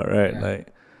blockbuster, right? Like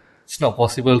It's not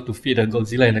possible to fit a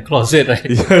Godzilla in a closet, right?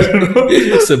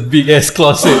 It's a big ass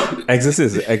closet.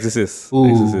 Exorcist,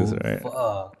 right?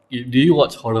 Fuck. Do you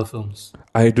watch horror films?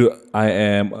 I do. I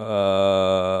am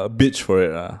a bitch for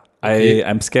it.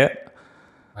 I'm scared,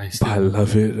 I but I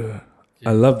love it.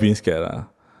 I love being scared.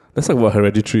 Let's talk about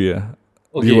Hereditary. Do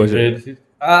Okay, you watch it?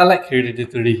 I like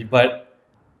Hereditary, but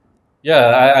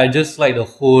yeah, I just like the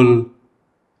whole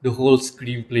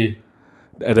screenplay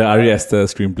The Ari Aster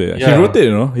screenplay. He Yeah. wrote it,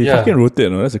 you know. He Yeah. fucking wrote it, you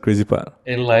know. That's the crazy part.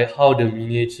 and like how the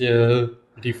miniature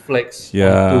reflects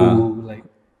Yeah. onto like,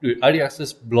 dude, Ari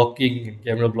Aster's blocking and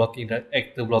camera blocking, that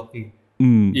actor blocking,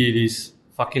 it is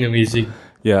fucking amazing.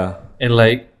 Yeah, And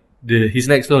like his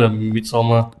next film, the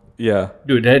Midsommar, yeah.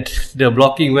 dude, that the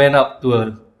blocking went up to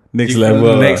a Next different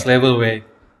level. next level where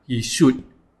he shoot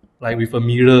like with a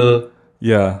mirror,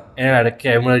 Yeah, and like, the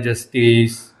camera just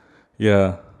stays,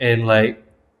 yeah. and like,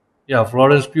 yeah,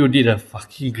 Florence Pugh did a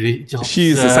fucking great job.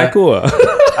 She's a sir. psycho.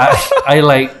 I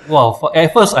like, wow.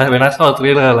 At first, when I saw the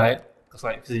trailer, like, it's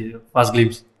like, see, first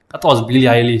glimpse, I thought it was Billie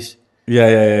Eilish. Yeah.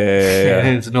 And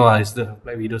then it's no, it's the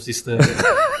Black Widow sister.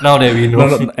 Now that we know,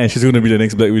 No, and she's gonna be the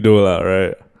next Black Widow, lah,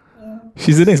 right?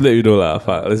 She's the next Black Widow, lah.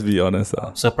 Fuck, let's be honest,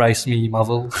 lah. surprise me,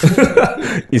 Marvel.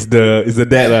 It's the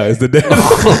dad, lah. It's the dad.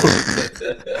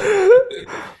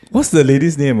 What's the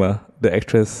lady's name, the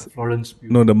actress? Florence Pugh.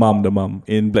 No, the mom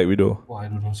in Black Widow. Oh, I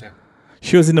don't know, sir.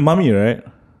 She was in The Mummy, right?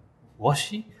 Was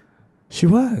she? She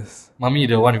was. Mummy,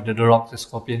 the one with the Rock, the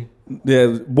Scorpion.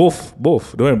 Yeah, both.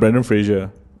 The one with Brendan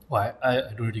Fraser. Why? I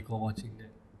don't recall watching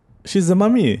that. She's the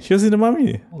Mummy. She was in The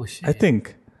Mummy. Oh shit! I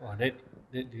think. Oh, that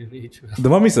didn't age well. The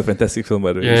Mummy is a fantastic film,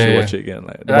 by the way. Yeah, You should yeah. watch it again.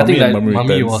 Like, The I think and like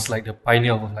Mummy Returns. was like the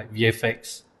pioneer of like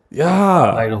VFX,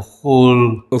 Yeah. like the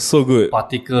whole It was so good.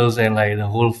 particles and like the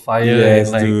whole fire. Yes,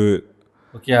 and, like, dude.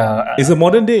 Okay, It's a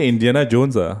modern day Indiana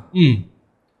Jones. mm,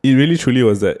 It really truly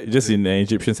was that. Just in an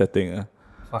Egyptian setting.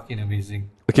 fucking amazing.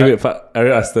 Okay, wait.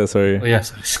 Ari Aster, sorry. Oh yeah,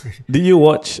 sorry. Did you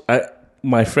watch?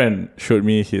 My friend showed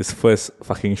me his first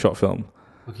fucking short film.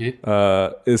 Okay.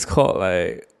 It's called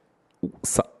like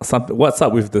what's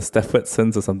up with the Stafford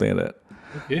Sons or something like that.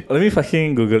 Okay. Let me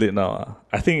fucking Google it now.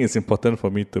 I think it's important for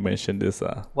me to mention this.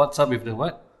 What's up with the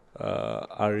what?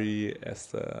 Ari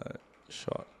Aster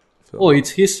short film. Oh,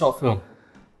 it's his short film.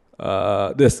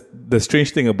 There's the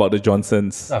strange thing about the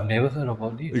Johnsons. I've never heard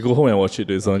about this. You go home and watch it.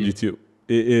 It's on YouTube.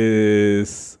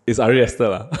 It's Ari Aster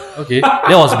lah. Okay, that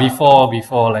was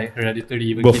before like Hereditary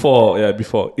even came.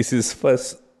 Before. It's his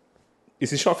first.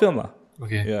 It's his short film lah.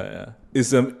 Okay. Yeah.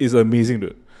 It's amazing,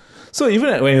 dude. So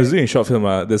even when he was doing short film,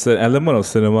 there's an element of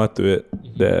cinema to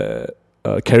it that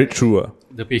carried through.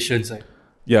 The patience, like.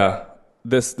 Yeah,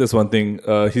 that's one thing.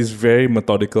 He's very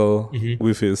methodical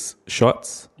with his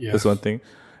shots. Yeah. That's one thing,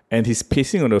 and his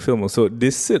pacing on the film also. They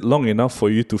sit long enough for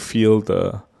you to feel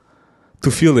the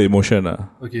emotion,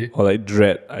 Okay. or like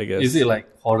dread, I guess. Is it like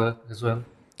horror as well?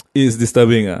 It's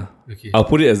disturbing, Okay. I'll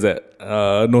put it as that.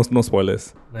 No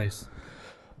spoilers. Nice.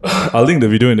 I'll link the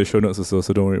video in the show notes also,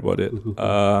 so don't worry about it.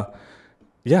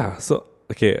 Yeah, so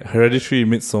okay, Hereditary,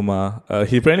 Midsommar.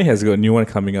 He apparently has got a new one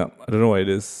coming up. I don't know what it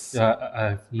is. Yeah, I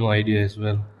have no idea as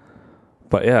well.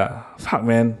 But yeah, fuck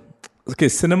man. Okay,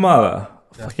 cinema lah.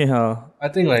 Yeah. Fucking hell. I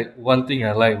think like one thing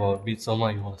I like about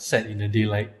Midsommar, it was set in the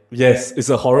daylight. Yes, it's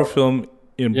a horror film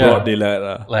in Yeah. broad daylight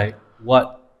lah. Like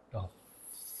what the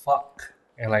fuck?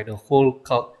 And like the whole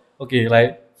cult. Okay,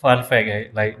 like fun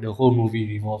fact, like the whole movie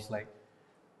revolves like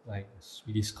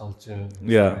Swedish culture. And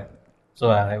Yeah. stuff, right? So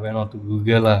I like, went on to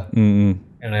Google lah, Mm-mm.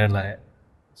 and then like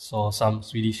saw some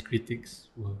Swedish critics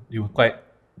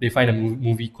they find the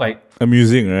movie quite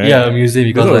Amusing, right? amusing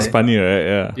Because because it was like, funny,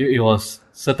 right? Yeah. it was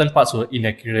certain parts were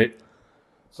inaccurate.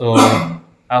 So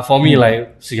for me,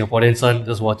 like Singaporean son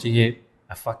just watching it,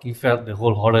 I fucking felt the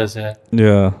whole horrors,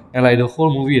 Yeah. and like the whole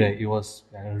movie, like it was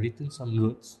written some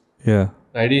notes. Yeah.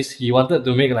 Like this, he wanted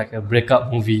to make like a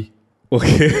breakup movie,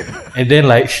 Okay. and then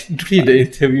like during the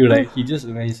interview, like he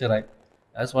said like,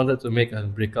 I just wanted to make a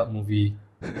breakup movie,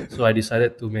 so I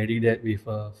decided to marry that with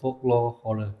a folklore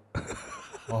horror.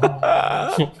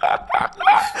 Oh.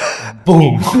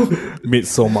 Boom.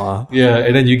 Midsommar. Yeah,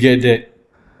 and then you get that,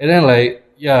 and then like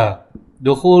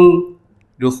the whole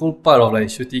part of like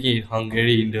shooting it in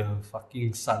Hungary in the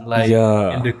fucking sunlight,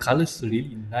 Yeah. and the colors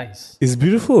really nice. It's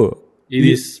beautiful. It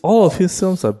is. All of his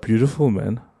films are beautiful,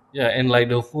 man. Yeah, and like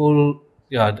the whole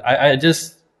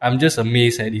I'm just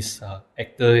amazed at this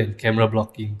actor and camera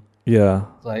blocking. Yeah.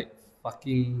 Like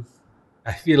fucking,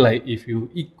 I feel like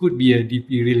it could be a DP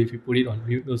reel if you put it on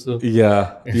mute also.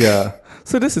 Yeah. Yeah.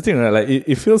 So that's the thing, right? Like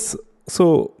it feels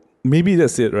so. Maybe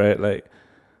that's it, right? Like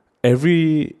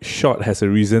every shot has a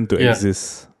reason to Yeah.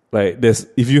 exist. Like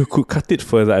if you could cut it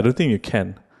further, I don't think you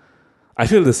can. I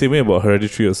feel the same way about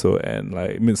Hereditary also and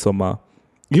like Midsommar.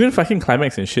 Even fucking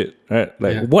climax and shit, right?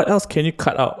 Like Yeah. what else can you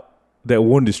cut out that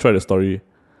won't destroy the story?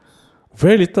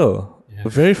 Very little. Yeah.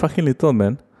 Very fucking little,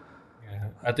 man. Yeah,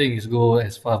 I think it's go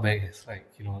as far back as like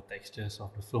textures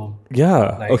of the film.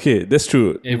 Yeah. Like, okay, that's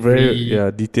true.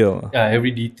 Very detail. Yeah,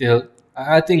 every detail.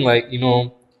 I think like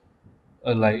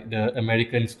like the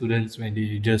American students when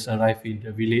they just arrive in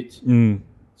the village. Mm.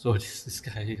 So this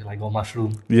guy like got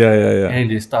mushroom, Yeah.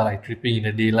 and they start like tripping in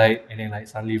the daylight, and then like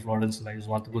suddenly Florence like just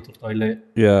want to go to the toilet,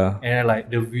 Yeah. and then, like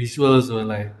the visuals were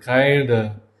like kind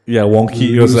of Yeah,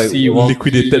 wonky. It was like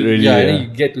liquidated already. Yeah, and Yeah. then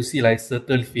you get to see like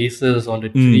certain faces on the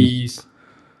trees,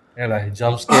 and like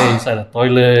jump scare inside the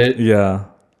toilet, Yeah.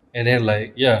 and then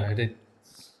like and then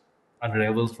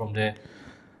unravels from there.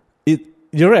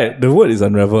 You're right. The word is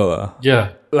unravel. Yeah,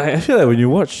 Like I feel like when you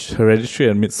watch Hereditary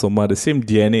and Midsommar, the same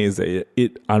DNA is that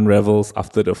it unravels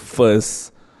after the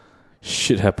first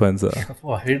shit happens.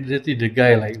 oh, Hereditary, the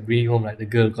guy like bringing home like the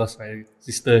girl because my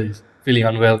sister is feeling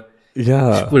unwell.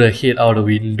 Yeah. Put her head out the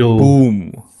window.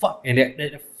 Boom. Fuck, and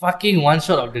that fucking one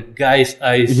shot of the guy's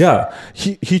eyes. Yeah.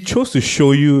 He chose to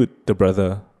show you the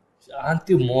brother.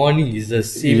 Until morning is the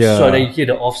same Yeah. shot, and you hear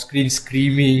the off-screen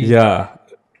screaming. Yeah.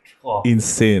 Oh,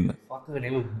 Insane. fucker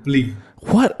never blink.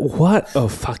 What a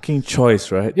fucking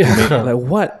choice, right? To Yeah. make.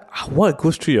 Like what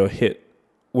goes through your head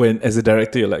when as a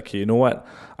director you're like, okay, you know what?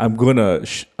 I'm gonna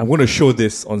show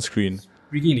this on screen.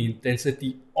 Bringing the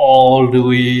intensity all the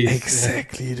way.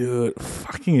 Exactly, dude.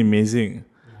 Fucking amazing.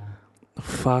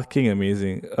 Fucking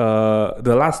amazing.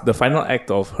 The final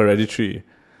act of Hereditary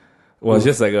was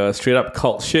just like a straight up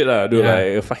cult shit, dude. Yeah.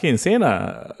 Like fucking insane,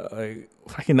 like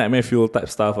fucking nightmare fuel type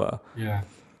stuff. Yeah,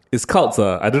 It's cults,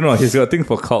 I don't know. He's got a thing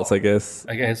for cults, I guess.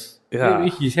 I guess. Yeah. Maybe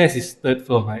he has his third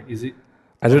film, right? Is it?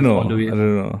 I don't know. On the way. I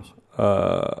don't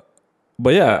know.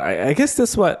 But yeah, I guess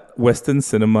that's what Western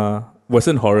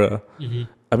horror. Mm-hmm.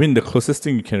 I mean, the closest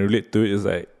thing you can relate to it is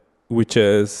like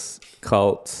witches,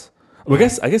 cults. Well,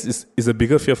 I guess it's a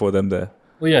bigger fear for them there.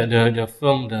 Oh yeah, the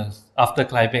film, the after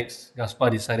climax, Gaspar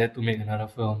decided to make another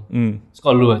film. Mm. It's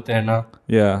called Lu Eterna.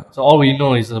 Yeah. So all we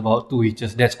know is about two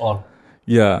witches. That's all.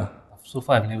 Yeah. So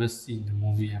far, I've never seen the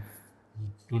movie. I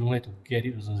don't know where to get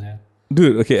it. Also, yeah.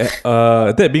 Dude, okay.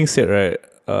 That being said, right?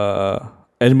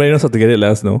 Anybody knows how to get it?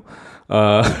 Let us know.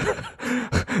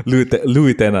 Lu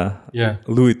Eterna. Yeah,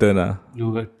 Lu Eterna.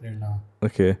 Lu Eterna.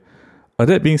 Okay.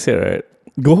 That being said, right?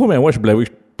 Go home and watch Blair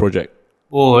Witch Project.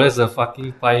 Oh, that's a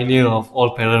fucking pioneer of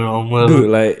all paranormal. Dude,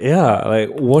 like, yeah, like,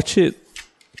 watch it.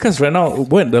 Because right now,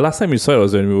 when the last time you saw it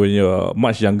was when you were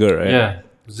much younger, right? Yeah,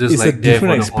 it's just It's like a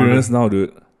different experience horror. now,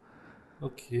 dude.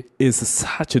 Okay. It's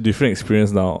such a different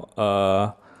experience now.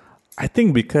 I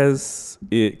think because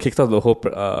it kicked off the whole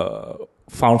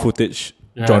found footage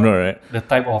Yeah. genre, right? The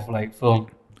type of like film.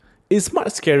 It's much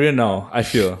scarier now. I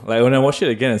feel like when I watch it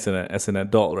again as an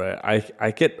adult, right?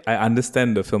 I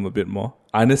understand the film a bit more.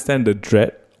 I understand the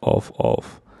dread of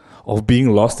being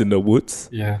lost in the woods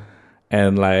Yeah.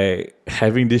 and like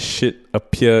having this shit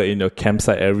appear in your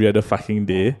campsite every other fucking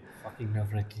day. Fucking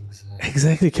nerve-wracking.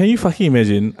 Exactly. Can you fucking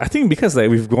imagine? I think because like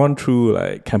we've gone through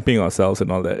like camping ourselves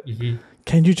and all that. Mm-hmm.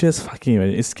 Can you just fucking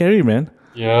imagine? It's scary, man.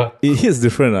 Yeah. It hits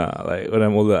different, like when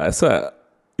I'm older. So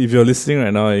if you're listening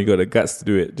right now and you got the guts to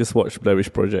do it, just watch Blair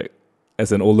Witch Project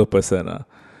as an older person.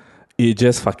 It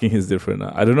just fucking hits different.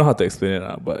 I don't know how to explain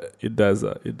it, but it does.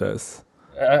 It does.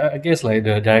 I guess like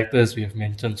the directors we have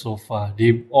mentioned so far,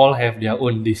 they all have their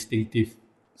own distinctive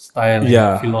style and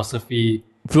Yeah. philosophy.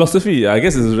 Philosophy, I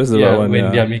guess, is just the right one.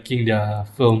 When they are making their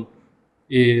film,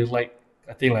 like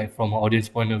I think like from an audience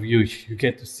point of view, you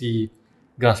get to see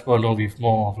Gaspar Noé with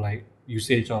more of like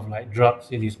usage of like drugs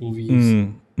in his movies.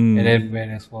 And then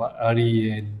whereas for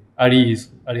Ari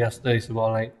Aster is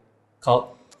about like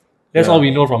cult. That's all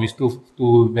we know from his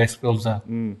two best films.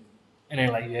 And then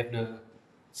like you have the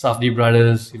Safdie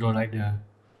brothers, like the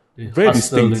Very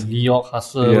hustle, distinct. the New York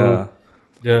hustle. Yeah.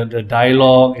 The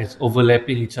dialogue is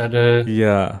overlapping each other.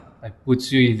 Yeah. Like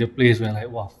puts you in the place where like,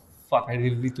 wow, fuck, I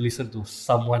really need to listen to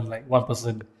someone, like one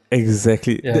person.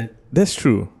 Exactly. Yeah. That's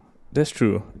true. That's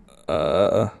true.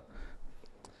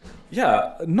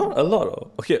 Yeah, not a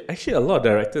lot. Okay, actually, a lot of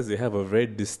directors, they have a very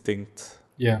distinct.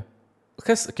 Yeah.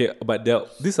 Because, okay, but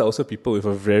these are also people with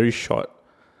a very short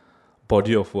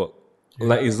body of work. Yeah.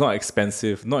 Like, it's not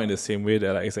expensive, not in the same way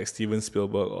that like it's like Steven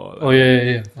Spielberg or like, Oh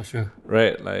yeah, for sure.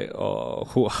 right, like, or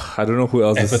who, I don't know who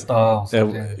else is. Avatar or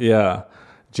something. Yeah,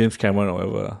 James Cameron or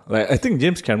whatever. Like, I think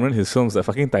James Cameron, his films are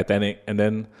fucking Titanic and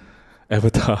then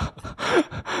Avatar.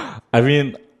 I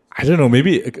mean, I don't know,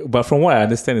 maybe, but from what I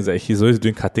understand is that he's always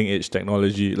doing cutting edge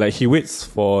technology. Like, he waits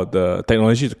for the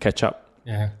technology to catch up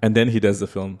Yeah. and then he does the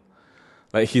film.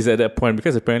 Like, he's at that point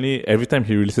because apparently every time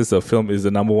he releases a film is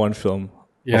the number one film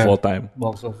Yeah. of all time.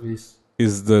 Box office.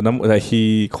 Is the number, like,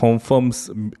 he confirms,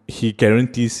 he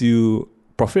guarantees you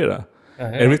profit.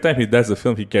 Yeah. Every time he does a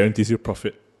film, he guarantees you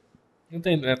profit. I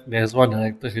think that there's one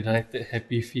director who directed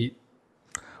Happy Feet.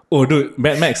 Oh, dude,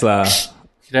 Mad Max lah.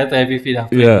 He directed Happy Feet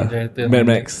after he Yeah, directed Mad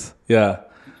Max. Yeah,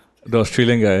 the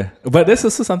Australian guy. But there's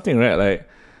also something, right? Like,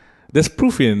 there's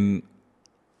proof in,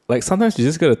 like, sometimes you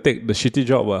just gotta take the shitty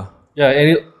job. Yeah, and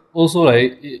it also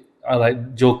I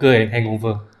like Joker and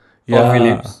Hangover. Yeah. Todd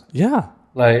Phillips. Yeah.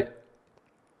 Like,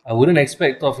 I wouldn't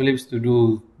expect Todd Phillips to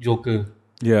do Joker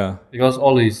Yeah. because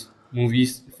all his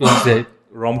movies, films that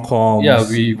Rom-coms. Yeah,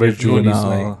 we've very known is juvenile.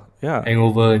 like- Yeah.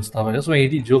 Hangover and stuff. That's when he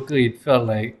did Joker. It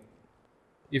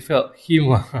felt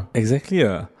him. Exactly.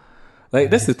 Like,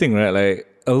 that's the thing, right? Like,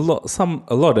 a lot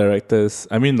of directors,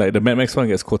 I mean, like, the Mad Max one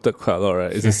gets quoted quite a lot,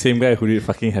 right? It's the same guy who did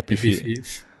fucking Happy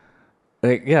Feet.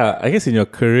 Like, yeah, I guess in your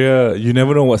career, you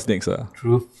never know what's next.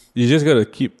 True. You just gotta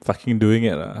keep fucking doing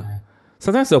it.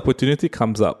 Sometimes the opportunity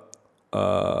comes up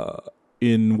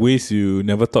in ways you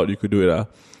never thought you could do it.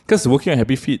 Because working on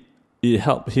Happy Feet, it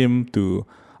helped him to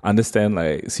understand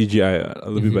like CGI a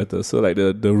little bit better. So like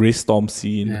the race storm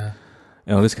scene Yeah.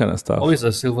 and all this kind of stuff. Always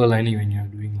a silver lining when you're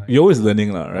doing like. You're always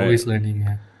learning, right? Always learning.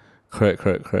 Yeah.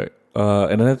 Correct.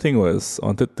 Another thing was I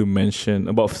wanted to mention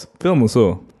about film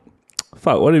also.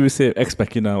 Fuck, what did we say? Ex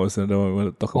Machina was another one we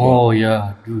want to talk about. Oh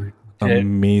yeah, dude. That,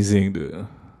 Amazing, dude.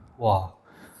 wow.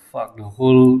 Fuck the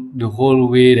whole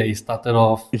way that it started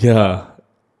off Yeah.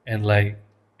 and like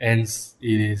ends.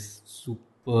 It is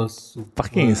super.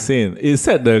 Fucking insane. It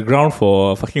set the ground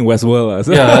for fucking Westworld.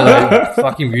 Yeah, like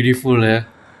fucking beautiful. And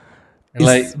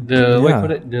like It's- what you yeah.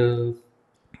 call it? The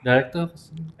director,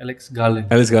 Alex Garland.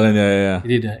 Alice Garland, yeah. He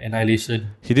did Annihilation.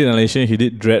 He did Annihilation, he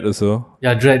did Dread also.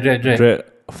 Yeah, Dread. Dread,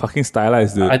 fucking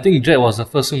stylized, dude. I think Dread was the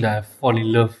first film that I fall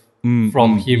in love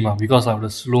from him because of the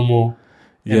slow mo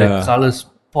and Yeah. the colors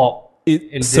pop.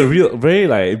 it's surreal, very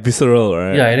like visceral,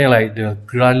 right? Yeah, and then like the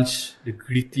grunge, the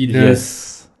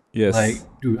grittiness. Yes. Like,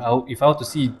 dude, if I were to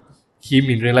see him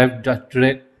in real life, Judge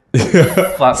Dredd,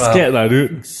 fuck Scared lah,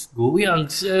 dude. Go young,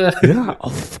 sir. Yeah,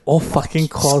 all fucking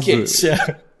cause, Scared, dude. sir.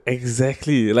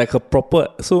 Exactly, like a proper.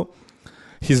 So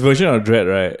his version of Dredd,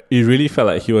 right? It really felt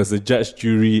like he was a judge,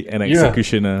 jury, and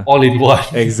executioner. All in one.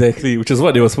 Exactly, which is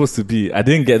what they were supposed to be. I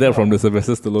didn't get that from the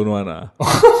Sylvester Stallone one.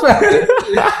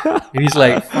 And he's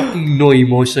like fucking no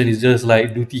emotion. It's just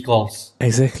like duty calls.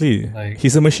 Exactly. Like,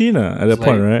 he's a machine at that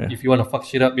point, right? If you want to fuck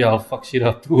shit up, yeah, I'll fuck shit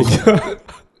up too.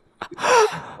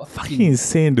 Fucking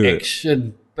insane, dude.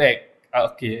 Action pack.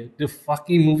 Okay, the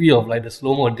fucking movie of like the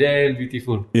slow mo, damn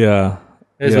beautiful. Yeah.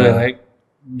 That's why I like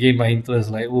gained my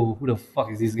interest. Like, oh, who the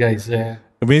fuck is this guy?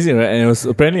 Amazing, right? And it was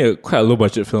apparently quite a low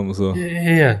budget film, so.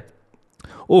 Yeah.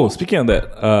 Oh, speaking of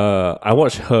that, I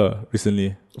watched Her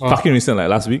recently. Fucking recent, like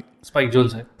last week. Spike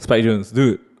Jonze, eh? Spike Jonze,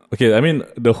 dude. Okay, I mean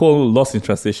the whole Lost in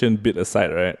Translation bit aside,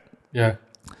 right? Yeah.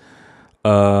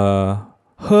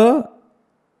 Her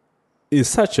is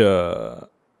such a.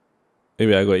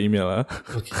 Maybe I got email,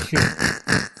 Okay.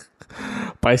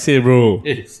 Paise, bro.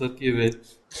 It's okay, man.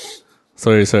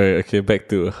 Sorry. Okay, back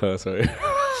to Her. Sorry.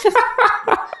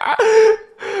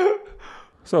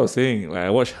 So I was saying, like, I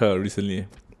watched Her recently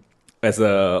as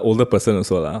a older person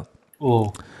also, lah.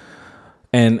 Oh.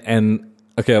 And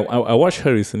okay, I watched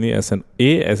Her recently as an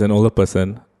older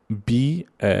person, B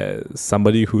as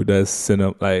somebody who does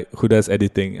cinema, like who does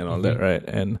editing and all that, right?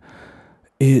 And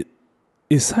it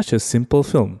is such a simple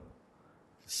film.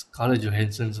 Scarlett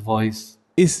Johansson's voice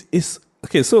Is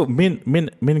okay. So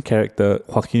main character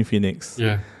Joaquin Phoenix.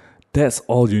 Yeah. That's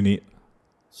all you need.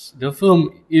 The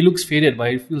film, it looks faded,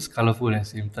 but it feels colorful at the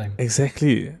same time.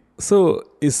 Exactly. So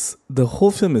the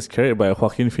whole film is carried by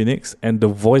Joaquin Phoenix and the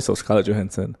voice of Scarlett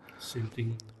Johansson. Same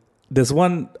thing. There's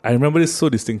one, I remember this so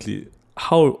distinctly.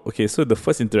 So the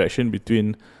first interaction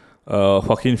between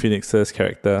Joaquin Phoenix's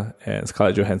character and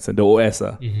Scarlett Johansson, the OS,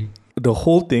 the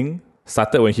whole thing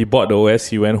started when he bought the OS,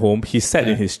 he went home, he sat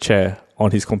in his chair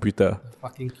on his computer.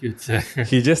 Fucking cute.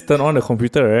 He just turned on the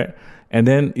computer, right? And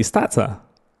then it starts.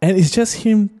 And it's just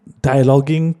him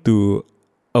dialoguing to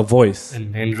a voice.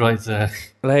 And androids.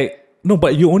 Like, no,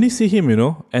 but you only see him,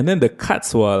 and then the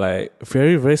cuts were like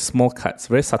very, very small cuts,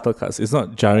 very subtle cuts. It's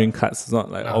not jarring cuts, it's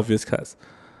not like obvious cuts.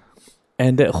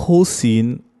 And that whole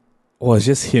scene was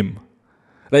just him.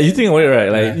 Like, you think about it, right?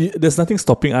 Like, there's nothing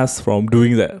stopping us from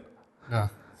doing that.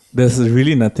 There's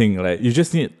really nothing. Like, you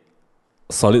just need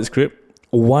solid script.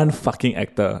 One fucking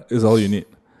actor is all you need.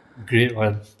 Great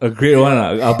one. A great one.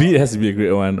 Albeit it has to be a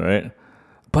great one, right?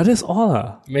 But that's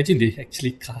all. Imagine they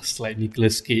actually cast like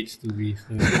Nicolas Cage to be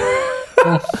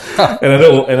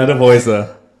another voice.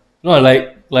 No,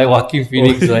 like Joaquin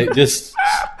Phoenix, like just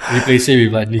replace him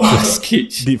with like Nicolas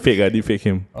Cage. Deepfake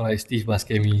him. Or like Steve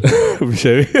Buscemi.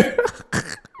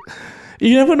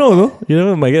 You never know, though. You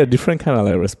never might get a different kind of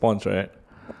like response, right?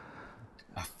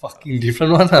 A fucking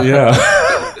different one. Yeah.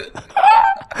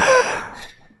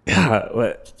 Yeah,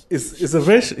 but it's a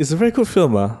very good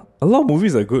film. A lot of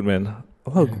movies are good, man. A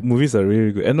lot of movies are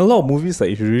really good, and a lot of movies, like,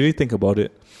 if you really think about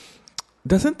it,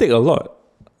 doesn't take a lot.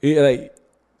 Like,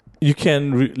 you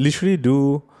can literally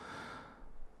do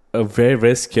a very,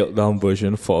 very scaled down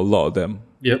version for a lot of them.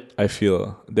 Yep. I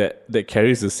feel that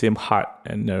carries the same heart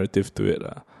and narrative to it.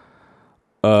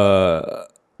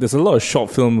 There's a lot of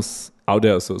short films out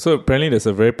there also. So apparently there's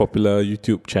a very popular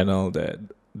YouTube channel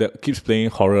that keeps playing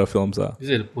horror films. Is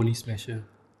it the Pony Smasher?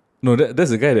 No,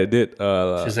 that's the guy that did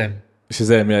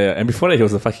Shazam, yeah. And before that, he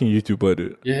was a fucking YouTuber,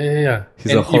 dude. Yeah.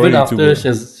 He's a horror even after YouTuber.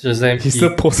 Shazam, he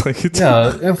still posts on YouTube.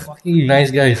 Yeah, they're fucking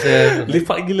nice guys.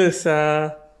 Lepak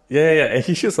gila, yeah. And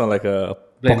he shoots on like a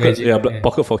pocket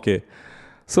 4K.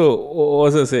 So what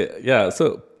was I gonna say? Yeah,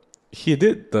 so he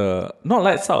did not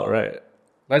Lights Out, right?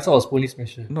 Lights Out was Pony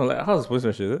Smasher. No, like, how's Pony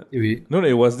Smasher? Is it? Wait. No,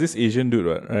 it was this Asian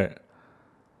dude, right?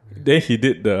 Then he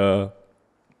did the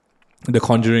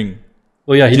Conjuring.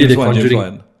 Oh yeah, he did the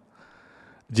Conjuring.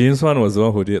 James Wan was the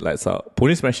one who did Lights Out.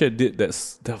 Pony Smasher did that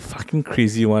fucking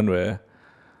crazy one where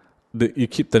you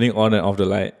keep turning on and off the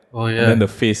light. Oh yeah. And then the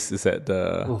face is at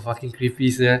the... Oh, fucking creepy,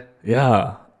 yeah.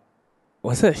 Yeah.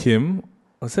 Was that him?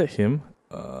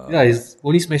 Yeah, it's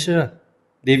Pony Smasher.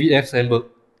 David F. Sandberg.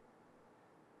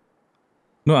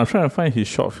 No, I'm trying to find his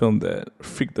short film that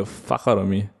freaked the fuck out of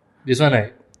me. This one,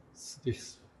 right?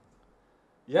 This.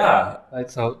 Yeah.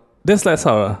 Lights Out. That's Lights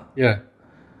Out. Yeah.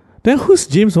 Then who's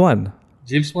James Wan?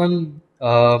 James Wan,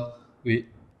 wait.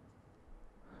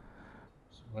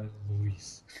 What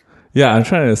movies? Yeah, I'm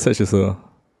trying to search as well.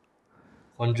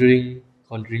 Conjuring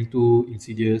 2,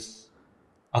 Insidious,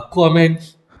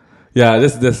 Aquaman. Yeah,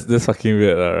 that's fucking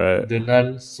weird, right? The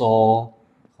Nun, Saw,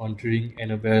 Conjuring,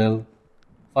 Annabelle,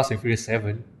 Fast and Furious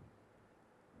 7.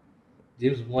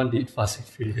 James Wan did Fast and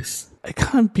Furious. It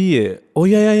can't be it. Oh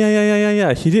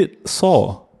yeah. He did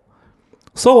Saw.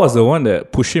 Saw was the one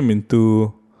that pushed him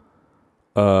into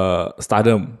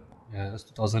stardom. Yeah, that's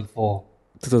 2004.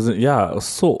 2000. Yeah, it was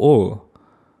so old.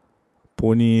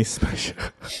 Pony Smasher.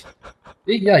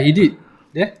 Yeah, he did.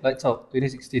 Yeah, Lights Out,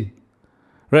 2016.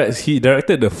 Right, he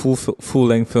directed the full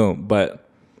length film, but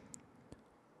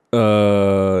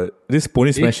this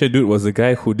Pony Smasher dude was the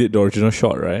guy who did the original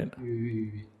shot, right? I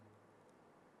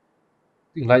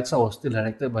think Lights Out was still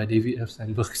directed by David F.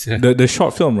 Sandberg. Yeah. The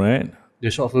short film, right?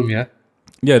 The short film, yeah.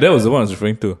 Yeah, that was the one I was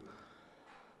referring to.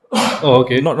 Oh,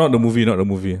 okay. Not the movie, not the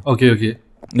movie. Okay.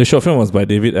 The short film was by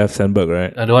David F. Sandberg,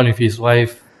 right? The one with his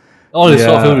wife. All the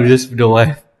short film was just with the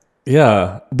wife.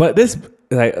 Yeah, but that's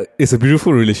like it's a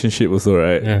beautiful relationship also,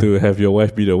 right? Yeah. To have your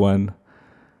wife be the one.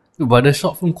 But the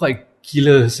short film quite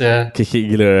killer, yeah. Kiki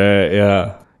gila, right?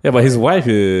 Yeah. Yeah, but his wife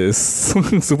is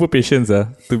super patient,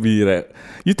 to be like,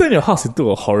 you turn your house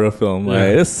into a horror film. Yeah.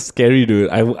 Like, that's scary,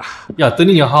 dude. Yeah,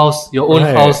 turning your own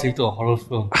Right. house into a horror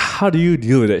film. How do you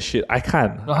deal with that shit? I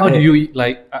can't. How do you,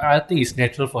 like, I think it's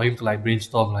natural for him to, like,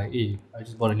 brainstorm, like, hey, I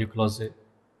just bought a new closet.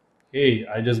 Hey,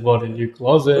 I just bought a new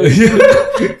closet.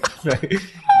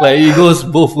 like, it goes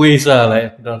both ways,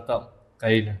 like, dah letak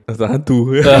kain. That's a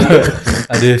hantu.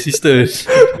 Ada sisters.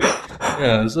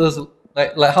 Yeah, so it's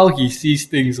like how he sees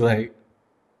things, like,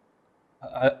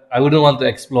 I wouldn't want to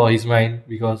explore his mind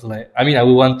because, like, I mean, I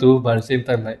would want to, but at the same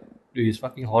time, like, dude, it's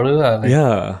fucking horror. Like,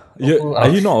 Yeah. Are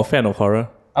you not a fan of horror?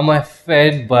 I'm a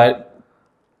fan, but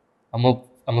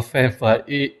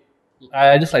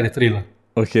I just like the thrill.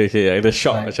 Okay. Like the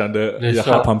shot, Like, macam the the shot.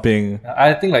 heart pumping.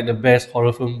 I think like the best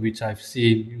horror film which I've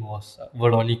seen was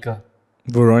Veronica.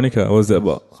 Veronica, what was that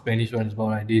about? Spanish one is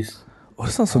about like this. Oh,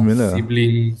 that sounds familiar.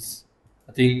 Siblings.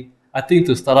 I think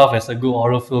to start off as a good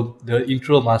horror film, the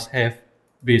intro must have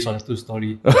based on a true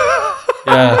story.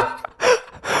 Yeah.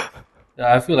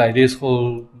 I feel like this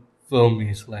whole film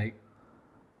is like,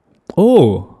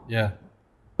 Oh, yeah.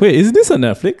 wait, is this on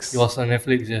Netflix? It was on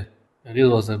Netflix, yeah. This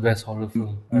was the best horror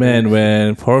film. Man,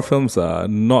 when horror films are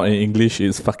not in English,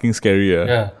 it's fucking scarier.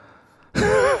 Yeah.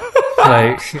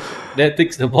 Like, that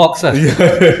ticks the box.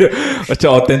 Macam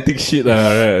authentic shit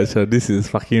right? Macam this is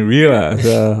fucking real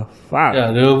So, fuck.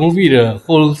 Yeah, the movie, the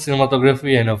whole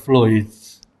cinematography and the flow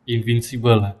is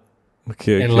invincible.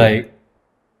 Okay. And like,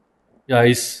 yeah,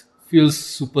 it feels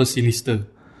super sinister.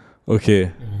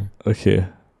 Okay. Okay.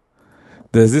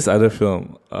 There's this other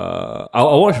film.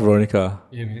 I'll watch Veronica.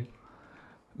 Yeah, man.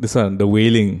 This one, The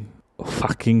Wailing.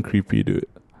 Fucking creepy, dude.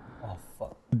 Oh,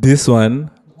 fuck. This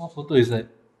one What photo is that?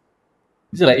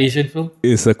 Is it like Asian film?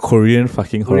 is a Korean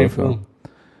fucking horror Korean film.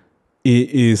 It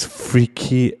is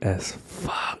freaky as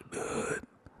fuck, dude.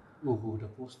 Oh, the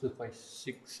poster quite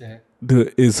sick, yeah.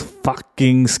 Dude, it's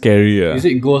fucking scary. Is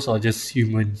it ghosts or just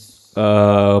humans?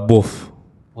 Both.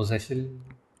 Possession?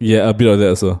 Yeah, a bit of that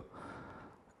also.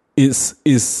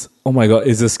 It's oh my god,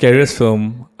 it's the scariest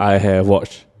film I have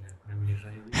watched.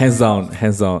 Hands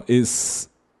down. It's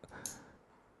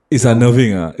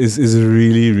unnerving. It's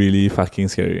really, really fucking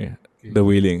scary. The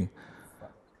Wailing.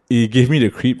 It gave me the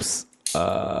creeps.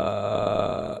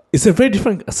 It's a very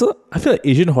different. So I feel like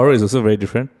Asian horror is also very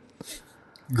different.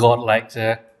 God-like,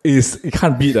 yeah. It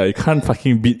can't beat you can't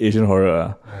fucking beat Asian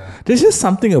horror. There's just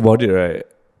something about it, right?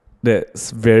 That's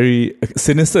very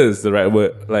sinister is the right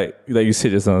word. Like you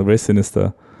said just now, very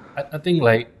sinister. I think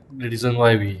like the reason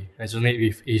why we resonate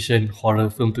with Asian horror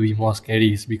film to be more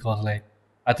scary is because like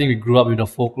I think we grew up with the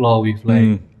folklore with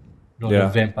like Yeah. the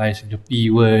vampires with the P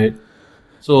word.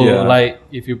 So Yeah. like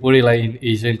if you put it like in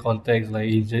Asian context, like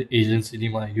Asian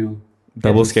cinema, you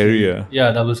Double get to scary, see- yeah.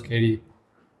 Yeah, double scary.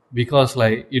 Because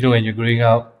like when you're growing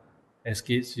up as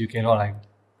kids, you cannot like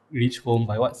reach home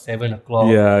by 7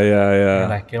 o'clock. Yeah. And,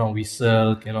 like cannot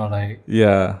whistle, cannot like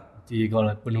Yeah. you got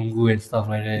like penunggu and stuff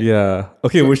like that. Yeah.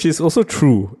 Okay, which is also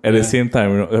true at the Yeah. same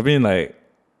time. I mean, like,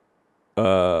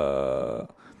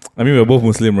 I mean, we're both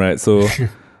Muslim, right? So,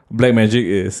 black magic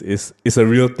is a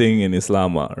real thing in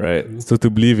Islam, right? So to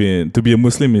be a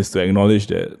Muslim is to acknowledge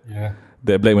Yeah.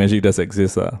 that black magic does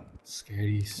exist,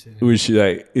 Scary shit. which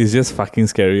like is just fucking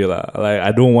scary, Like,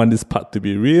 I don't want this part to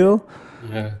be real,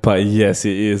 Yeah. but yes,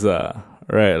 it is,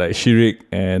 right? Like shirik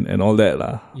and all that,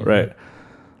 right?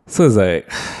 So it's like.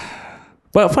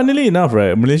 But funnily enough,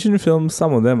 right, Malaysian films,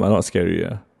 some of them are not scary.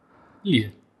 Yeah.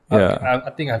 Yeah. I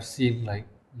think I've seen like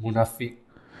Munafik.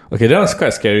 Okay, that was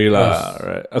quite scary,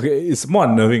 right? Okay, it's more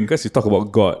unnerving because you talk about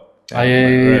God. Yeah.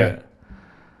 Right.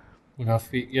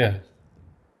 Munafik, yeah.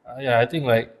 Yeah, I think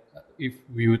like if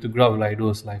we were to grow up like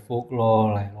those like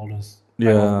folklore, like all those type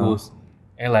Yeah. of ghosts,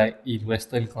 and like in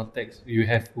Western context, you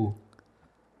have who?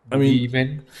 I mean,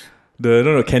 Boogeyman,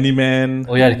 the Candyman.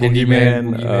 Oh, yeah, the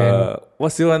Candyman, Boogeyman.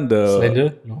 What's the one? The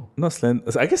Slender, no, Not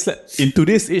Slender. I guess in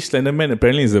today's age, Slenderman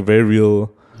apparently is a very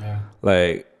real yeah,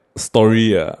 like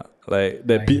story. Like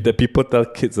that that people tell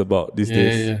kids about these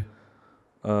days.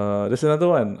 yeah. There's another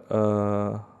one.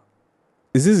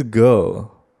 Is this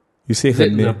girl? You say Is her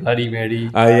it the name? Bloody Mary?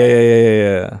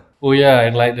 Yeah. Oh yeah,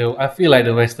 and like I feel like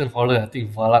the Western horror, I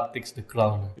think Valak takes the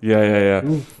crown. Yeah.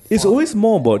 Ooh, It's always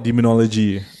more about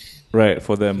demonology, right?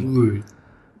 For them. Dude.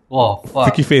 Oh fuck.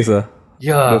 Freaky face,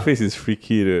 Yeah. The face is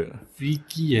freaky, dude.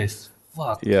 Freaky as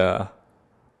fuck. Yeah.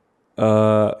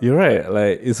 You're right.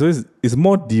 Like it's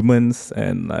more demons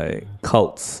and like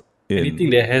cults. Anything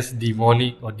that has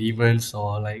demonic or demons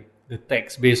or like the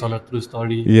text based on a true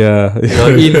story, Yeah.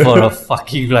 you're in for a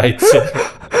fucking ride.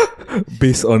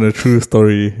 Based on a true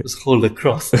story. Just hold the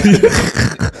cross.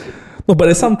 No, but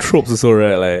there's some tropes also,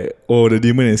 right? Like, oh, the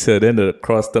demon is here, then the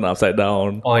cross turn upside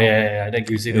down. Oh yeah, that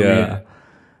gives it away. Yeah.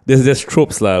 There's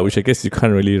tropes lah, which I guess you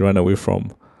can't really run away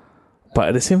from. But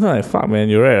at the same time, like, fuck man,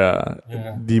 you're right.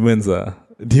 Yeah. Demons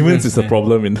is a man.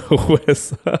 problem in the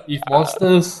West. If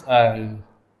monsters,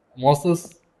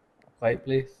 Quiet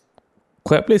Place.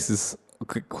 Quiet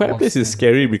Place is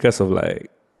scary because of like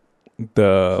what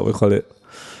do you call it?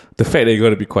 The fact that you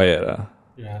gotta be quiet.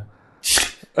 Yeah.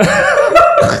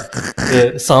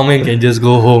 The soundman can just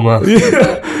go home.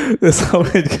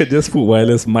 Someone can just put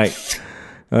wireless mic.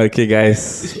 Okay,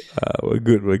 guys, we're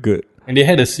good. And they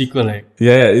had a sequel, like,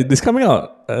 Yeah, it's coming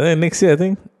out next year, I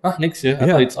think. next year. I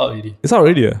Yeah. thought it's out already. It's out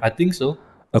already. I think so.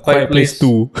 A Quiet Place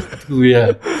 2. 2,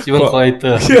 yeah. It's even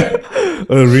quieter.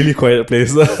 A really quiet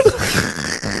place.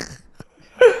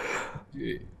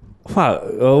 Fuck,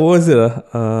 what was it?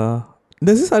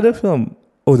 There's this other film.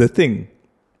 Oh, The Thing.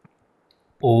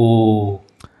 Oh,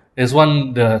 there's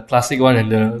one, the classic one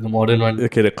and the modern one.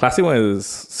 Okay, the classic one is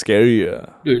scary.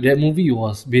 Dude, that movie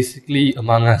was basically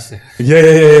Among Us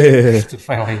Yeah. to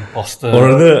find an imposter. Or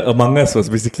rather, Among Us was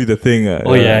basically the thing.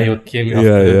 Oh yeah, you came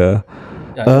after.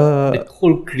 Yeah. The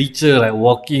whole creature like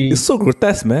walking. It's so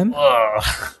grotesque, man.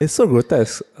 It's so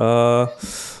grotesque. A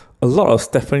lot of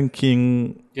Stephen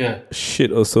King Yeah.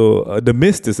 shit also. The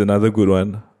Mist is another good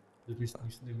one. The mist.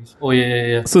 Oh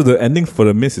yeah. So the ending for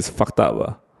The Mist is fucked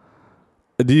up.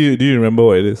 Do you remember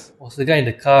what it is? Was the guy in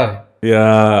the car?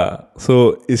 Yeah.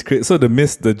 So it's so The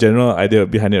Mist, the general idea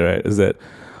behind it, right, is that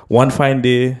one fine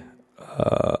day,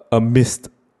 a mist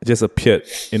just appeared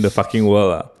in the fucking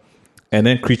world, and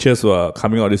then creatures were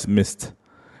coming out of this mist,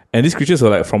 and these creatures were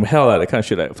like from hell, that kind of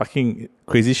shit, like fucking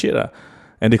crazy shit,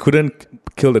 and they couldn't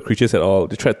kill the creatures at all.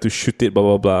 They tried to shoot it, blah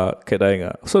blah blah, kept dying.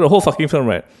 So the whole fucking film,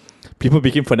 right? People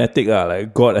became fanatic,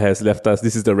 like God has left us.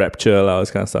 This is the rapture, all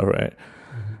this kind of stuff, right?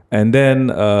 And then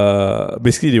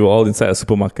basically they were all inside a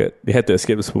supermarket. They had to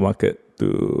escape the supermarket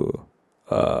to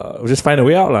just find a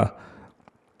way out.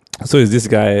 So it's this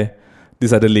guy,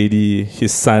 this other lady,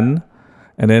 his son,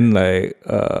 and then like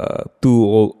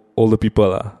two older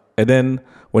people. And then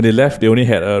when they left, they only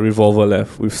had a revolver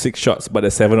left with 6 shots, but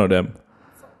there's 7 of them.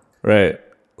 Right.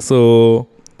 So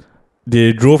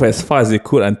they drove as far as they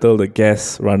could until the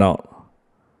gas ran out.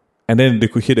 And then they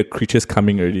could hear the creatures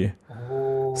coming already.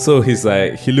 So he's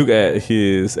like, he looked at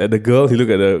the girl, he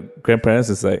looked at the grandparents,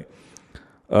 it's like,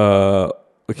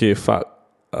 okay, fuck.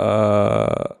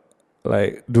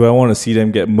 Like, do I want to see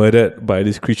them get murdered by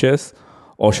these creatures?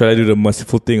 Or should I do the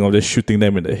merciful thing of just shooting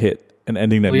them in the head and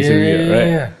ending their misery, right?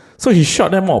 Yeah. So he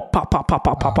shot them all, pop, pop, pop,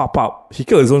 pop, pop, pop, pop. He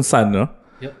killed his own son,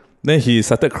 Yep. Then he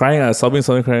started crying, sobbing,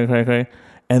 crying.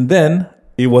 And then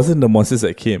it wasn't the monsters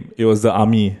that came, it was the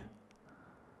army.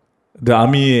 The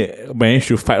army managed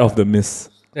to fight off the mist.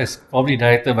 That's probably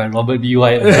directed by Robert B.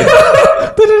 White.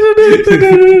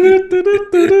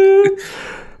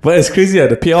 But it's crazy,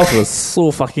 the payoff was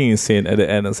so fucking insane at the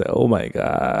end. I was like, oh my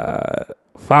god.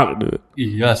 Fuck, dude.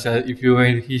 Yeah, so if you were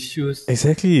in his shoes.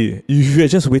 Exactly. If you had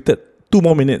just waited 2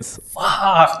 more minutes.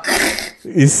 Fuck.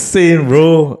 Insane,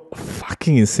 bro.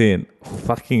 Fucking insane.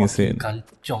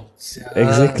 Kanchong,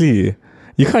 Exactly.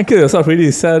 You can't kill yourself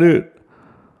really, dude.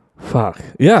 Fuck.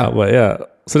 Yeah, but yeah.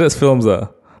 So that's films, Yeah.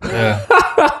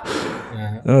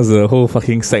 That was a whole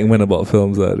fucking segment about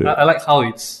films, dude. I like how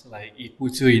it's like it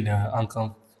puts you in a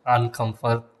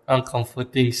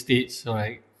uncomforting state, so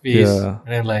like phase, Yeah. and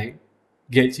then like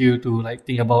gets you to like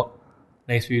think about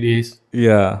next few days.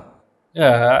 Yeah.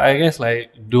 Yeah, I guess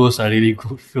like those are really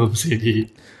good films. They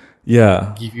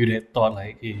Yeah. give you that thought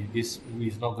like, hey, this movie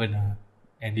is not gonna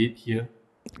end it here.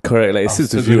 Correct. Like, it I'm sits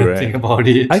still with you, gonna right? think about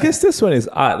it. I guess this one is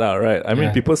art, right? I mean,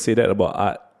 Yeah. people say that about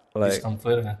art. Like,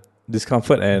 Discomfort.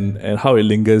 discomfort and how it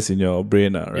lingers in your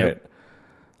brain, right? Yep.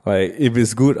 Like if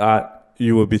it's good art,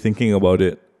 you will be thinking about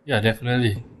it, Yeah,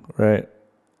 definitely. right?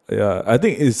 Yeah, I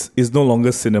think it's no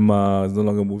longer cinema, it's no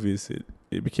longer movies.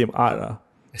 It became art.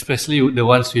 Especially the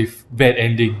ones with bad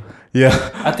ending. Yeah.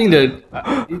 I think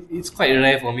it's quite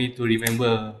rare for me to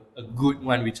remember a good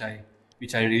one which I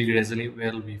really resonate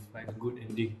well with, like a good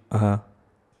ending. Uh-huh.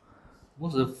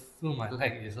 Most of the film I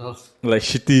like is all Like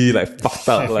shitty, like fucked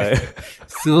up, like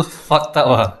so fucked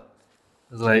up.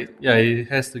 It's like, yeah, it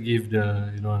has to give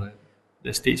the like,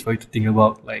 the stage for you to think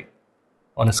about, like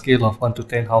on a scale of 1 to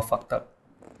 10, how fucked up.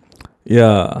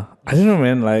 yeah. I don't know,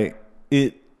 man. Like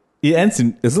it ends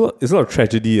in it's a lot of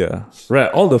tragedy, right?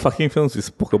 All the fucking films we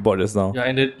spoke about just now, Yeah,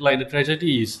 and the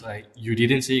tragedy is like you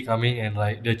didn't see it coming, and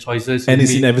like the choices and you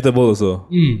it's made. inevitable also.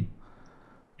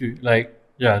 Dude, like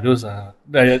yeah, those are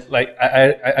like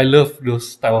I love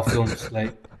those type of films,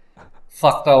 like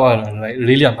fucked up one, like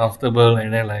really uncomfortable,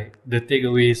 and then like the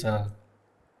takeaways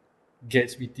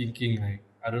gets me thinking, like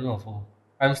I don't know,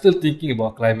 I'm still thinking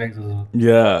about climax also.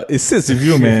 Yeah, it sits with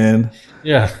you, man.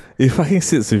 Yeah, It fucking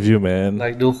sits with you, man.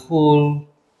 like the whole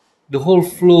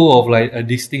flow of like a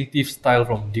distinctive style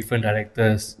from different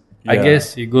directors. I Yeah.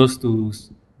 guess it goes to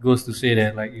say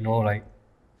that, like like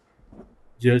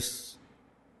just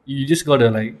you just gotta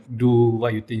like do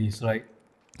what you think is right.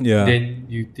 Yeah, Then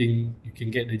you think you can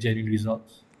get the genuine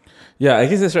results. yeah. I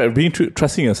guess that's right. Being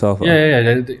trusting yourself.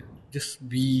 Just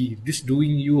be just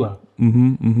doing you.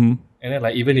 Mm-hmm. And then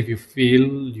like even if you fail,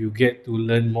 you get to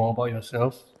learn more about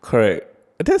yourself. Correct.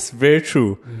 That's very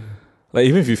true. Like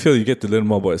even if you fail, you get to learn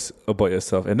more about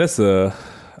yourself, and that's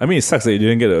I mean, it sucks that you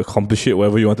didn't get to accomplish it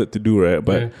whatever you wanted to do, right?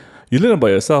 But Yeah. you learn about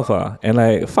yourself, and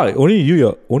like fuck, only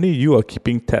you are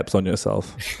keeping tabs on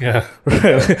yourself, Yeah.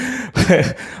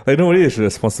 right? Like nobody is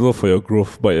responsible for your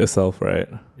growth but yourself, right?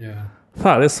 Yeah.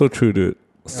 Fuck, that's so true, dude.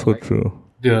 So like- true.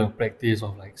 The practice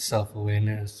of like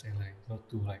self-awareness and like not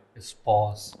to like just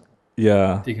pause,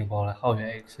 Yeah, think about like how your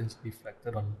actions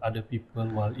reflected on other people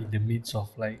while in the midst of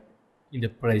like in the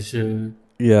pressure.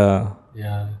 yeah.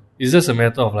 Yeah, it's just a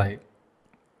matter of like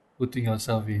putting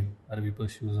yourself in other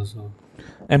people's shoes also.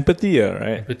 Empathy, yeah,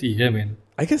 right? Empathy, yeah, man.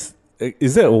 I guess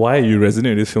is that why you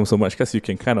resonate with this film so much? Because you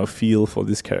can kind of feel for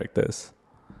these characters.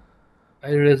 I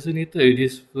resonated with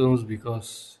these films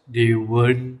because they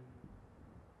weren't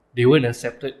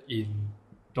accepted in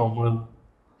normal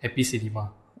happy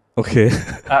cinema. Okay,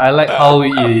 I like how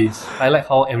it is. I like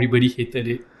how everybody hated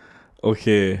it.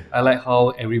 okay, I like how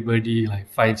everybody like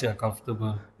finds it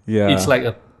uncomfortable. yeah. It's like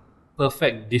a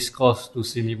perfect discourse to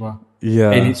cinema.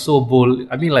 yeah, And it's so bold.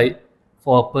 I mean, like,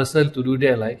 for a person to do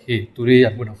that, like, hey, today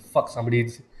I'm gonna fuck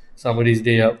somebody's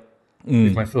day up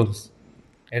with my films.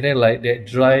 And then like that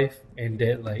drive and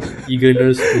that like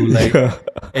eagerness to like,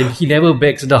 and he never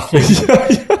backs down.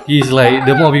 He's like,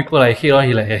 the more people like hate on,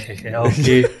 he like, hey,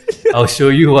 okay, I'll show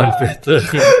you one better.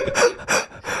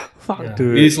 fuck, Yeah.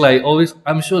 dude. It's like always,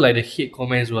 I'm sure like the hate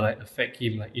comments will like affect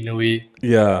him like in a way,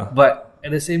 Yeah, but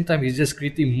at the same time, he's just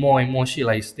creating more and more shit,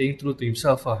 like staying true to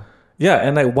himself. yeah,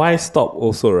 and like why stop?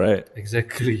 Also, right?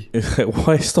 Exactly. It's like,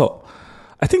 why stop?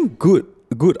 I think good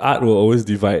art will always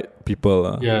divide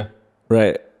people. Yeah.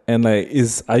 Right, and like,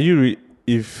 are you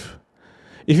if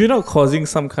you're not causing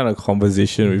some kind of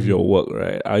conversation with your work,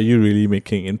 right? Are you really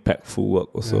making impactful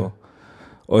work also,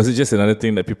 or is it just another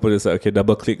thing that people just like, okay,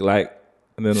 double click like,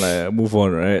 and then like move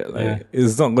on, right? Like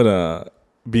it's not gonna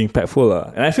be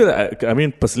impactful, And I feel like I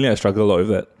mean personally, I struggle a lot with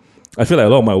that. I feel like a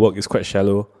lot of my work is quite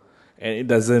shallow, and it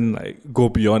doesn't like go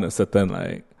beyond a certain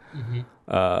like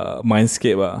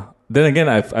mindscape. Then again,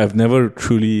 I've never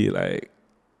truly like.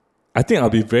 I think I'll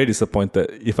be very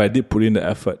disappointed if I did put in the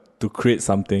effort to create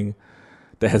something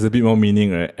that has a bit more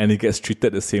meaning, right? And it gets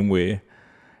treated the same way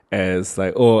as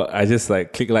like, oh, I just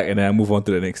like click like and then I move on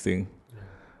to the next thing.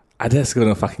 That's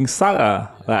gonna fucking suck.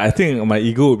 Like, I think my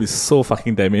ego will be so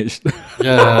fucking damaged.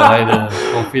 Yeah, like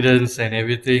the confidence and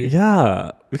everything.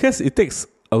 Yeah, because it takes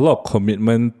a lot of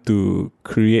commitment to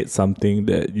create something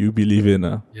that you believe in.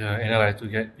 Yeah, and I like to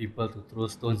get people to throw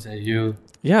stones at you.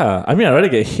 Yeah, I mean, I'd rather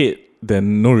get hate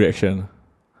than no reaction.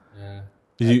 Yeah.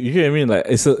 You get what I mean? Like,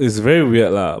 it's very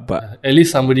weird, but At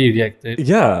least somebody reacted.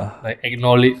 yeah. Like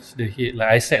acknowledge the hate. Like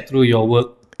I sat through your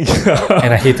work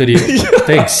and I hated it.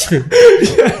 Thanks.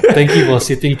 Thank you for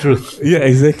sitting through. Yeah,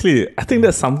 exactly. I think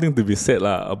that's something to be said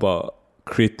about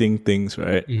creating things,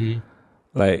 right?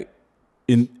 Like,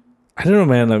 I don't know,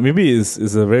 man. Like maybe it's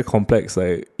a very complex,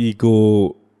 like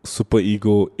super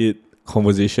ego,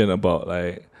 conversation about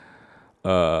like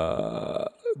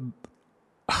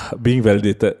being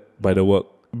validated by the work.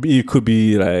 It could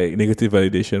be like negative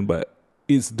validation, but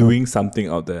it's doing something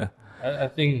out there. I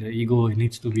think the ego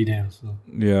needs to be there also.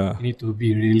 Yeah. You need to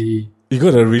be really You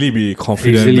gotta really be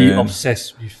confident, crazily man.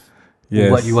 obsessed with Yes.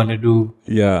 what you want to do,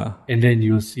 Yeah. and then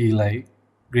you'll see like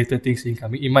greater things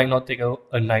incoming. It might not take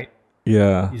a night.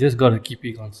 Yeah. You just gotta keep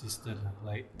it consistent.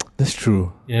 Like, That's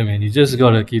true. yeah, man, you just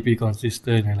gotta keep it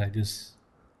consistent and like just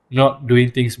not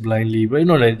doing things blindly. But you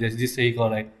know, like there's this saying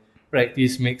called like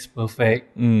practice makes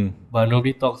perfect, but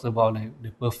nobody talks about like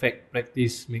the perfect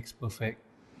practice makes perfect.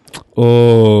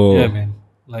 Oh. Yeah, man.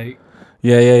 Like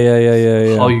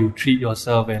Yeah. how you treat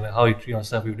yourself and like how you treat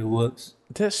yourself with the works.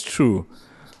 That's true.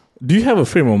 Do you have a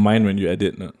frame of mind when you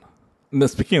edit? No,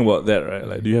 speaking about that, right?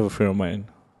 Like, do you have a frame of mind?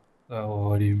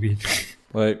 What do you mean?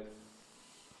 Like,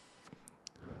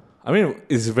 I mean,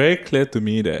 it's very clear to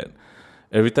me that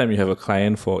every time you have a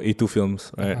client for A2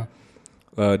 Films, right?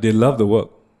 They love the work.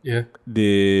 Yeah.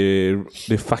 They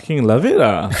fucking love it,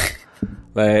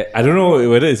 Like, I don't know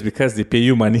whether it's because they pay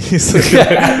you money, so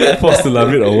you're forced to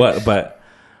love it or what. But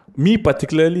me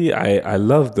particularly, I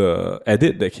love the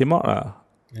edit that came out,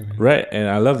 Yeah, man. right? And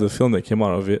I love the film that came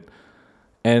out of it.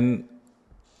 And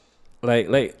like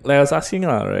I was asking,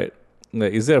 right?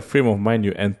 Like, is there a frame of mind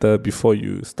you enter before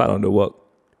you start on the work?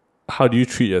 How do you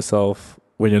treat yourself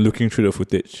when you're looking through the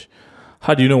footage?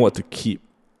 How do you know what to keep?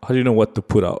 How do you know what to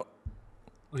put out?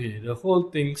 Okay, the whole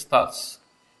thing starts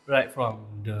right from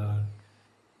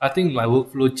I think my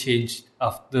workflow changed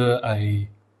after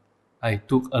I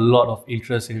took a lot of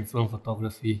interest in film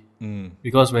photography.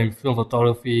 Because when film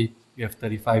photography, you have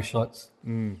 35 shots.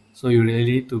 So you really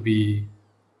need to be,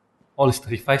 all these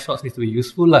 35 shots need to be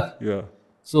useful. Lah. Yeah.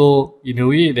 So in a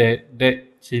way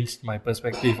that changed my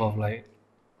perspective of like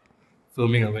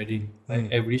filming a wedding.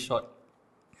 Like every shot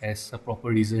has a proper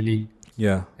reasoning,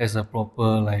 Yeah. has a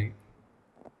proper like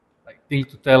thing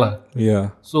to tell. Lah. Yeah.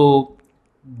 So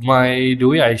the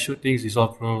way I shoot things is all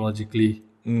chronologically.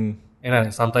 And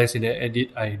sometimes in the edit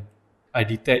I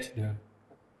detach the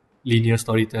linear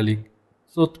storytelling.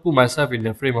 So to put myself in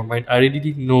the frame of mind, I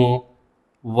already know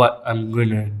what I'm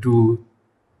gonna do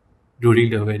during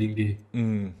the wedding day.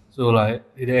 So like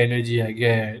the energy I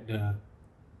get,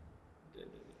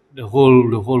 the whole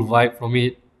vibe from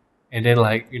it, and then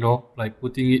like like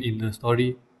putting it in the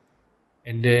story,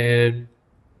 and then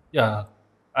yeah,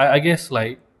 I guess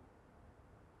like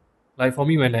for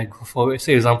me when I go for,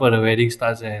 say example, the wedding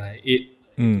starts at like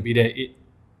 8, to be there at 8,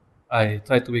 I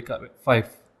try to wake up at 5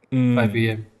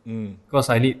 a.m. Because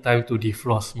I need time to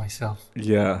defrost myself.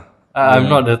 Yeah. I'm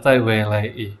not the type where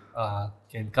like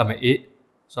can come at 8,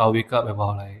 so I'll wake up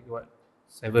about like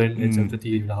 7 and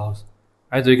 7:30 in the house.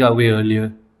 I have to wake up way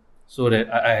earlier so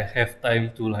that I have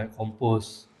time to like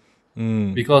compose.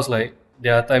 Because like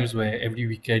there are times where every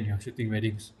weekend you're shooting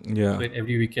weddings. Yeah. So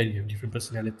every weekend you have different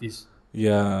personalities.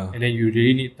 Yeah. And then you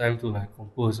really need time to like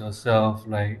compose yourself,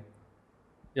 like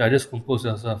just compose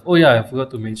yourself. Oh yeah, I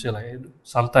forgot to mention like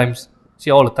sometimes, see,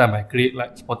 all the time I create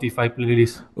like Spotify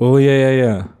playlists Oh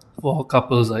yeah. for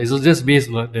couples. It's just based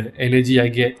on the energy I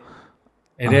get,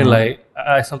 and then like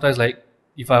I sometimes like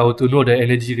if I were to know the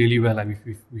energy really well, like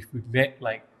if we met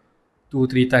like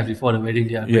 2-3 times before the wedding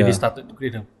day, I already started to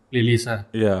create a playlist.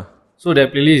 Yeah. So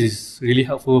that playlist is really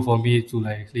helpful for me to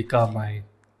like actually calm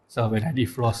myself when I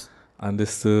defrost.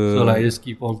 Understood. So like I just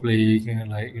keep on playing,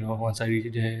 and like once I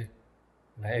reach there,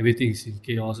 like everything is in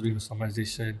chaos during the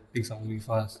summarization, things are moving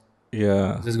fast.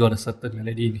 Yeah. Just got a certain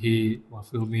melody in head while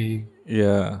filming,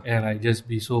 Yeah. and like just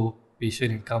be so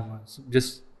patient and calm. So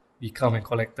just be calm and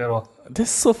collected.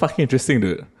 That's so fucking interesting,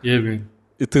 dude. Yeah, man.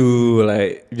 To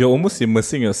like, you're almost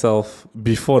immersing yourself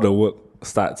before the work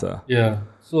starts. Yeah.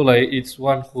 So like it's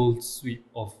one whole sweep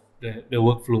of the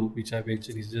workflow, which I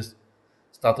mentioned is just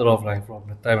started off like from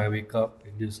the time I wake up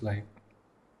and just like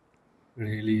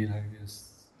really like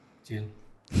just chill.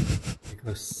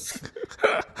 Because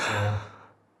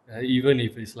even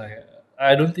if it's like,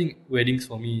 I don't think weddings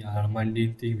for me are a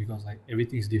mundane thing because like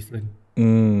everything is different.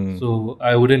 So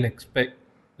I wouldn't expect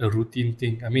a routine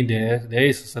thing. I mean there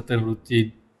is a certain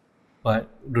routine, but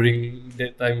during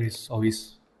that time it's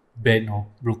always bent or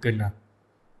broken.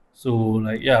 So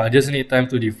like I just need time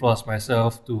to defrost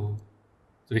myself to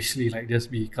actually like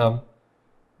just be calm,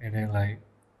 and then like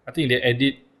I think the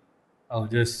edit I'll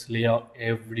just lay out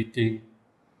everything,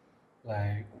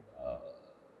 like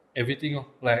everything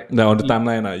like on the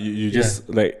timeline, you just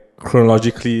like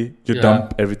chronologically you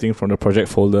dump everything from the project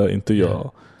folder into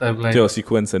your timeline, to your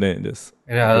sequence, and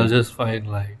then I'll just find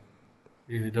like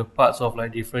the parts of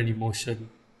like different emotion.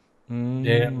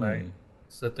 Then like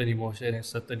certain emotion and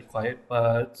certain quiet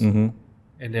parts, and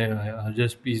then I'll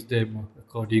just piece them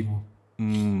according.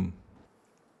 And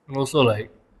also like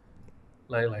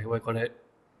what you call that?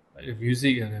 Like the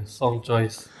music and the song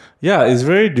choice. Yeah, it's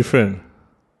very different.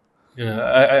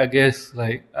 Yeah, I guess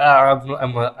like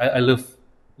I love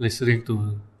listening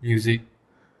to music.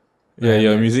 Yeah,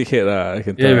 you're a Like music head, I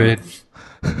can yeah, tell.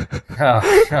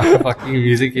 man. Fucking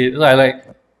music head. So I like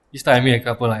each time I meet a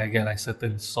couple, like I get like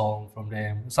certain song from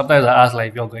them. Sometimes I ask like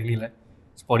if y'all got any like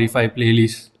Spotify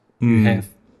playlist you have.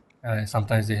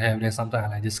 Sometimes they have. Then sometimes I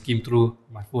like just skim through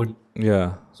my phone.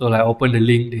 Yeah. So like open the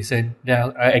link they send.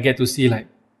 Then I get to see like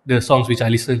the songs which I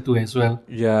listen to as well.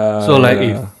 Yeah. So like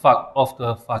yeah. fuck off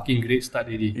the fucking great start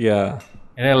already. Yeah.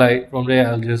 And then like from there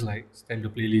I'll just like stamp the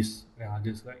playlist and I'll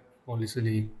just like go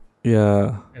listening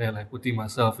Yeah. and then like putting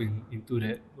myself into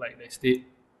that state,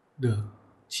 the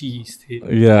chi state.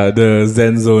 Yeah, the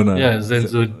Zen zone. Yeah, Zen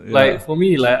zone. Yeah. Like for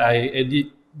me, like I edit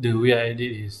the way I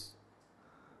edit is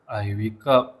I wake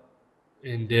up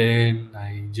and then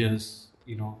I just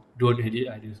don't edit.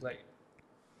 I just like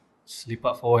sleep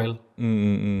up for a while,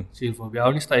 chill for a bit. I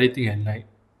only start editing at night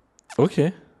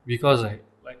Okay. because like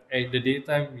at the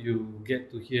daytime you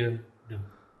get to hear the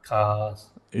cars.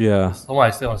 Yeah. Somehow I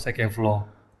stay on second floor.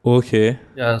 Okay.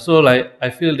 Yeah, so like I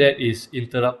feel that is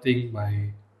interrupting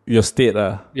my Your state.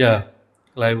 yeah.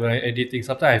 Like when I editing,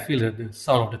 sometimes I feel that the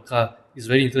sound of the car is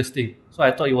very interesting. So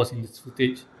I thought it was in this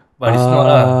footage, but it's not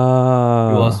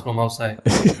lah. It was from outside.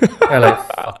 I like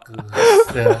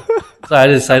fuckers. Yeah. So I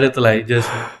decided to like just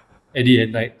edit at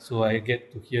night, so I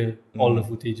get to hear all the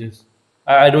footages.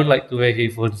 I don't like to wear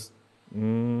headphones.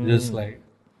 Just like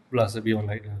blast a bit on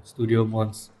like the studio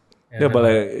mods. And Yeah, but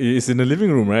like it's in the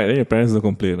living room, right? Then your parents don't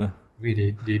complain.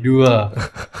 they do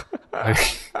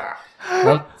like,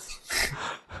 well,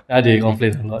 yeah, they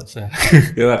complain a lot. So.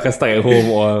 Yeah, like stuck at home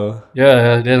or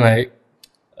Yeah, then like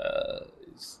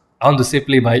I want to say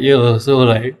play by ear, so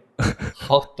like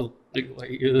how to play by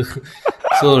ear.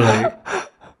 So like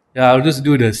yeah, I'll just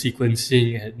do the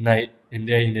sequencing at night and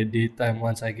then in the daytime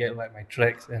once I get like my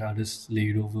tracks and I'll just lay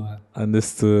it over.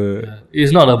 understood. Yeah.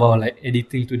 It's not about like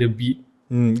editing to the beat.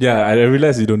 Yeah, I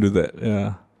realized you don't do that.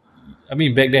 Yeah. I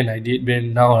mean back then I did, but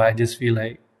now I just feel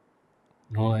like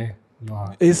no.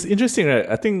 It's interesting, right?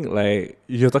 I think like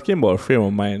you're talking about a frame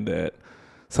of mind that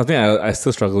something I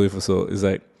still struggle with also is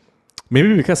like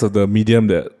maybe because of the medium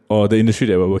that or the industry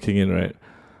that we're working in, right?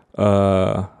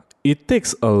 It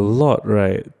takes a lot,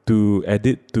 right, to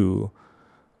edit to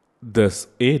the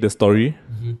story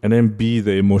and then B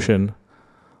the emotion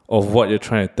of what you're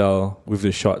trying to tell with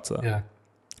the shots. Yeah.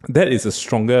 That is a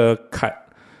stronger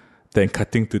cut than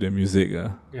cutting to the music.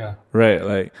 Yeah.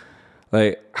 Right,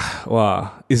 like,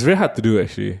 wow, it's very hard to do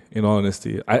actually. In all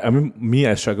honesty, I mean,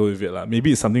 I struggle with it lah.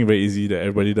 Maybe it's something very easy that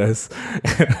everybody does.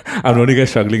 I'm the only guy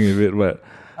struggling with it, but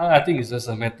I think it's just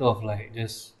a matter of like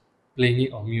just playing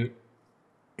it on mute.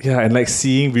 yeah, and like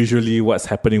seeing visually what's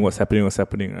happening, right? And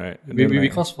Maybe then, like,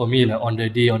 because for me, like on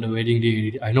the wedding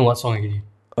day, I know what song already.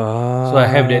 So I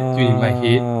have that tune in my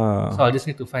head. So I just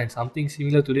need to find something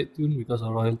similar to that tune because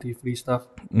of royalty free stuff.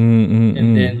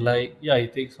 And then like yeah,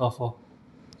 it takes off. So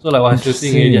like while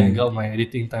shooting already, I got my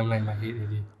editing timeline in my head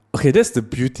already. Okay, that's the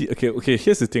beauty. Okay,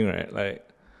 here's the thing, right? Like,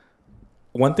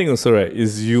 one thing also, right,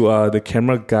 is you are the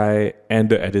camera guy and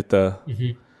the editor.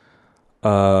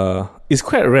 It's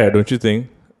quite rare, don't you think,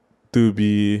 to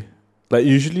be like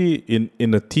usually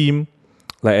in a team,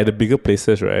 like at the bigger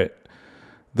places, right?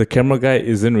 The camera guy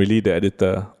isn't really the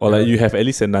editor, or like you have at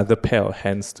least another pair of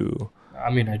hands to.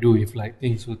 I mean, I do if like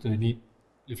things were to need,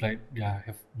 if like I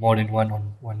have more than one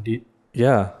on one date.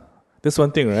 Yeah, that's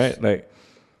one thing, right? Like,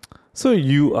 so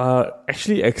you are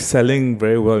actually excelling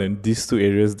very well in these two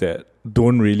areas that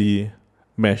don't really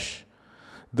mesh.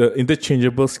 The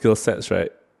interchangeable skill sets,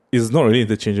 right, is not really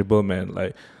interchangeable, man.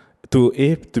 Like, to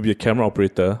be a camera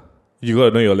operator, you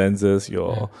gotta know your lenses,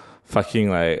 your fucking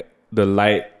like the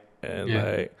light and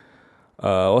like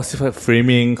what's it like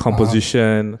framing,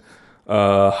 composition,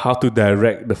 how to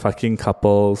direct the fucking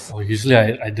couples. Oh, usually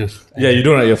I do. You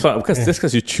don't like your fly because that's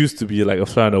because you choose to be like a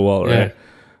fly on the wall, right?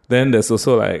 Then there's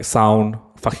also like sound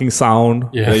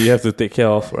that you have to take care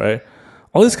of, right?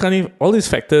 All these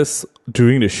factors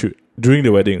during the shoot, during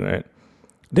the wedding, right?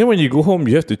 Then when you go home,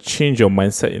 you have to change your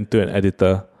mindset into an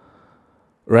editor,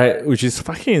 right? Which is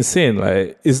fucking insane.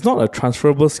 Like, it's not a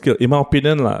transferable skill, in my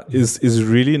opinion, lah. Is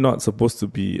really not supposed to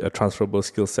be a transferable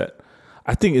skill set.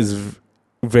 I think it's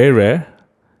very rare.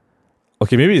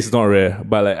 Okay, maybe it's not rare,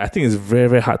 but like I think it's very,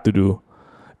 very hard to do.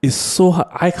 It's so hard.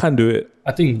 I can't do it.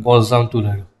 I think it boils down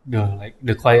to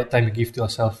the quiet time you give to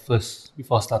yourself first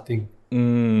before starting.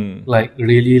 Like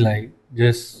really like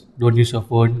just don't use your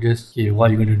phone. Just okay, what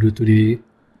are you gonna do today?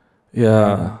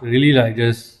 Yeah. Really like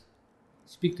just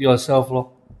speak to yourself,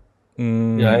 lor.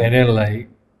 Yeah, and then like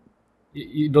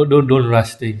you don't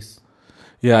rush things.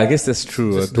 Yeah, I guess that's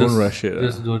true. Don't rush it.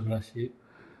 Just don't rush it.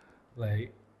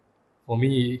 Like, for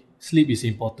me, sleep is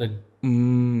important.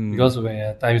 Because there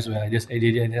are times where I just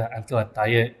edit it and then until I'm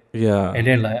tired. Yeah. And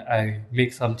then like I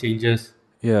make some changes.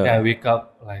 Then I Yeah. wake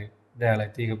up then I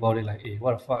like think about it like, hey,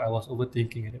 what the fuck? I was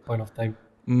overthinking at that point of time.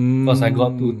 Because I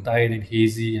got too tired and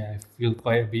hazy. I feel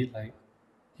quite a bit like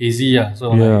hazy. Yeah. So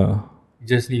like, Yeah. you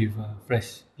just need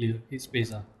fresh, clear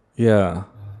headspace. Yeah.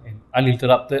 And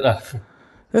uninterrupted.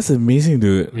 That's amazing,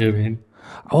 dude. Yeah, man.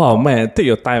 Wow, man, take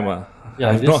your time.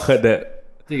 Yeah, I've not heard that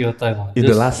Take your time. in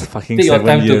the last fucking take your 7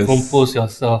 time years to compose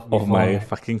yourself of before, my like-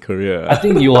 fucking career. I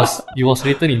think it was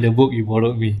written in the book you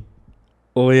borrowed me.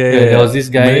 Oh yeah, Yeah, there was this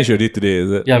guy- Manage your day today,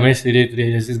 is it? Yeah, I managed today.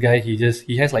 There's this guy.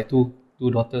 He has like two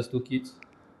daughters, 2 kids,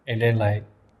 and then like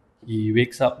he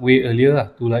wakes up way earlier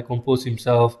to like compose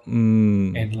himself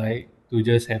and like to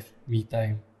just have me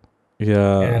time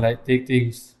Yeah, and like take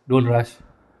things. Don't rush.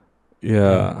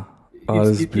 yeah. Oh,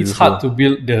 that's It's beautiful. hard to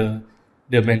build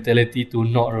the mentality to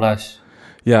not rush.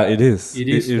 Yeah, it is. It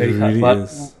is It very hard, really but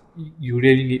is. you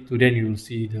really need to. Then you will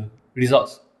see the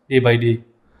results day by day.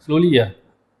 Slowly, yeah.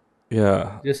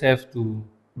 Yeah, Just have to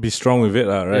be strong with it,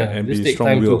 right? yeah, And just be take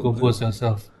time to strong-willed. compose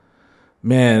yourself.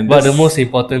 Man, But the that's- most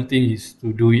important thing is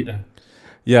to do it.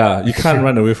 yeah, you can't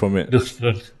run away from it,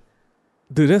 Don't.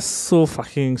 dude. That's so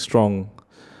fucking strong.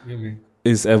 Yeah, man.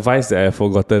 It's advice that I've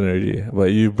forgotten already,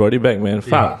 but you brought it back, man.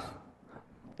 Fuck.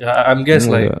 Yeah, I'm guess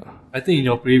Yeah. like I think in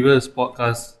your previous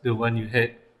podcast, the one you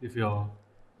had with your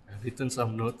I've written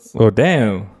some notes. Oh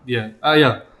damn. Yeah.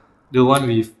 Yeah. The one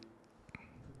with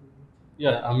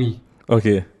Ami.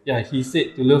 Okay. Yeah, he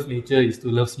said to love nature is to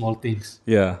love small things.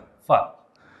 Yeah. Fuck.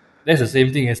 That's the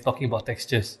same thing as talking about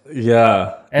textures.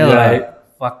 Yeah. And yeah.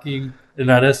 like fucking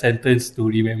another sentence to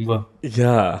remember.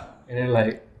 Yeah. And then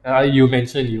like you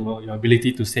mentioned your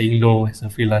ability to say no as a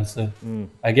freelancer.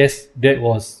 I guess that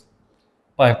was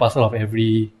part and parcel of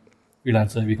every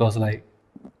freelancer because like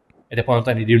at that point of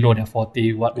time they didn't know their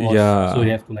forte what was, Yeah. so they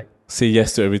have to like Say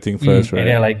yes to everything first, right? and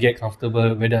then like get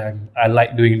comfortable whether I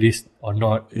like doing this or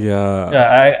not. yeah.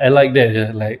 Yeah, I like that.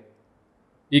 Yeah. Like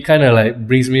it kind of like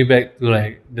brings me back to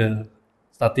like the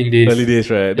starting days. Early days,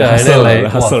 right? The Yeah, and hustle, then like the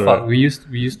hustle, fuck, right? we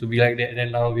used to be like that, and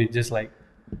then now we just like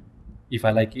if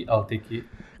I like it, I'll take it.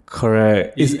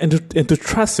 Correct. It's, and to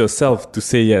trust yourself to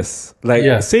say yes. Like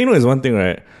Yeah. saying no is one thing,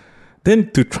 right?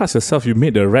 Then to trust yourself, you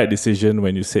made the right decision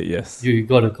when you said yes. You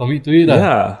gotta commit to it.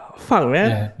 Yeah. Fuck, man.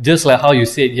 Yeah. Just like how you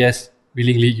said yes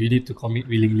willingly, you need to commit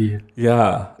willingly.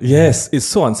 Yeah. Yes. It's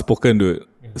so unspoken, dude.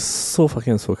 It's so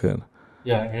fucking unspoken.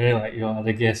 Yeah, and then like your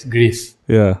other guest, Grace.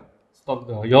 Yeah.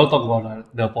 You all talk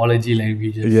about the apology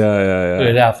languages. Yeah. So Yeah.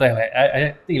 then Yeah. after like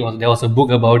I think there was a book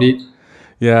about it.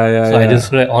 Yeah. Yeah. So yeah. I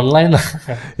just read online.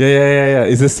 Yeah.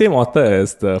 It's the same author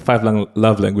as the Five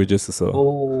Love Languages also.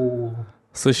 Oh.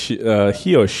 So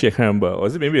he or she, I can't remember.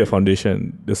 Was it maybe a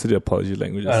foundation? They study apology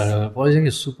languages. I don't know. Apology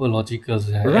is super logical.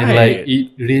 Yeah. And Right. like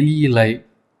it really like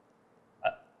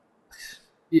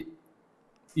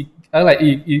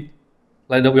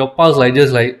your pulse like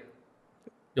just like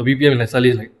your BPM like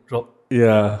suddenly like drop.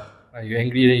 Yeah. Like you're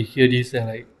angry then you hear this and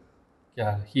like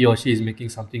he or she is making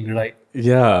something right.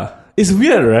 Yeah. It's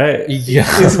weird, right? Yeah.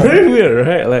 It's very weird,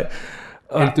 right? Like,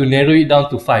 And to narrow it down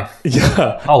to 5.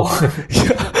 yeah. How?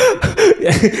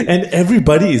 And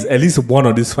everybody is at least one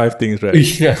of these 5 things, right?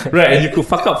 Yeah. Right, and you could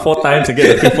fuck up 4 times and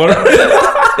get the 5th one.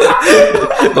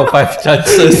 Got 5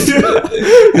 chances.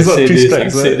 It's not Say 3 this,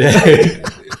 strikes, say right?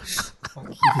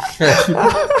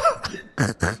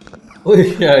 that. Oh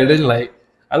yeah, and then like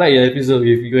I like your episode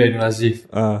with you and Razif.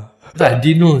 I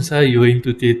didn't know sir, you were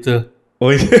into theatre. Oh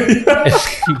yeah.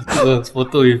 A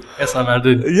photo with S.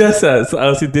 Anandan. Yes, so I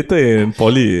was in theatre in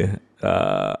poly.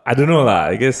 I don't know lah.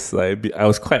 I guess like I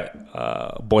was quite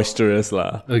boisterous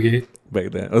lah Okay.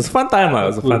 back then. It was a fun time lah. It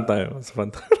was a Cool. fun time. It was a fun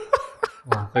time.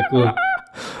 Oh, quite cool.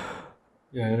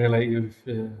 Yeah, and then like with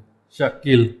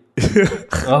Shakil.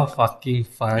 Oh, fucking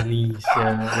funny.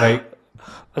 Yeah, like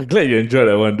I'm glad you enjoyed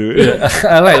that one, dude.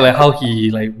 I like how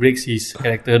he like breaks his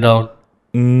character down.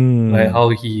 Like how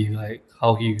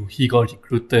he got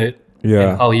recruited. Yeah.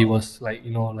 And how he was like,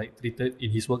 like treated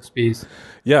in his workspace.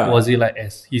 Yeah. Was it like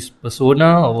as his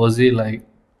persona or was it like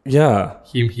Yeah.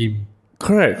 him?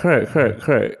 Correct.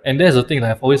 And that's the thing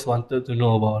that I've always wanted to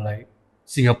know about like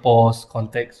Singapore's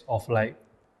context of like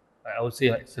I would say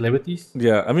like celebrities.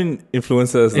 Yeah. I mean,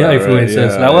 influencers. Yeah, lah, right?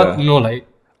 influencers. Yeah, Like what yeah. like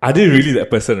Are they really that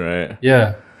person, right?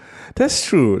 yeah. That's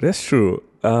true.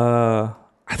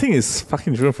 I think it's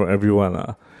fucking different from everyone.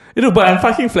 But I'm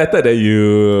fucking flattered that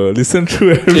you listen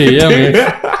through everything. Yeah, man.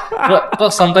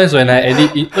 Because sometimes when I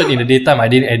edit, in the daytime I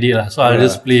didn't edit lah, so I Yeah.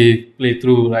 just play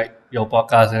through like your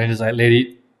podcast and then just like let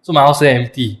it. So my house is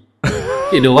empty.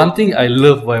 Okay, the one thing I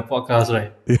love about a podcast,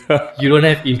 right? Yeah. You don't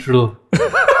have intro.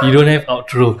 You don't have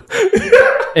outro.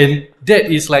 And that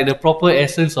is like the proper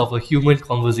essence of a human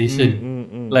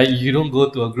conversation. Like you don't go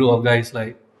to a group of guys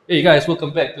like, hey guys,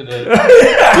 welcome back to the...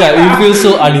 Yeah, it feels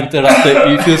so uninterrupted.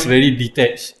 It feels very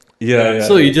detached. Yeah.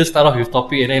 So you just start off with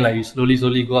topic and then like you slowly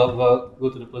go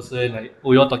to the person like,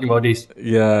 oh, you're talking about this.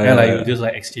 Yeah. And like you're just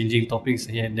like exchanging topics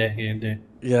here and there.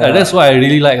 Yeah. Like, that's what I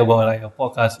really like about like a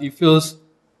podcast. It feels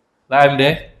like I'm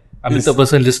there. I'm the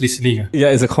person just listening. Yeah,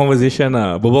 it's a conversation.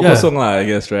 Bobo Yeah. kosong lah, I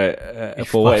guess, right?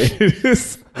 For what it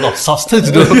is. A lot of substance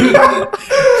though.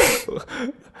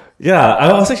 Yeah,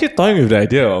 I was actually toying with the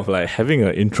idea of like having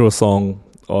an intro song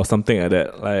or something like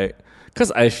that. Like,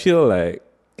 because I feel like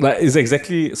it's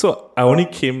exactly... So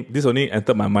this only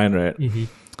entered my mind, right? Mm-hmm.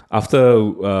 After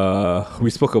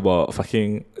we spoke about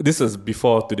this was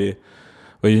before today,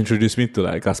 when you introduced me to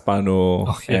like Gaspano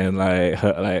and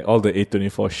like all the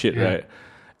A24 shit, right?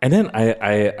 And then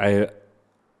I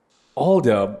all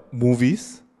their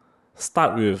movies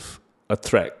start with a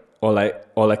track or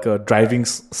like a driving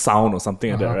sound or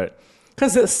something like that, right?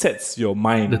 Because that sets your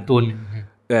mind. The tone.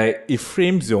 Like it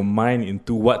frames your mind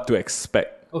into what to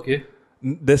expect. Okay.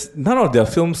 There's none of their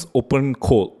films open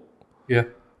cold. Yeah.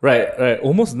 Right.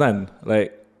 Almost none.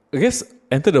 Like I guess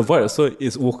Enter the Void. So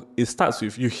it starts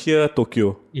with you hear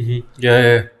Tokyo. Mm-hmm.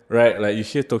 Yeah. Right, like you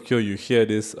hear Tokyo, you hear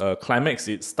this climax.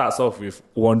 It starts off with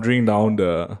wandering down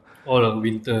the... All of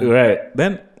winter. Right.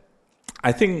 Then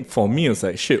I think for me, it's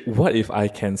like, shit, what if I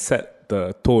can set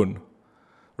the tone,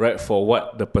 right, for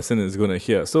what the person is going to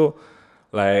hear? So,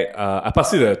 like, I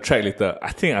pass you the track later.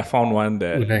 I think I found one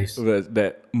that nice.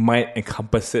 that might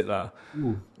encompass it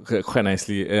quite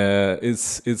nicely.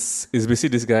 It's basically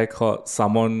this guy called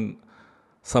Samon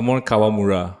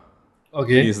Kawamura.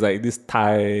 Okay. He's like this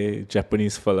Thai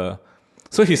Japanese fella.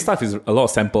 So his stuff is a lot of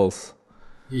samples.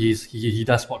 He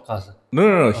does podcasts.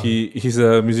 No. He's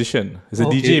a musician. He's a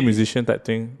DJ musician type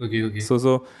thing. Okay.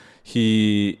 So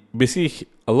he basically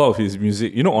a lot of his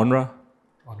music. You know Onra?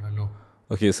 Oh no.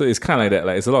 Okay, so it's kind of like that.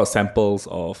 Like it's a lot of samples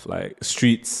of like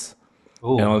streets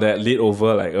and all that laid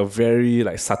over like a very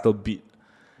like subtle beat.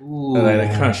 Ooh. Like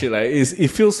that kind of shit. Like it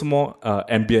feels more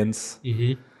ambience.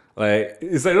 Mm-hmm. Like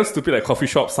it's like those stupid like coffee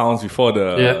shop sounds before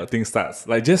the thing starts.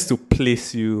 Like just to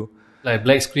place you. Like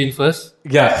black screen first.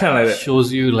 Yeah, kind of like that.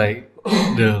 Shows you like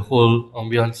the whole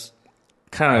ambience.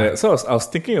 Kind of like that. So I was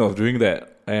thinking of doing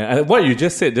that. And what you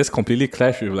just said just completely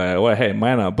clashed with like what I had in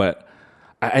mind. But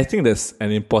I think there's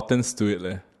an importance to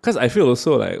it. Because I feel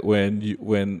also like when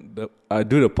I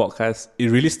do the podcast, it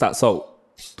really starts out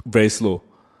very slow.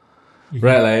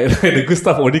 Right, like the good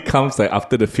stuff only comes like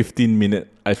after the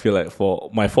 15-minute. I feel like for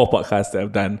my 4 podcasts that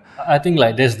I've done, I think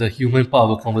like that's the human part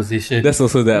of a conversation. that's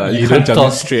also that like, you don't can't jump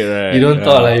talk in straight, right? You don't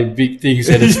talk like big things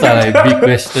at the start, like big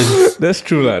questions. That's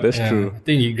true, That's true. I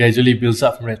think it gradually builds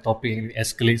up from that topic and it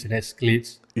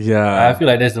escalates. Yeah, I feel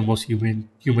like that's the most human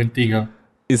thing.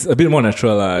 It's a bit more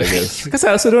natural, I guess. Because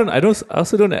I also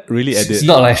don't really edit. It's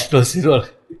not like those,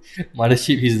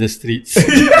 Mothership is the streets. What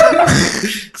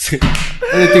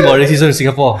do you think about racism in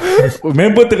Singapore?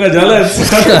 Member tengah jalan.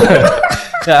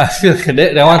 Yeah, I feel like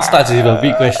that one starts with a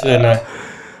big question.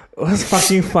 That's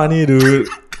fucking funny, dude.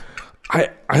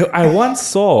 I once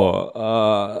saw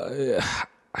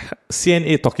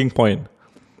CNA Talking Point.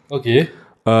 Okay.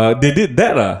 They did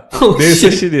that. Oh, they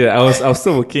shit. actually did. I was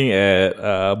still working at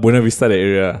Buena Vista, that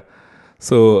area.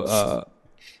 So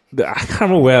I can't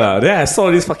remember where. Then I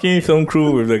saw this fucking film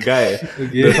crew with the guy,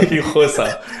 the fucking host.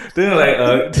 Then like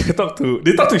they talked to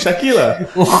Shakil.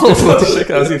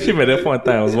 I was with him at that point in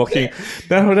time. I was walking.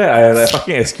 Then after that, I like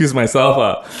fucking excused myself.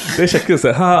 Then Shakil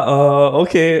said,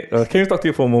 okay, can we talk to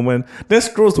you for a moment? Then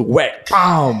scrolls to whack,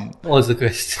 bam. What was the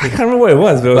question? I can't remember what it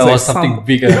was, but it was, But like was something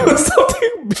big. It was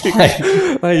something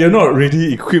big. Like you're not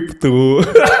really equipped to.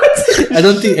 I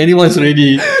don't think anyone's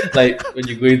ready. Like when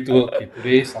you go into work, okay,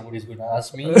 today somebody's going to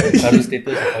ask me the current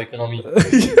status of our economy.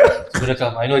 It's going to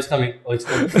come. I know it's coming. Oh, it's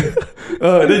coming.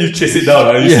 Then you chase it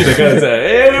down. You see the guy and say,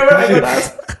 hey, I got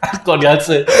ask. Got the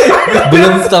answer.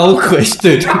 Belum tahu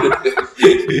question.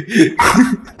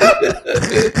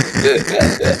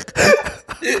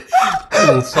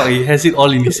 Oh fuck, he has it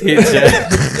all in his head.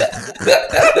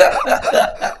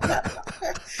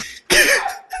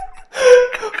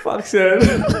 Fuck, man.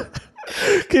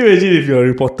 Can you imagine if you're a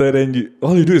reporter, then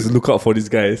all you do is look out for these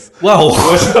guys? Wow.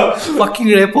 Fucking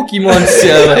rare Pokemon.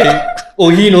 Like, oh,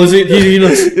 he knows it. He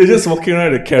knows. You're just walking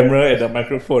around the camera and the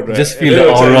microphone, right? Just feel the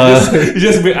aura. You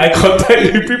just make eye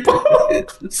contact with people.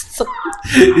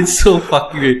 It's so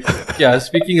fucking weird. Yeah,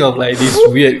 speaking of like this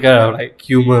weird kind of like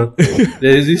humor,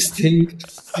 there's this thing,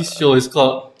 this show is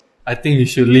called I think you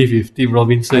should leave with Tim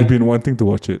Robinson. I've been wanting to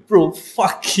watch it. Bro,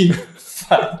 fucking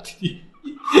funny.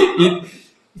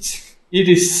 It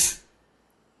is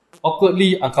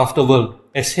awkwardly uncomfortable.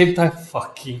 At the same time,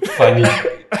 fucking funny.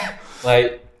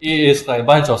 Like, it is like a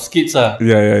bunch of skits.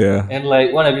 Yeah. And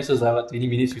like, one episode is like what, 20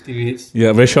 minutes, 15 minutes.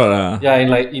 Yeah, very short. Yeah, and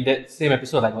like in that same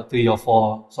episode, like what, 3 or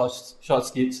 4 short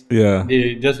skits. Yeah.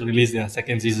 They just released their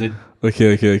second season.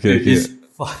 Okay. It's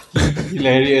fucking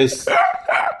hilarious.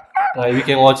 Like, we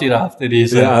can watch it after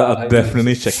this. Yeah, I'll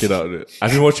definitely check it out. Dude. I've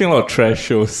been watching a lot of trash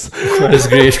shows. That's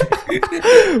great.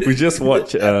 We just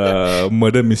watched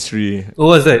Murder Mystery. What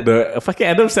was that? The fucking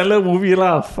Adam Sandler movie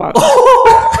lah. Fuck.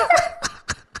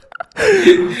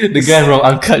 The guy from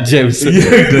Uncut Gems.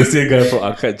 Yeah, the same guy from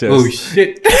Uncut Gems. Oh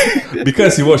shit.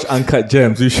 Because you watch Uncut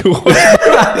Gems, you should watch.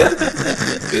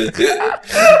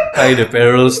 Tie the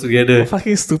parallels together.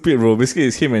 Fucking stupid, bro. Basically,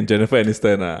 it's him and Jennifer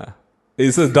Aniston.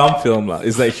 It's a dumb film lah.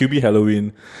 It's like Hubie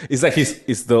Halloween. It's like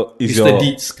it's your the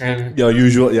Deeds kind. Your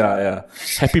usual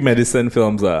Happy Medicine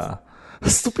films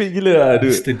Stupid gila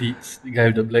dude. Mr. Deeds, the guy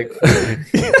with the black.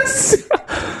 Yes.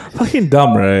 Fucking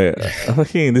dumb, right?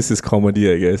 Fucking this is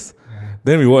comedy, I guess.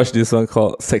 Then we watched this one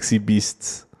called Sexy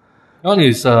Beasts. One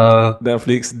is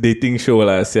Netflix dating show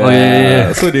lah.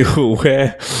 Yeah. So they would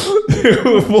wear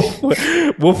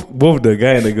both the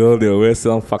guy and the girl, they will wear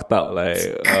some fucked up like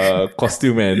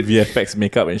costume and VFX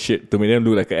makeup and shit to make them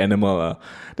look like an animal.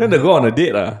 Then they go on a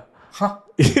date. Huh?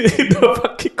 The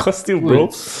fucking costume, bro.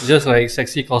 It's just like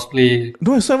sexy cosplay.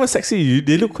 No, it's not even sexy.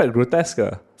 They look quite grotesque.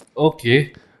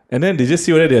 Okay. And then they just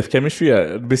see whether they have chemistry.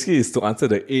 Basically, it's to answer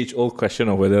the age-old question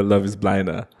of whether love is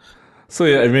blind. So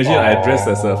yeah, imagine I dress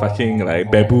as a fucking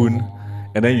like baboon,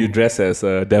 and then you dress as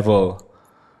a devil.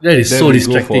 That is Then so we go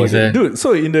distracting, for man. dude.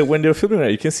 So when they're filming,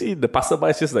 right, you can see the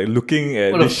passerby just like looking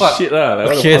at What the this fuck? shit, like, what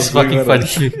the Okay, it's fuck's going fucking on?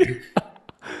 funny.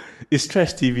 It's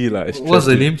trash TV, lah. What's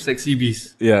the name? Sexy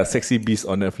Beast. Yeah, Sexy Beast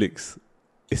on Netflix.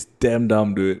 It's damn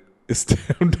dumb, dude. It's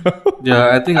damn dumb.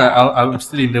 Yeah, I think I'm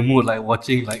still in the mood like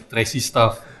watching like trashy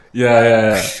stuff.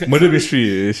 Yeah. Murder Mystery.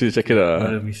 You should check it out.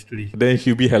 Murder Mystery. Then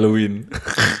Hubie Halloween.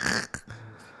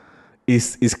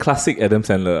 Is classic Adam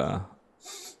Sandler.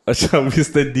 Macam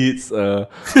Mr. Deeds,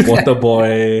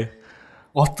 Waterboy.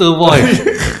 Waterboy.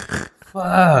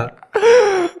 Fuck.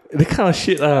 The kind of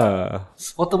shit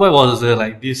Waterboy was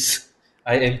like this.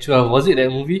 I Am 12. Was it that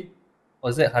movie?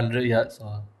 Was that 100 Yards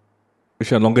or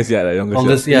Which one? Longest Yard?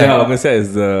 Longest Yard. Yeah, Longest Yard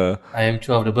is the... I Am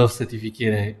 12, the birth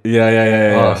certificate, right?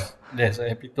 Yeah. Oh, that's an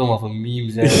epitome of a meme.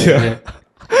 Yeah.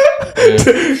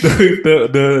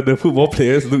 The football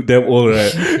players look damn old,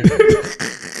 right?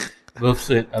 Birth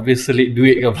cert. Habis selit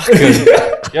duit ke belakang.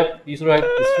 Yep, he's right.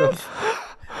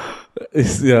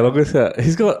 It's true. Longest Yard.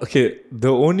 He's got... Okay,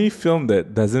 the only film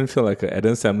that doesn't feel like an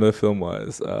Adam Sandler film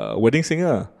was Wedding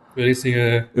Singer. Wedding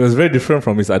Singer. It was very different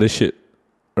from his other shit.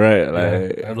 Right?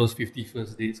 Like... those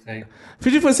 51st dates kind.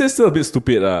 51st is still a bit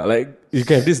stupid. Like, you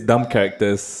can have these dumb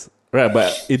characters. Right,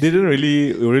 but it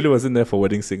really wasn't there for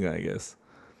Wedding Singer, I guess.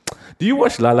 Do you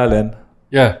watch La La Land?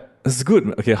 Yeah. It's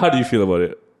good. Okay, how do you feel about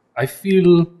it? I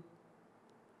feel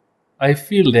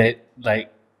that like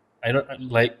I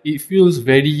don't like it feels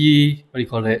very, what do you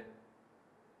call it?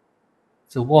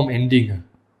 It's a warm ending.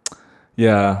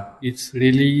 Yeah. It's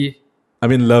really, I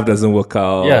mean, love doesn't work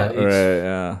out. Yeah, it's- Right,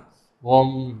 yeah.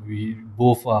 warm. We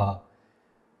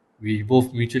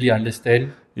both mutually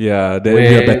understand. Yeah, we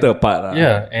are better apart.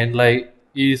 Yeah, and like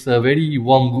it's a very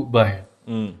warm goodbye.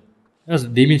 Mm. That was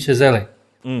Damien Chazelle. Like,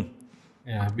 Mm.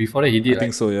 yeah, before that he did I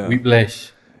think so, yeah.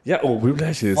 Whiplash. Yeah,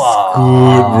 Whiplash is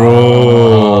good,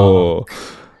 bro.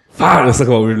 Fuck, let's talk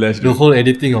about Whiplash. The Dude. whole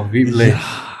editing of Whiplash.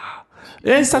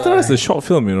 Yeah, it started as a short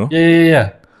film, you know?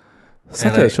 Yeah.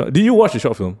 Started like- as short. Did you watch the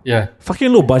short film? Yeah.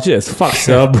 Fucking low budget as fuck,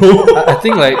 bro. I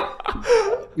think like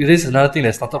it is another thing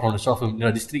that started from the short film,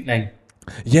 District 9.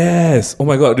 Yes. Oh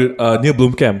my god, dude. Neil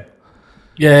Blomkamp.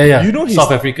 Yeah. You know he's-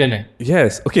 South African.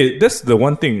 Yes. Okay, that's the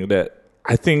one thing that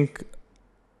I think.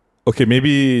 Okay,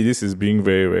 maybe this is being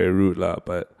very, very rude, lah.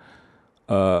 But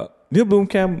Neil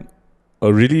Blomkamp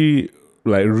really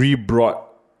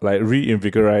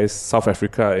reinvigorized South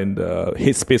Africa in the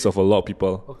headspace of a lot of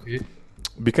people Okay.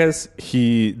 because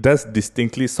he does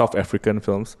distinctly South African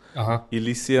films.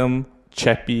 Elysium,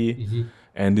 Chappie,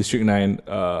 and District 9,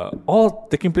 all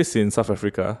taking place in South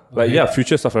Africa. Like, Okay. yeah,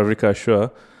 future South Africa,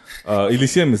 sure.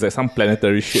 Elysium is like some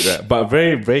planetary shit, right? But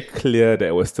very, very clear that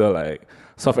it was still like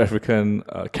South African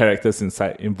characters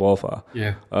involved.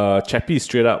 Yeah. Chappie is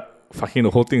straight up fucking the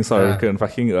whole thing South African.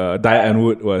 Fucking Diane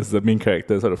Wood was the main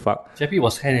character. So the fuck. Chappie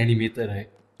was hand animated, right?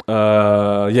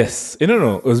 Yes.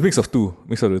 No. It was mix of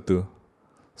the two.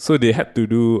 So they had to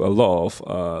do a lot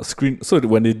of screen. So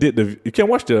when they did you can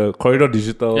watch the Corridor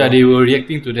Digital. Yeah, they were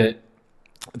reacting to that.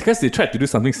 Because they tried to do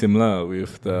something similar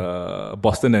with the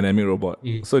Boston Dynamic robot.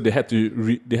 So they had to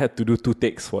do 2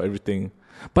 takes for everything.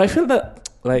 But I feel that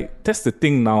like that's the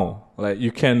thing now. Like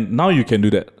you can do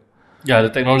that. Yeah, the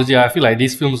technology. I feel like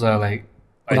these films are like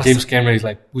James Cameron is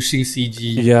like pushing CG.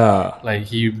 Yeah. Like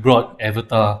he brought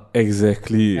Avatar.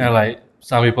 Exactly. And like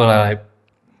some people are like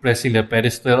pressing the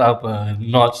pedestal up a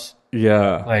notch.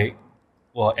 Yeah. Like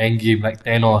Endgame, like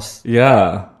Thanos.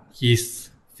 Yeah. His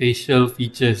facial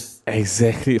features.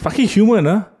 Exactly. Fucking human,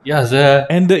 huh? Yeah, sir.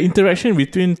 And the interaction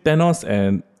between Thanos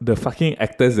and the fucking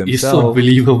actors themselves. It's so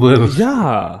believable.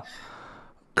 Yeah.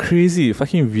 Crazy.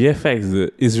 Fucking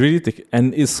VFX is really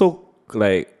and it's so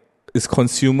like it's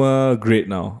consumer grade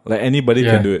now. Like anybody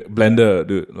can do it. Blender,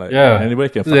 dude. Like anybody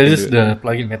can fucking do it. There's just the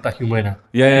plugin MetaHuman.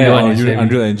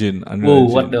 Unreal Engine. Whoa,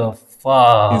 what the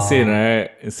fuck? Insane,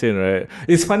 right?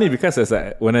 It's funny because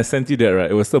when I sent you that, right,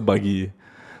 it was still buggy.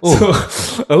 So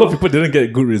a lot of people didn't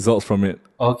get good results from it.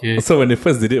 Okay. So when they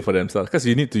first did it for themselves, because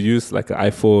you need to use like an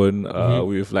iPhone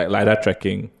with like LiDAR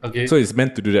tracking. Okay. So it's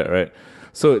meant to do that, right?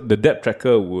 So the depth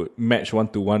tracker would match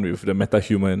 1-to-1 with the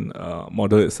MetaHuman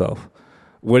model itself.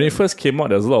 When it first came out,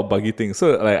 there was a lot of buggy things.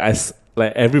 So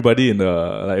like everybody in the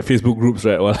like Facebook groups,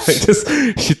 right, were like just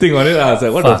shitting on it. I was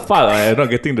like, what the fuck? Like, I'm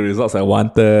not getting the results I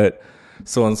wanted,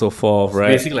 so on and so forth, right?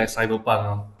 Basically like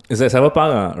Cyberpunk. It's like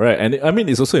Cyberpunk, right? And I mean,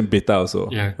 it's also in beta also,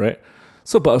 right?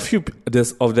 So, but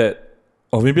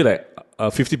maybe like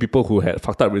 50 people who had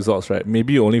fucked up results, right?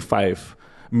 Maybe only 5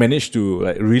 managed to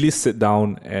like really sit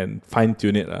down and fine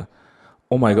tune it.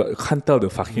 Oh my god, can't tell the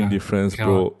fucking difference,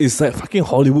 bro. It's like fucking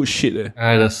Hollywood shit.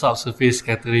 The subsurface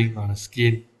scattering on the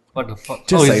skin. What the fuck?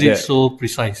 Just How like is it that. So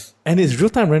precise? And it's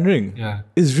real-time rendering. Yeah.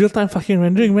 It's real-time fucking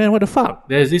rendering, man. What the fuck?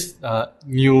 There's this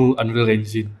new Unreal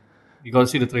Engine. You got to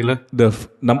see the trailer? The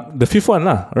 5th one,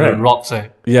 right? The rocks,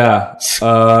 right? Yeah.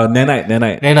 Nanite.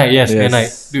 Nanite, yes,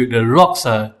 Nanite. Dude, the rocks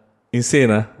are...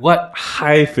 Insane, What?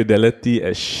 High fidelity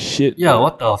as shit. Yeah,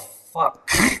 what the fuck?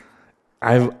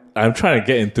 I'm trying to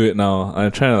get into it now.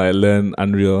 I'm trying to like learn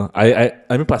Unreal. I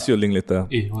may pass you a link later.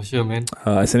 For sure, man.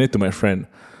 I sent it to my friend.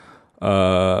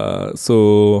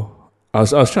 So I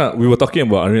was trying. We were talking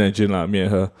about Unreal Engine, me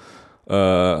and her.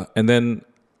 And then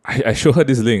I showed her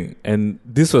this link, and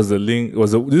this was the link.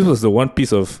 This was the one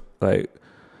piece of like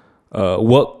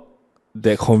work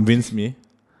that convinced me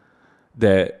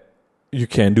that you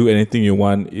can do anything you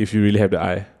want if you really have the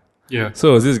eye. Yeah. So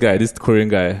it was this Korean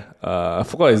guy. I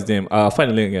forgot his name. I'll find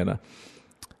the link again.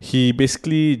 He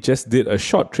basically just did a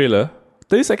short trailer,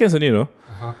 30 seconds only,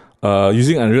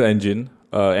 using Unreal Engine.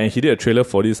 And he did a trailer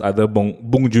for this other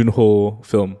Bong Joon-ho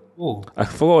film. Oh. I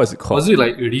forgot what it's called. Was it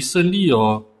like recently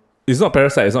or? It's not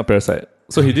Parasite.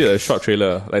 So he did a short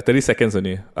trailer, like 30 seconds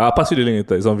only. I'll pass you the link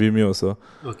later. It's on Vimeo also.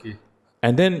 Okay.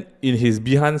 And then in his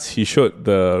Behance, he showed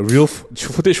the real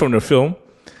footage from the film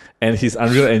and his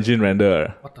Unreal Engine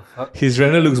render. What the fuck? His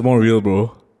render looks more real,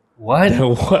 bro. What?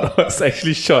 Than what was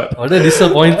actually shot. Oh, that's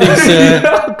disappointing,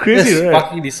 sir. Crazy, that's right?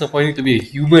 fucking disappointing to be a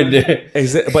human there.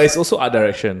 But it's also art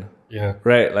direction. Yeah.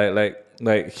 Right?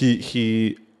 Like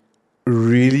he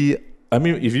really... I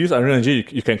mean, if you use Unreal Engine,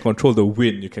 you can control the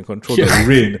wind, you can control the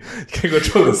rain, you can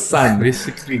control the sun.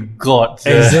 Basically God,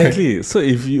 sir. Exactly. So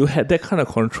if you had that kind of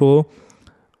control,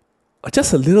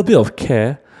 just a little bit of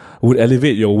care would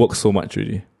elevate your work so much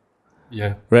really.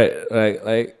 Yeah. Right?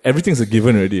 Like everything's a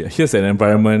given already. Here's an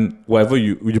environment, whatever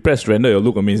you press render, it'll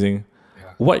look amazing.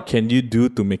 Yeah. What can you do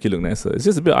to make it look nicer? It's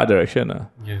just a bit of art direction.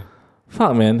 Yeah.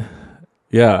 Fuck, man.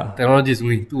 Yeah. Technology is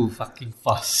moving too fucking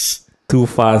fast. Too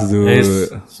fast, dude.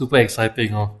 It's super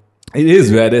exciting, It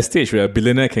is. We're at that stage where a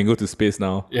billionaire can go to space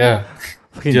now. Yeah.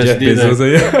 Fucking Jeff Bezos.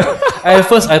 At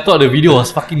first, I thought the video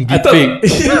was fucking deepfake.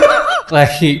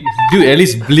 Like, dude, at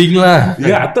least blink lah.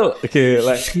 Yeah, I thought, okay,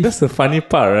 like, that's the funny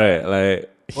part, right? Like,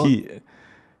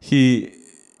 he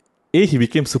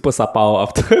became super sapao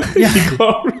after he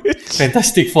got rich.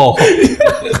 Fantastic Four.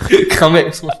 Come back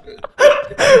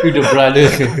with the brother.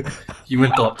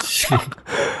 Human Torch.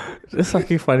 That's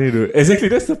fucking funny, dude. Exactly,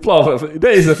 that's the plot of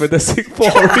that is a Fantastic Four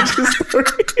origin story.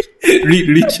 Reed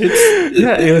Richards.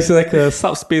 Yeah, it was like a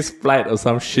subspace flight or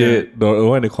some shit. The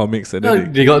one in the comics. And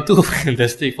then they got two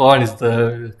Fantastic Four. One is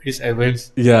the Chris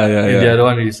Evans. Yeah. And the other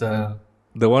one is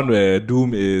the one where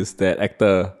Doom is that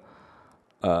actor.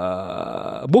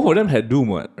 Both of them had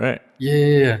Doom, right?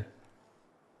 Yeah.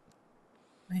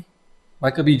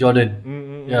 Michael B.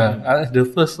 Jordan. Yeah, the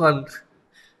first one.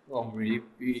 Oh,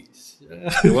 repeats.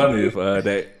 The one with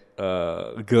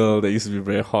that girl that used to be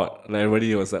very hot. Like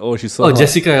everybody was like, oh, she's so hot.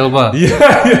 Jessica Alba.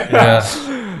 Yeah.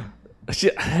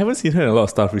 I haven't seen her in a lot of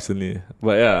stuff recently.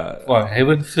 But yeah. Wow, I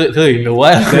haven't heard her in a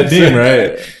while. That name,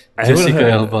 right? I haven't Jessica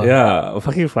heard- Alba. Yeah,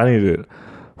 fucking funny, dude.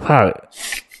 Fuck.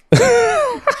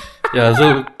 Yeah,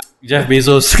 so Jeff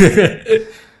Bezos.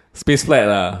 Spaceflight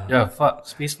lah. Yeah, fuck,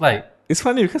 spaceflight. It's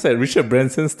funny because like Richard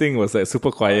Branson's thing was like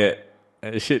super quiet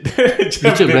and shit.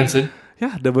 Richard Branson.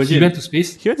 Yeah, the He Virgin. went to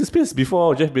space? He went to space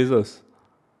before Jeff Bezos.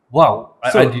 Wow.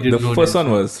 So I didn't know the first that.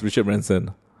 one was Richard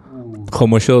Branson. Ooh,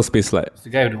 Commercial spaceflight. it's the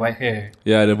guy with the white hair.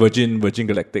 Yeah, the Virgin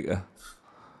Galactic.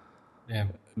 Damn.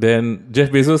 Then Jeff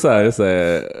Bezos just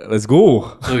like, let's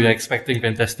go. So you're expecting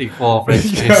Fantastic Four French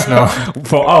space now.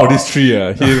 From out of these three,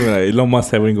 him like Elon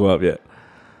Musk haven't go up yet.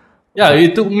 Yeah,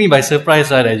 it took me by surprise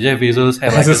that Jeff Bezos had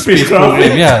like Has a a space spacecraft.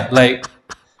 program. Yeah, like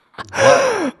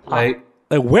what? Like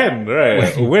Like when,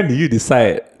 right? When do you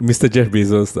decide, Mr. Jeff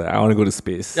Bezos, that I want to go to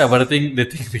space? yeah, but the thing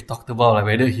we talked about, like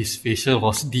whether his facial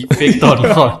was deep faked or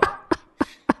not.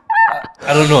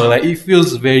 I don't know. Like it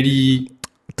feels very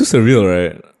Too surreal,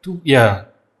 right? yeah,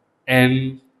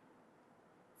 and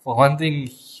for one thing,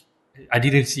 I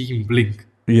didn't see him blink.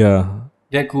 Yeah.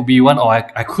 That could be one, or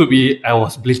I could be I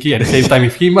was blinking at the same time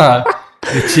with him,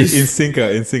 which In is sync,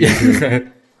 in sync.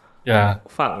 yeah.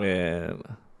 Fuck, man.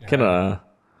 Cannot.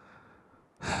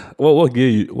 What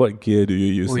gear do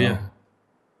you use Oh now? yeah,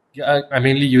 yeah. I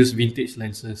mainly use vintage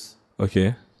lenses.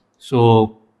 Okay.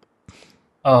 So,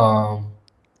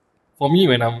 for me,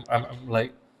 when I'm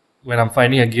like when I'm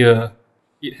finding a gear,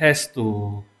 it has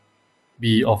to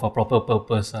be of a proper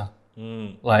purpose.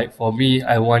 Like for me,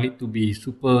 I want it to be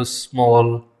super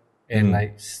small and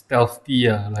like stealthy.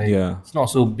 Like Yeah. it's not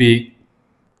so big.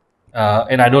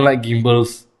 And I don't like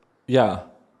gimbals, Yeah.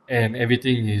 and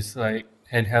everything is like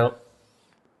handheld.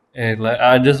 And like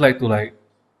I just like to like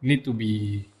need to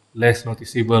be less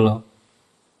noticeable,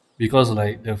 because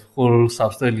like the whole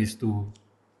substance is to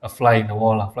a fly in the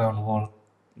wall, fly on the wall.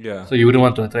 Yeah. So you wouldn't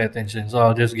want to attract attention. So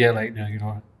I'll just get like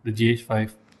the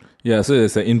GH5. Yeah, so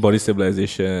there's an in-body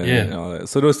stabilization. Yeah. And all that.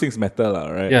 So those things matter,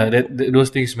 right? Yeah, those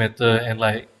things matter. And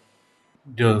like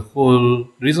the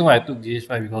reason why I took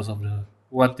GH5 because of the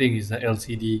one thing is the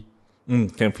LCD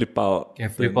Can flip out. can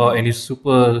flip out and it's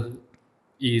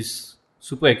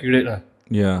super accurate.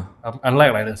 Yeah.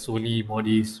 Unlike like the Sony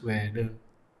bodies where the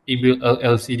inbuilt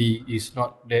LCD is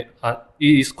not that hard.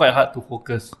 It is quite hard to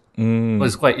focus because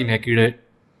it's quite inaccurate.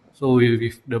 So with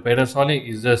the Panasonic,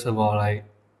 it's just about like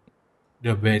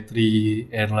the battery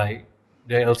and like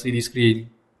the LCD screen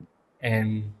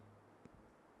and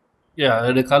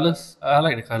yeah, the colors. I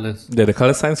like the colors. Yeah, the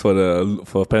color signs for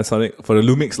Panasonic for the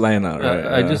Lumix line, right?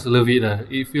 I just love it.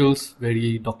 It feels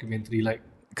very documentary like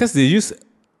because they use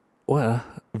what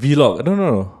Vlog. I don't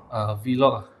know.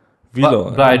 vlog.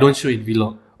 Vlog. But I don't shoot in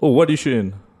vlog. Oh, what do you shoot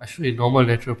in? I shoot in normal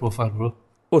natural profile, bro.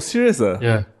 Oh, serious?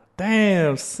 Yeah.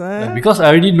 Damn, son. Yeah, because I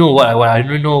already know what I want. I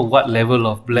don't know what level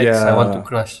of blacks I want to Yeah.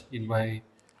 crush in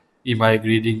my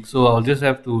grading. So I'll just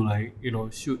have to like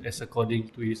shoot as according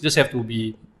to it. Just have to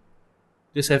be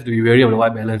wary of the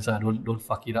white balance. Don't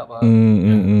fuck it up.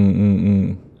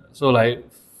 So like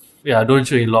yeah, don't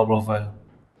shoot in log profile.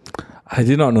 I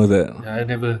did not know that.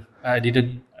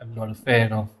 Yeah, I'm not a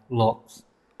fan of logs.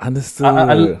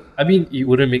 Understood. I mean, it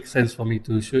wouldn't make sense for me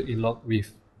to shoot in log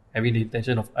with having the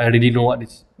intention of I already know what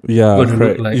it's yeah, gonna look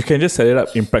correct. like. You can just set it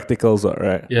up in practicals,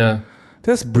 right? yeah.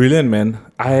 That's brilliant, man.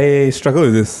 I struggle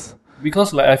with this.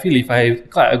 Because like I feel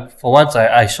for once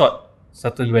I shot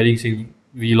certain weddings in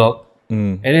vlog,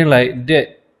 and then like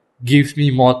that gives me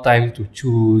more time to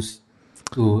choose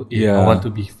to if I Yeah. want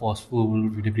to be forceful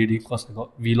with the grading because I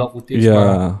got vlog footage.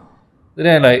 Yeah. So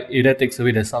then like that takes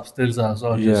away the substance, so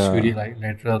I'll just Yeah. shoot it like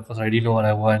natural because I already know what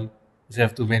I want. Just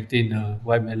have to maintain the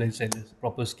white balance and the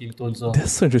proper skin tones.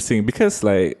 That's so interesting because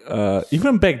like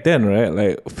even back then, right?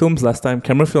 Like films last time,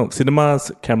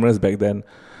 cinemas cameras back then,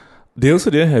 they also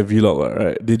didn't have vlog,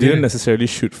 right? They didn't Yeah. necessarily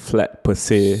shoot flat per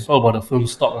se. It's all about the film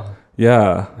stock.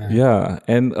 Yeah.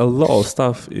 And a lot of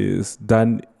stuff is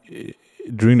done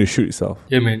during the shoot itself.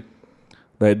 Yeah, man.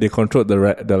 Like they controlled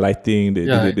the lighting.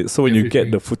 So when you get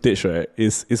everything. the footage, right,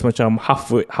 it's macam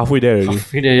halfway there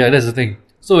already. Yeah, that's the thing.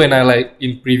 So when I like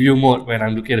in preview mode, when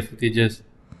I'm looking at the footages,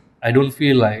 I don't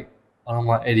feel like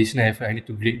my additional effort. I need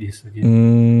to grade this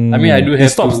again. I mean, I do have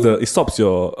It stops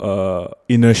your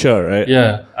inertia, right?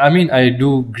 Yeah, I mean, I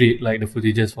do grade like the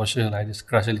footages for sure. Like just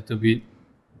crush a little bit,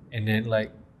 and then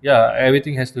like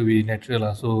everything has to be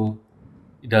natural, so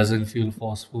it doesn't feel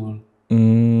forceful.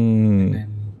 And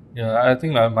then I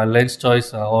think like my lens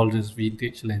choice are all just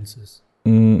vintage lenses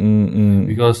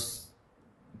because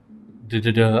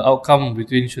the outcome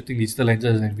between shooting digital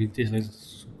lenses and vintage lenses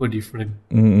is super different.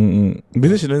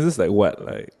 Vintage lenses like what?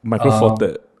 Like micro four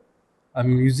third.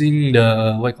 I'm using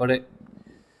the what you call that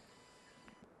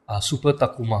Super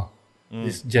Takuma,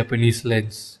 this Japanese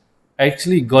lens. I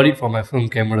actually got it from my film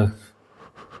camera.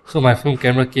 So my film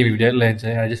camera came with that lens,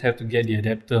 and I just have to get the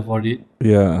adapter for it.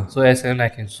 Yeah. So as and I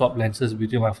can swap lenses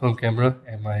between my film camera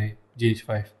and my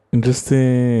GH5.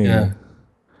 Interesting. Yeah.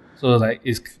 So like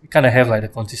it kind of have like the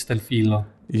consistent feel, lor.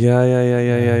 Yeah.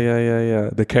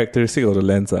 The characteristic of the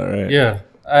lens, right? Yeah,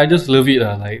 I just love it,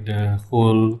 like the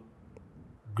whole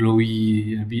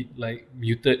glowy, a bit like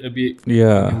muted, a bit.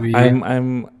 Yeah. in a way.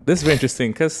 I'm. This is very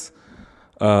interesting because,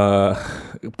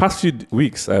 past few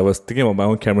weeks I was thinking about my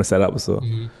own camera setup also.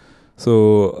 Mhm.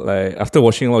 So like after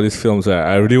watching a lot of these films, right,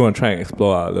 I really want to try and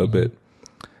explore a little bit.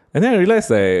 And then I realized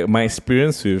that my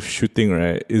experience with shooting,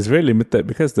 right, is very limited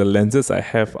because the lenses I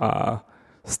have are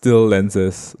still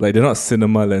lenses. Like they're not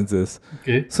cinema lenses.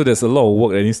 Okay. So there's a lot of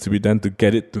work that needs to be done to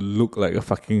get it to look like a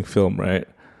fucking film, right?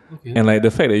 Okay. And like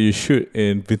the fact that you shoot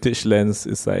in vintage lens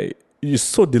is like you're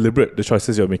so deliberate the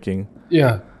choices you're making.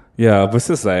 Yeah. Yeah,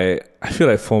 versus like I feel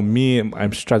like for me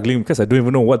I'm struggling because I don't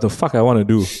even know what the fuck I want to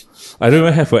do. I don't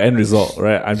even have an end result,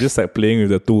 right? I'm just like playing with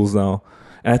the tools now.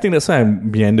 And I think that's why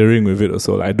I'm meandering with it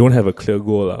also. Like, I don't have a clear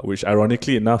goal, which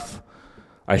ironically enough,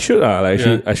 I should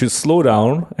I should slow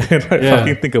down and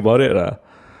fucking think about it.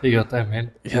 Take your time,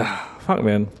 man. Yeah, fuck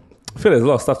man. I feel there's a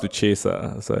lot of stuff to chase.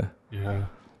 So Yeah.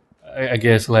 I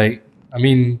guess like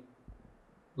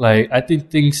I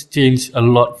think things changed a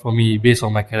lot for me based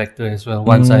on my character as well.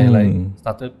 Once I like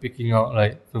started picking out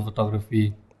like film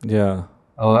photography, yeah.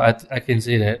 I can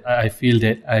say that I feel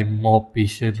that I'm more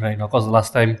patient right now. Because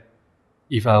last time,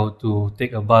 if I were to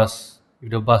take a bus, if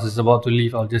the bus is about to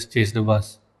leave, I'll just chase the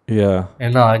bus. Yeah.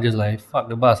 And now I just like fuck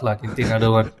the bus, I can take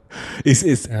another one.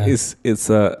 It's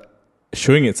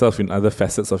showing itself in other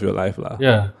facets of your life, lah.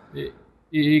 Yeah,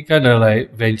 it kind of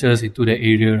like ventures into that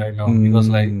area right now because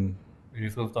like when you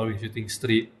film photography shooting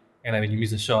straight and like when you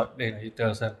miss a shot, then like, you tell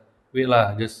yourself, wait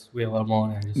lah, just wait a while more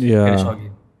and just get a shot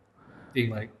again. I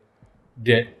think like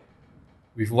that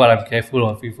with what I'm careful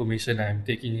of information I'm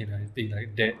taking in, I think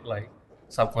like that like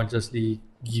subconsciously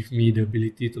give me the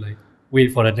ability to like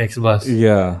wait for the next bus.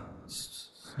 Yeah.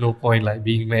 No point like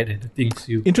being mad at the things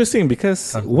you. Interesting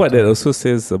because what that also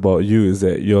says about you is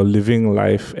that you're living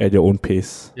life at your own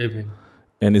pace. Yeah, man.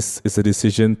 And it's a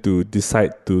decision to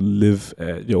decide to live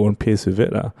at your own pace with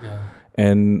it. Yeah.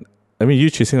 And I mean,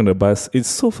 you chasing on the bus, it's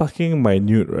so fucking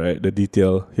minute, right? The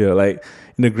detail here. Like,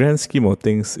 in the grand scheme of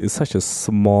things, it's such a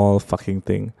small fucking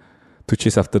thing to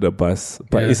chase after the bus.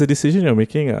 But it's a decision you're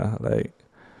making. Like,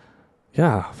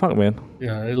 yeah, fuck, man.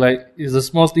 Yeah, like, it's the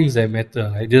small things that matter.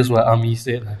 Like, just what Ami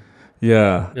said. Like,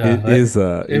 it like is.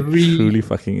 It truly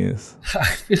fucking is. I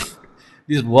feel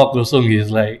this walk song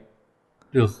is like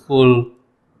the whole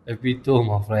epitome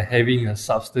of like having a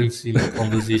substance in a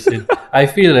conversation. I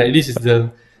feel like this is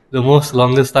the most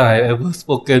longest time I've ever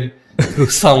spoken to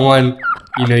someone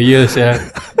in a year,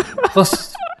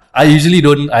 because I usually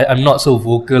I'm not so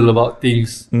vocal about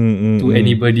things to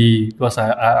anybody because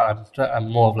I'm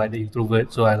more of like the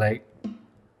introvert. So I like,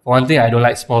 for one thing, I don't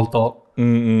like small talk.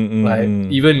 Like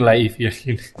even like if you're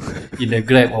in a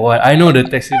Grab or what, I know the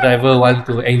taxi driver want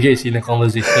to engage in a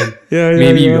conversation.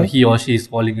 Maybe he or she is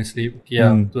falling asleep.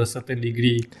 To a certain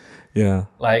degree. Yeah.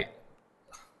 Like,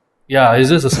 it's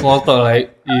just a small talk.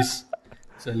 Like it's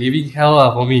a living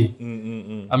hell for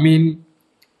me. I mean,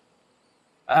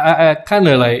 I kind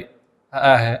of like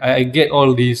I get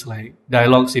all these like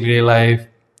dialogues in real life.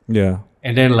 Yeah.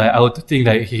 And then like I would think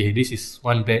like, hey, this is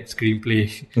one bad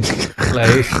screenplay.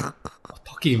 Like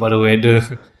talking about the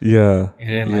weather. Yeah. And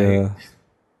then like,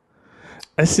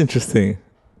 that's interesting.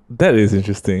 That is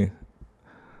interesting.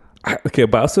 Okay,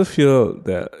 but I also feel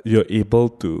that you're able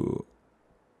to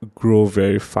grow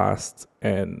very fast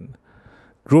and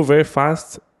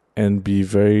be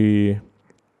very,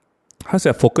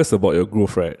 focused about your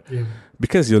growth, right? Yeah.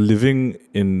 Because you're living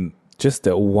in just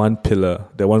that one pillar,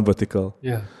 that one vertical.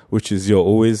 Yeah. Which is you're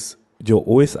always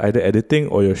either editing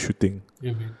or you're shooting.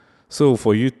 Yeah, man. So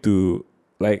for you to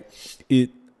like, it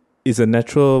is a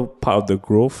natural part of the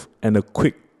growth and a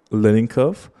quick learning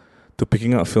curve to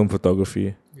picking up film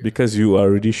photography because you are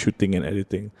already shooting and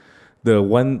editing. The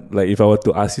one, like if I were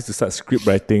to ask you to start script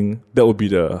writing, that would be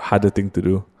the harder thing to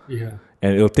do. Yeah.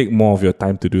 And it'll take more of your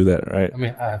time to do that, right? I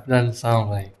mean, I've done some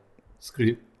like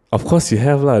script. Of course you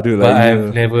have lah, dude. But like,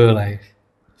 I've never like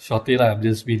shot it. I've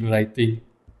just been writing.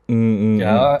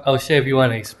 I'll share with you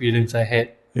one experience I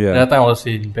had. Yeah. That time I was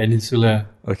in Peninsula.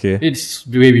 Okay. It's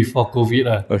way before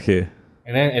COVID. Okay.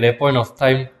 And then at that point of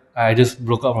time, I just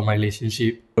broke up from my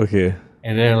relationship. Okay.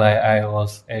 And then like I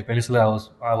was at Peninsula,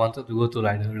 I wanted to go to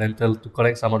like the rental to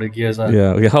collect some of the gears.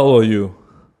 Yeah. Okay. How old are you?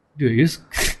 Dude, it's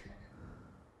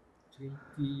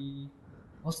 20.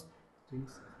 What's 20?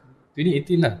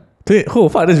 2018 lah. Oh,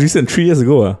 fuck, that's recent. 3 years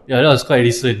ago. Yeah, that was quite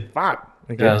recent. Fuck.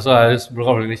 Okay. Yeah, so I just broke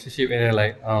up a relationship and then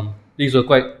like things were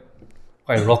quite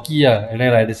rocky, and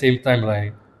then like at the same time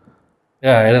like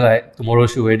and then like tomorrow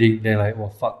shoot wedding, then like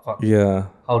fuck. Yeah.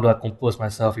 How do I compose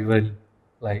myself even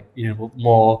like in a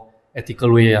more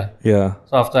ethical way? Yeah.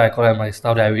 So after I collect my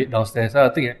stuff that I wait downstairs, I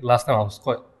think last time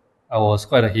I was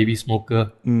quite a heavy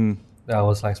smoker. That I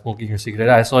was like smoking a cigarette.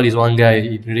 I saw this one guy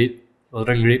in red, was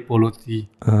wearing red polo tee.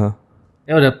 You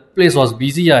know, the place was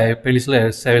busy at Peninsula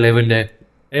at 7-Eleven there.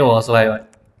 And it was like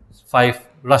 5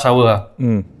 rush hour.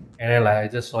 And then like I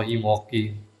just saw him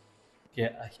walking. Okay,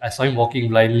 I saw him walking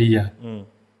blindly. And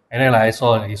then like I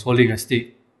saw like, he's holding a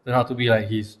stick. Turned out to be like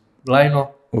he's blind.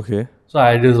 Okay. So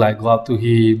I just like go up to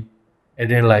him and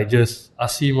then like just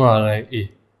ask him like,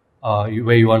 hey,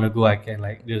 where you want to go? I can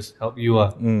like just help you.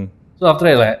 So after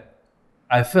that like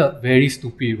I felt very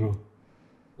stupid, bro.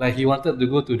 Like he wanted to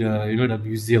go to the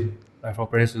museum. Like for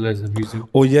Peninsula is a museum.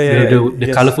 Oh yeah. The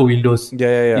yes. Colorful windows.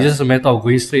 Yeah. It's just a matter of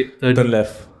going straight, turn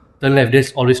left. Turn left.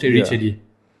 That's always straight reach already.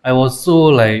 I was so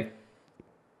like,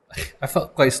 I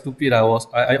felt quite stupid. I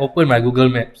opened my Google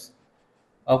Maps.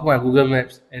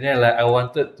 And then like I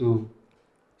wanted to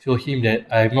show him that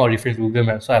I'm not referring to Google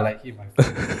Maps, so I like him my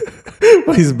phone.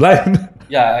 But he's blind.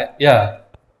 Yeah.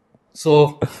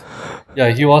 So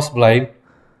he was blind,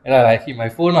 and I like him my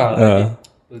phone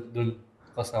don't,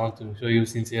 because I want to show you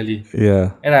sincerely.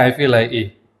 Yeah. And I feel like,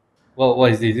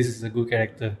 what is this? This is a good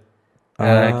character. And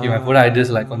I like him my phone. I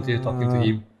just like continue talking to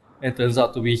him, and it turns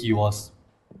out to be he was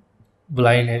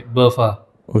blind at birth.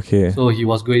 Okay. So he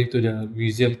was going to the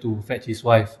museum to fetch his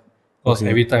wife. Because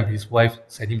every time his wife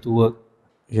sent him to work.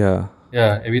 Yeah.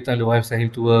 Yeah, every time the wife sent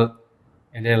him to work.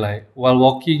 And then like while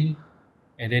walking,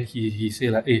 and then he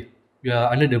said like, hey, you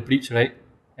are under the bridge, right?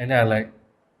 And then I like,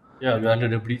 yeah, we're under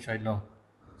the bridge right now.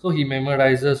 So he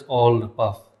memorizes all the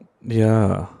path.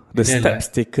 Yeah. The steps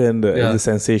taken, the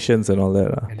sensations and all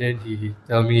that. And then he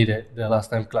tell me that the last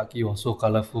time Clarke Quay was so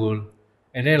colourful.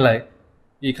 And then like,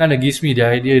 it kind of gives me the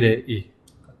idea that, I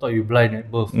thought you blind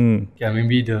at birth. Okay,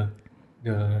 maybe the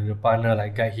partner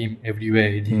like guide him everywhere.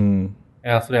 And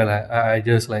after that, like I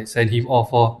just like send him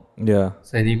off.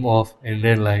 Send him off, and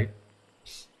then like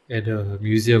at the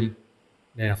museum.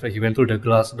 Then after he went through the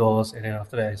glass doors, and then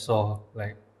after that I saw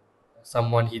like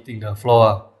someone hitting the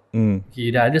floor.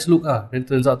 I just look then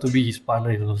turns out to be his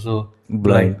partner is also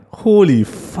blind. Holy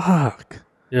fuck!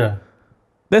 Yeah,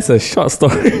 that's a short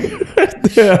story. Right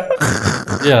there.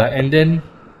 Yeah, and then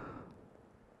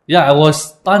I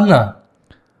was stunned.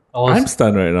 I'm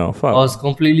stunned right now. Fuck. I was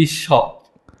completely shocked,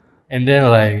 and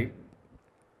then like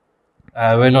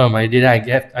I went on my day. I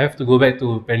have to go back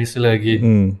to Peninsula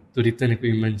again to return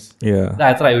equipments. Yeah. Then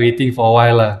I tried waiting for a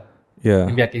while. Yeah.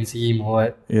 Maybe I can see him or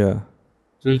what. Yeah.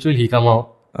 Soon he come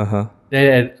out.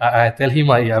 Then I tell him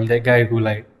I'm that guy who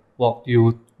like walked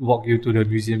you to the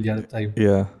museum the other time.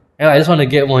 Yeah. And I just want to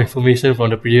get more information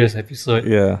from the previous episode.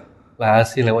 Yeah. Like I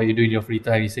asked him like what you do in your free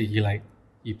time. He said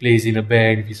he plays in a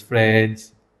band with his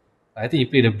friends. I think he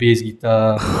played the bass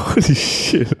guitar. Holy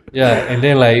shit. Yeah, and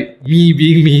then like me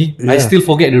being me, I still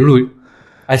forget the route.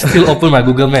 I still open my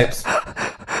Google Maps.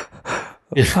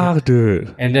 Fuck,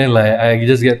 dude. And then like I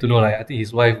just get to know like I think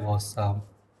his wife was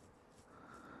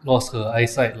lost her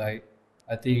eyesight like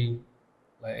I think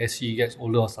like as she gets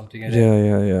older or something like that.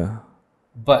 Yeah.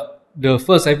 But the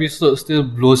first episode still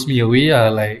blows me away.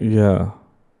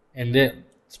 And that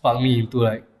sparked me into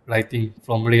like writing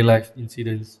from real life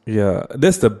incidents. Yeah,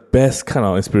 that's the best kind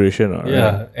of inspiration.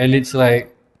 Right? And it's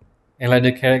like, and like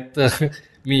the character,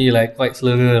 me like quite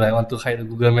slurrer, like want to hide the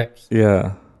Google Maps.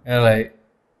 Yeah. And like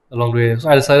along the way, so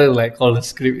I decided to like call the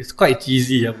script. It's quite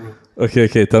cheesy, bro.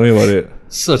 Okay, tell me about it.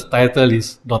 So the title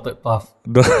is Dotted Path.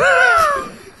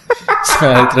 So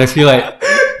I feel like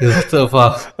the dotted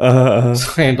path.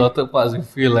 So in dotted paths, you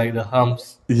feel like the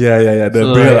humps. Yeah. The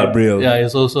so braille. Yeah,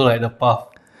 it's also like the path.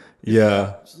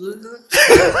 Yeah.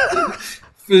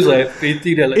 Feels like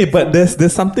painting that. Like, but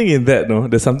there's something in that, no?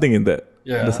 There's something in that.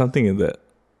 Yeah. There's something in that.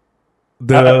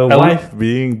 The wife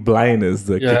being blind is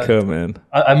the kicker, man.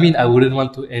 I mean, I wouldn't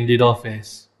want to end it off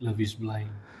as Love is Blind.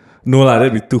 No lah,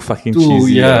 that'd be too fucking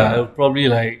cheesy. Yeah, probably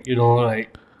like,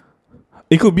 like...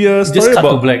 It could be a story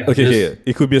about... black. Okay.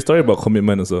 It could be a story about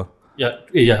commitment also.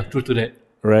 Yeah, true to that.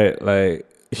 Right, like,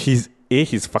 he's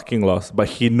fucking lost, but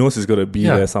he knows he's gonna be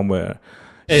there somewhere.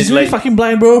 And he's really fucking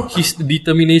blind, bro. His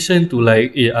determination to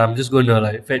like, I'm just gonna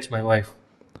like fetch my wife.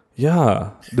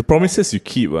 Yeah, the promises you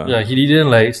keep. Yeah, he didn't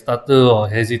like stutter or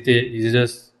hesitate. He's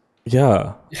just...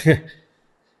 Yeah.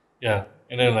 Yeah,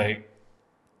 and then like...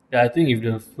 Yeah, I think if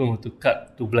the film were to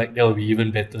cut to black, that would be even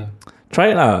better. Try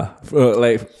it lah.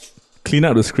 Like, clean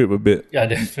out the script a bit. Yeah,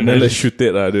 And then definitely. let's shoot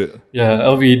it, dude. Yeah,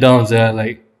 I'll be down there.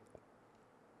 Like,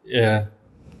 yeah.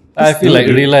 I Let's feel do it, like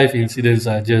dude. real life incidents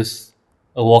are just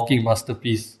a walking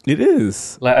masterpiece. It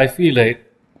is. Like, I feel like,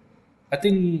 I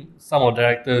think some of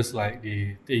directors, like,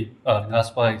 they take,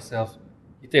 Gaspar itself,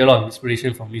 he take a lot of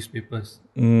inspiration from newspapers.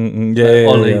 Yeah, Like,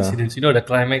 all the yeah. incidents. You know, the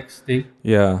climax thing?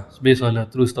 Yeah. It's based on a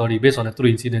true story, based on a true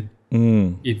incident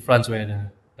Mm. in France where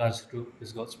the dance troupe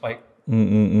just got spiked.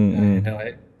 Mm. And then,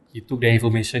 like, he took the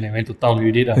information and went to town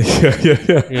with it.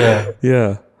 Yeah. Yeah.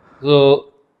 Yeah. So,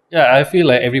 yeah, I feel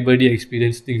like everybody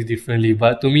experienced things differently.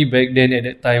 But to me, back then, at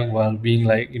that time, while being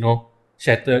like, you know,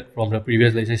 shattered from the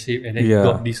previous relationship and then Yeah. you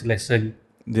got this lesson,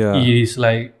 Yeah. it is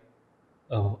like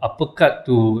uppercut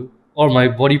to all my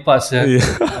body parts. Yeah.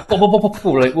 Yeah. Pop, pop, pop, pop,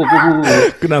 pop, like, whoa, whoa, whoa, whoa.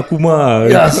 Kena kuma.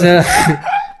 Yeah,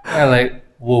 yeah, like,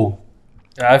 whoa.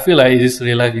 Yeah, I feel like it is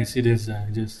real life incidents.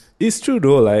 Just It's true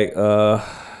though, like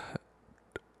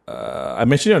I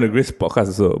mentioned it on the Grace podcast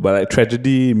also, but like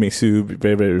tragedy makes you be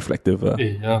very, very reflective.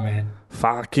 yeah, man.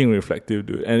 Fucking reflective,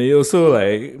 dude. And it also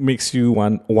like makes you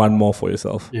want more for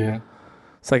yourself. Yeah,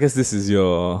 So I guess this is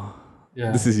your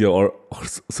yeah.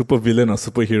 super villain or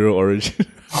superhero origin.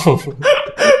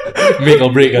 Make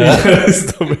or break.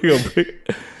 It's the make or break.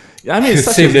 Yeah, I mean, it's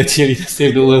such Save the cheerleader,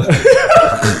 save the world.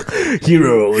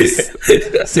 heroes.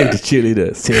 Save the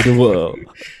cheerleader, save the world.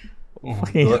 Oh my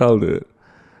Fucking God. hell, dude.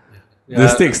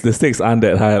 Yeah. The stakes aren't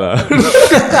that high, lah.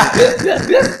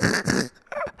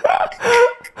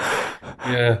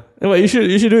 Yeah, But you should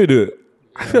do it, dude.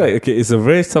 I feel like okay, it's a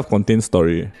very self-contained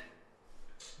story.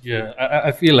 yeah.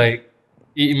 I feel like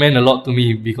it meant a lot to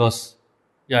me because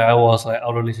yeah, I was like out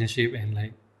of relationship and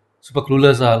like super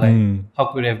clueless. Like how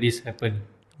could have this happen?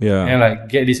 Yeah, And like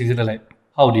get this incident like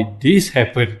how did this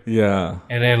happen? yeah,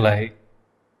 And then like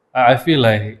I feel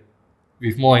like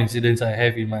with more incidents I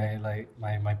have in my like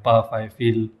my path, I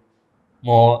feel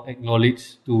more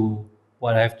acknowledged to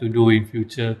what I have to do in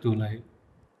future to like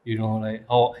you know like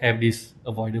how have these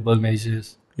avoidable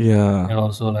measures and yeah,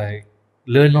 also like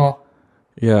learn more.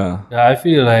 yeah. Yeah, I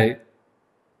feel like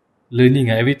learning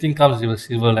everything comes with a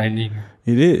silver lining.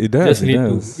 It does. Just It need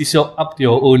does. to it's up to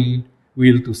your own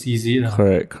will to seize it.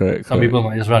 Correct. Some people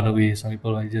might just run away. Some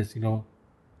people might just,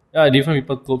 different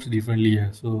people cope differently. Yeah.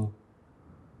 So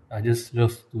I just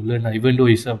love to learn. Even though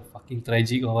it's a fucking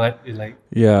tragic or what, it's like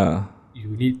Yeah, you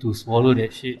need to swallow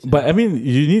that shit. but I mean,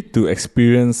 you need to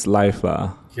experience life,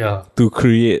 lah, Yeah. to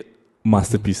create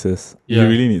masterpieces. Yeah. You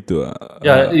really need to.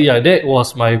 Yeah. That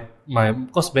was my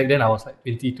because back then I was like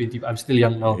 20. I'm still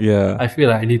young now. Yeah. I feel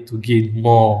like I need to gain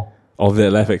more Of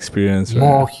that life experience, right?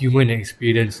 more human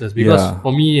experiences because Yeah.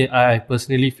 for me, I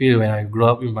personally feel when I grew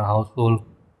up in my household,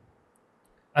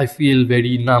 I feel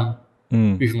very numb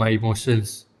with my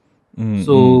emotions.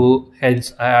 So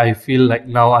hence I feel like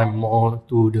now I'm more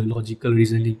to the logical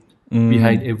reasoning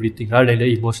behind everything rather than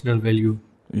the emotional value.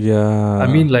 Yeah. I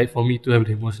mean like for me to have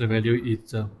the emotional value,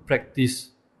 it's a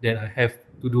practice that I have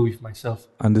to do with myself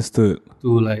Understood.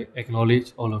 to like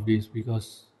acknowledge all of this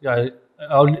because yeah,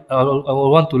 I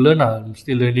want to learn. I'm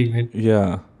still learning, man.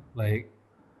 Yeah. Like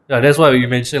yeah, that's why you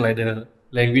mentioned like the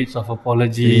language of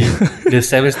apology, the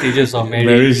 7 stages of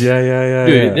marriage. Yeah.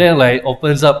 Dude, then like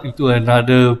opens up into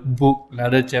another book,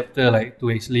 another chapter, like to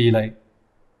actually like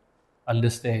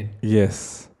understand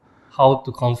Yes. how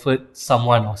to comfort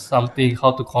someone or something,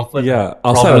 how to comfort Yeah. a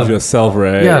Outside problem. of yourself,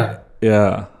 right? Yeah.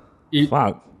 Yeah. It-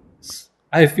 Fuck.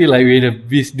 I feel like we're in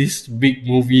this big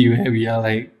movie where we are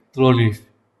like thrown with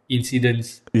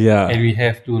incidents Yeah. and we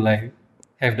have to like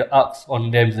have the arcs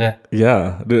on them.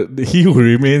 Yeah. The he who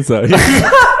remains. But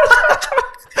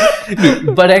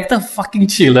the actor fucking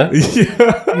chill. Yeah.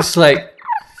 It's like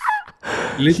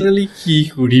literally he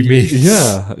who remains.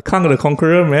 Yeah. Kang the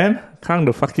Conqueror, man. Kang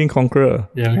the fucking Conqueror.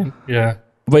 Yeah, man. Yeah.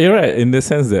 But you're right in the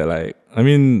sense that, like, I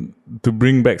mean, to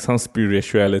bring back some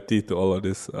spirituality to all of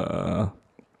this,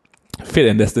 fate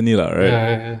and destiny, lah, right?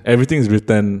 Yeah. Everything's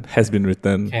written, has been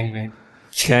written. Kang, man.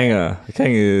 Kang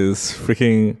is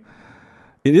freaking.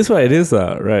 It is what it is,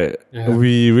 right? Yeah.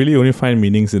 We really only find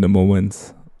meanings in the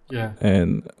moments, Yeah.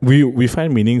 and we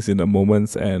find meanings in the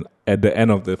moments, and at the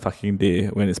end of the fucking day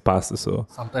when it's past, so.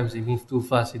 Sometimes they move too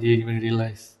fast, you didn't even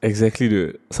realize. Exactly,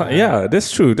 dude. So, yeah,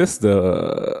 that's true. That's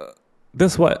the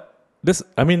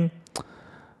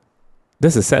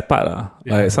sad part.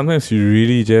 Yeah. Like sometimes you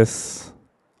really just,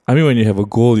 I mean, when you have a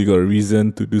goal, you got a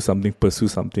reason to do something, pursue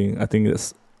something. I think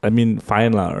that's,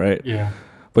 fine, right? Yeah.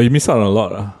 But you miss out on a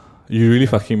lot. You really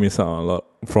fucking miss out on a lot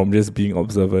from just being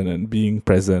observant and being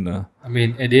present. I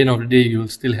mean, at the end of the day, you'll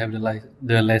still have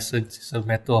the lessons. It's a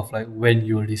matter of like when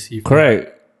you'll receive.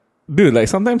 Correct. Dude, like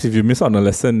sometimes if you miss out on a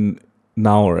lesson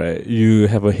now, right, you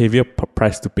have a heavier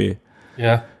price to pay.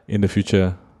 Yeah. in the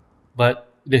future. But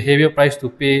the heavier price to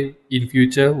pay in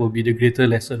future will be the greater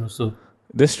lesson also.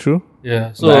 That's true.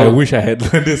 Yeah. So I So wish I had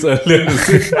learned this earlier.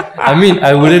 I mean,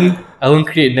 I won't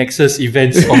create Nexus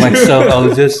events for myself.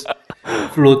 I'll just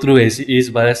flow through as it is.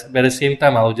 But at the same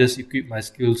time, I'll just equip my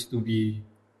skills to be,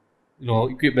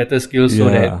 equip better skills so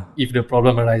Yeah. that if the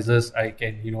problem arises, I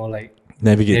can, like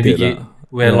Navigate navigate lah.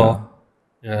 well. Yeah. Lor.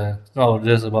 Yeah. It's not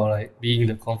just about like being in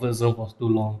the comfort zone for too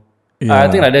long. Yeah. I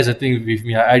think like that's the thing with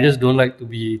me. I just don't like to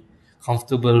be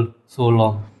comfortable so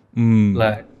long.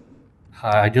 Like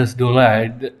I just don't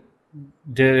like.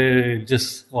 They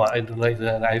just I don't like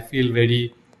that. I feel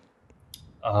very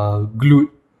glued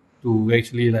to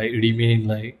actually like remain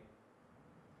like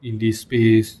in this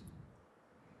space.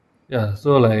 Yeah,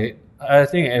 so like I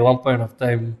think at one point of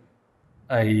time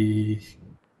I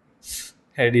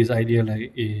had this idea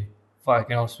like, fuck, I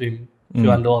cannot swim.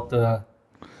 Feel underwater. Ah.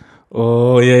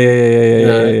 Oh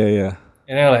yeah.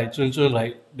 And then like Chun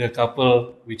like the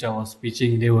couple which I was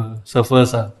pitching, they were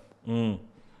surfers. And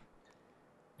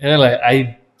then like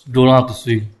I don't know how to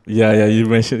swim. Yeah. You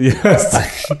mentioned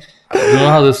yes. I don't know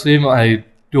how to swim. I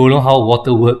don't know how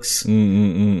water works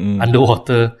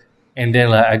underwater. And then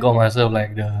like I got myself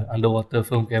like the underwater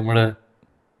film camera.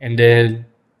 And then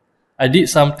I did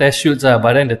some test shoots,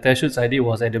 but then the test shoots I did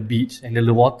was at the beach and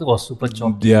the water was super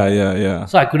choppy. Yeah.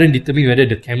 So I couldn't determine whether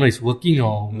the camera is working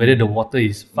or whether the water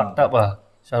is fucked up.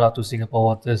 Shout out to Singapore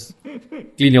waters.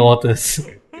 Clean your waters.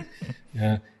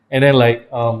 Yeah. And then like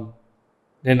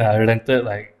then I rented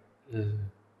like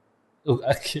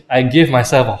I gave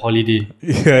myself a holiday.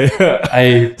 Yeah.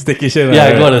 Staycation.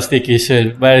 I got a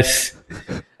staycation, but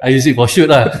I used it for shoot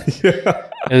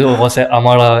It was at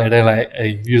Amara, and then like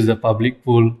I used the public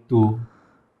pool to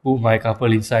put my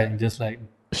couple inside and just like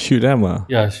Shoot them.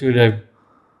 shoot them.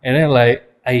 And then like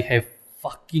I have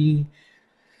fucking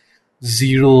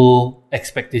zero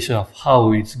expectation of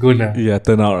how it's gonna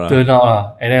turn out. turn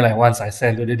out. And then like once I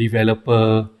send to the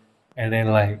developer, and then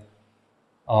like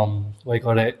what you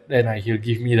call that? Then he'll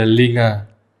give me the link.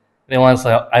 Then once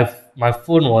my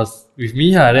phone was with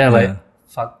me, then I'm like,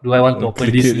 fuck, do I want to open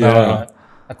Click this it, now?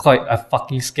 I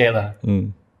fucking scared.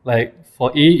 Like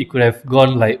for A, it could have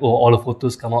gone like, all the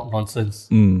photos come out nonsense.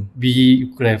 B,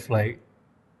 it could have like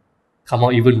come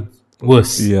out even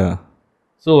worse. Yeah.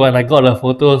 So when I got the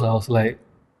photos, I was like,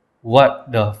 what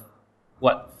in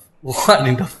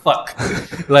the fuck?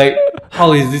 Like,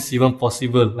 how is this even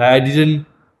possible? Like it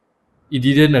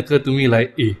didn't occur to me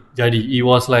like, jadi. It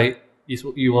was like, it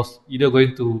was either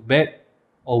going to bad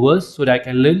or worse so that I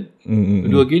can learn to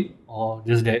do again, or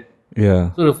just that.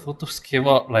 Yeah. So the photos came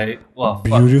out like, wow,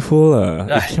 fuck. Beautiful.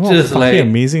 It came out just fucking like-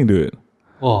 amazing, dude.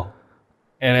 Oh.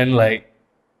 And then like,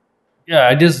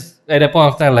 I just, at that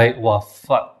point of time, like, wow,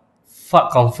 fuck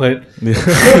comfort. Yeah.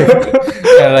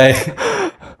 And like,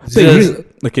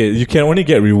 Okay, you can only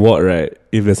get reward, right,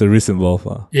 if there's a risk involved.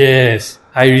 yes,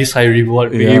 high risk, high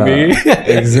reward, baby.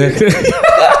 Exactly.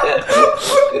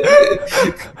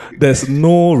 There's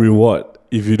no reward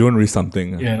if you don't risk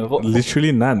something. Yeah,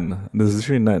 Literally none. There's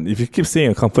literally none. If you keep staying in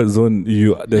your comfort zone,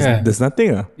 there's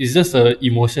nothing. It's just an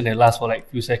emotion that lasts for like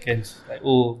few seconds. Like,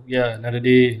 another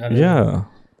day, Yeah.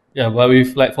 Yeah, but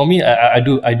with like for me, I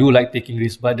do like taking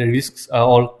risks, but the risks are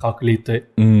all calculated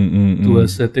to a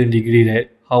certain degree that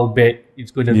how bad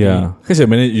it's gonna be. Yeah, because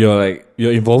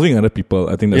you're involving other people.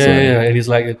 I think that's why. Yeah, and it's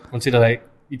like consider like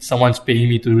it's someone's paying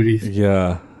me to do this.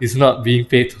 Yeah. It's not being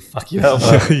paid to fuck you up.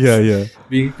 Yeah.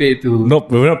 Being paid to No,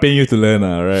 we're not paying you to learn,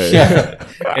 right? Yeah.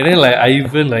 And then like I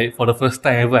even like for the first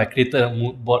time ever I created a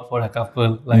mood board for the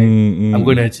couple. Like I'm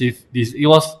gonna achieve this.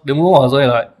 The mood was only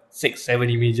like 6-7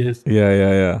 images.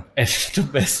 Yeah. And the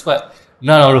best part,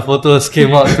 none of the photos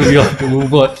came out to be on the mood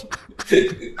board.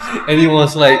 And it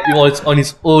was on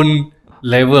its own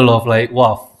level of like,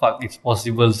 wow, fuck, it's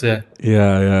possible, sir.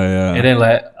 Yeah. And then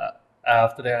like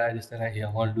after that I just said like, I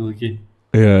want to do again.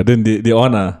 Yeah, then they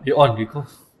on. They on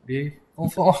because they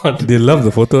confirm on. They love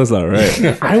the photos,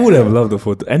 right? I would have loved the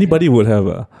photo. Anybody would have.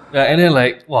 Yeah, and then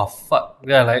like, wow, fuck.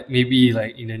 Yeah, like maybe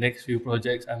like in the next few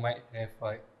projects I might have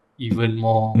like even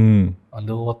more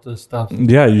underwater stuff.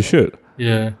 Yeah, you should.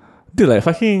 Yeah. Dude, like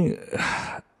fucking,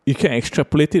 you can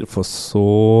extrapolate it for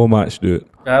so much, dude.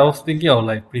 I was thinking of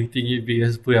like printing it big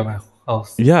and put it at my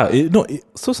house. Yeah,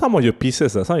 so some of your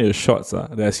pieces, some of your shots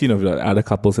that I've seen of like, other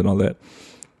couples and all that.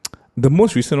 The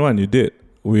most recent one you did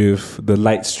with the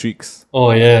light streaks.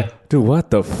 Oh yeah. Dude,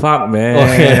 what the fuck, man?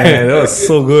 Oh, yeah. That was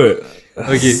so good.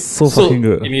 Okay. So fucking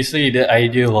good. Initially the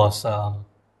idea was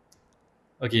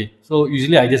okay, so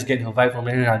usually I just get her vibe from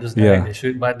there and I just direct the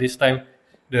shoot. But this time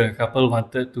the couple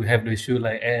wanted to have the shoot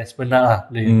like at Esplanade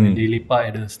when they lepak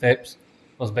at the steps.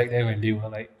 Because back then when they were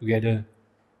like together,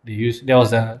 there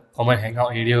was a common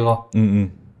hangout area.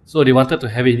 So they wanted to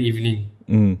have it in the evening.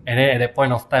 And then at that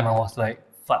point of time, I was like,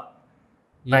 fuck,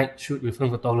 night shoot with film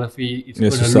photography, it's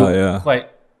going to look quite...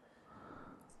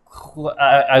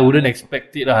 I wouldn't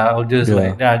expect it. I'll just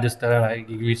then I just tell her like,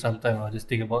 give me some time, I'll just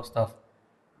think about stuff.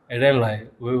 And then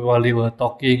like, while they were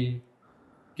talking,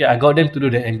 I got them to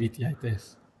do the MBTI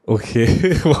test.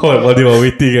 Okay. While they were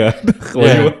waiting.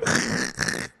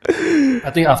 I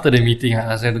think after the meeting,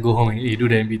 I asked them to go home and do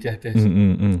the MBTI test.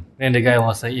 Then the guy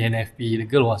was like ENFP, the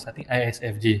girl was I think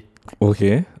ISFJ.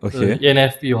 Okay. So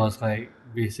ENFP was like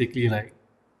basically like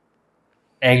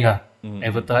Aang,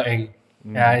 Avatar Aang.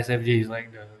 And ISFJ is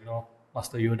like the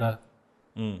Master Yoda.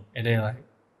 And then like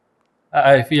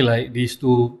I feel like these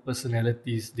two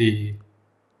personalities, they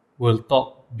will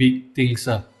talk big things.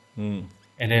 And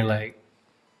then like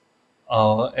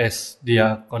as they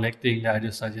are connecting, I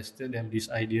just suggested them this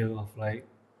idea of like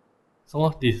some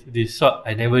of this shot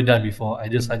I never done before. I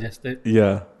just suggested,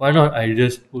 why not I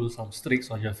just pull some streaks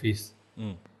on your face,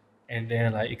 and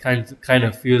then like it kind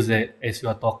of feels that as you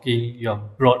are talking, you are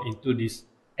brought into this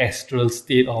astral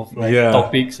state of like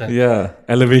topics.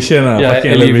 Elevation.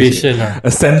 Elevation.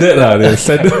 Ascended.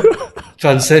 Ascended.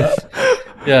 Transcend.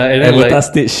 And then Avatar like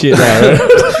state shit.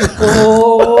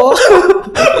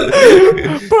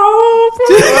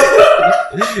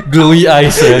 Glowy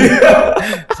eyes.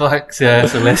 So like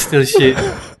celestial shit.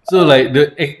 So like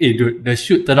the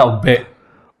shoot turned out bad.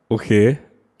 Okay.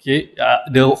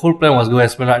 The whole plan was go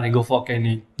Esplanade and go Fort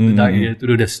Canning to the area to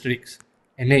do the streaks,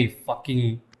 and then it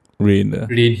fucking rained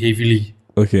heavily.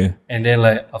 Okay. And then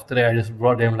like after that, I just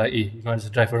brought them like, you know,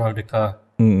 just drive around the car.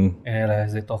 And then like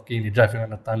as they're talking, they drive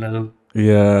around the tunnel. And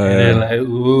then like,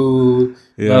 ooh,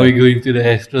 now we go into the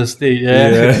astral state.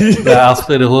 Like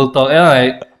after the whole talk, and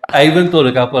like I even told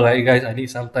the couple like, guys, I need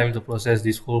some time to process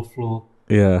this whole flow.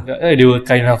 They were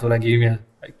kind enough to like give me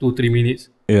like 2-3 minutes.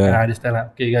 And I just tell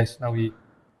like, okay guys, now we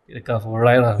get the car for a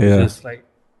ride. We just like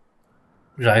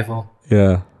drive on.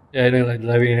 And then like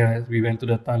driving in, we went to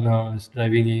the tunnel, just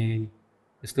driving in,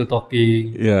 still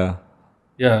talking. And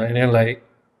then like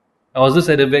I was just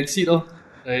at the back seat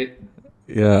like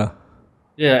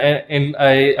and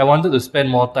I wanted to spend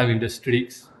more time with the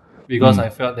streaks because I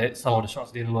felt that some of the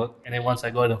shots didn't work, and then once I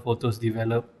got the photos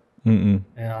developed, and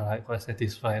I'm like quite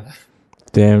satisfied.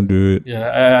 Damn, dude.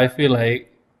 I feel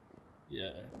like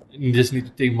you just need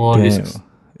to take more risks.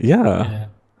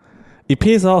 It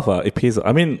pays off. It pays off.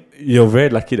 I mean, you're very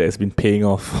lucky that it's been paying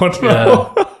off.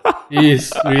 It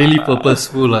is really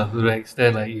purposeful to the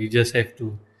extent like you just have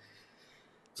to.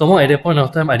 Somehow at that point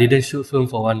of time, I didn't shoot film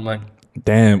for 1 month.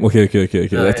 Damn. Okay.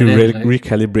 Like to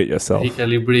recalibrate yourself.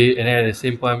 Recalibrate, and then at the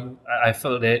same point, I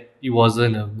felt that it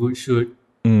wasn't a good shoot.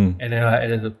 And then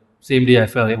at the same day, I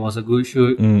felt it was a good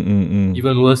shoot.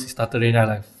 Even worse, it started raining. I'm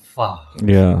like, fuck.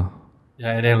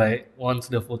 And then like once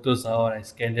the photos are out, I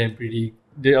scanned them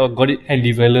they all got it hand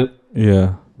developed.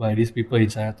 By these people in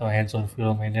Chinatown, hands-on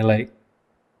film, and then like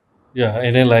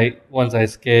and then like once I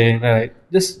scan, I like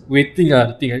just waiting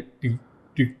the thing like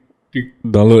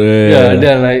download.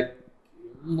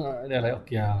 They're like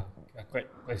okay,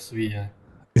 quite sweet.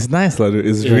 It's nice, dude.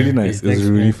 It's really nice. It's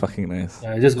really fucking nice.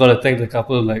 I just gotta thank the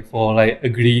couple like for like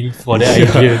agreeing for the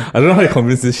idea. I don't know how to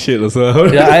convince this shit also.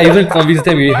 I even convinced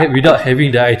them without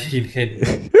having the idea in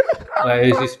hand.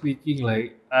 Like as speaking,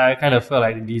 like I kind of felt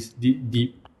like this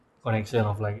deep connection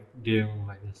of like them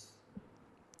like this.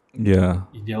 In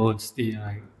their own state,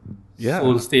 like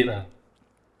soul state.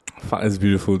 Fuck, it's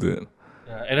beautiful, dude.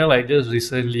 And then like just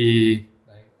recently,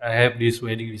 like I have this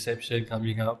wedding reception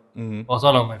coming up. It was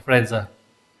one of my friends.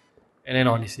 And then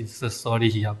on his Insta story,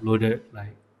 he uploaded like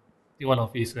I think one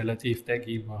of his relatives tagged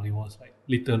him while he was like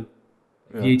little.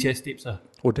 VHS tapes.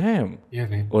 Oh damn. Yeah,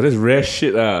 man. Oh, that's rare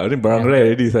shit. I think barang rare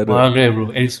already. Barang rare, bro.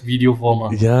 And it's video form.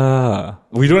 We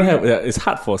don't have. It's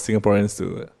hard for Singaporeans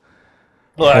to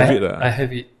have it. I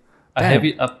have it. I have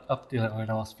it up till like when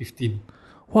I was 15.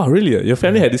 Wow, really? Your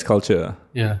family had this culture?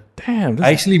 Yeah. Damn.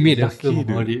 I actually made a film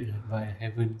about it, but I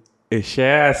haven't. I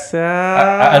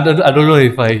I don't know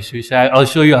if I should share. I'll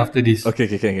show you after this. Okay.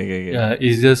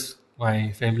 It's just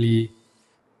my family.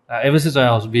 Ever since when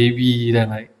I was baby, then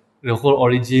like the whole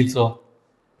origins of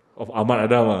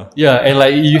Ahmad Adam. And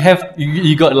like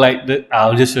you got like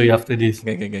I'll just show you after this.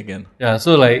 Again.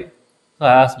 So I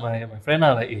asked my friend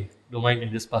like, hey, don't mind,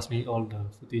 can just pass me all the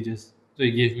footages. So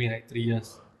he gave me like 3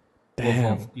 years worth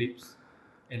of clips.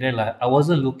 And then like I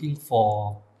wasn't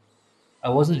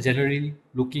generally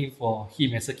looking for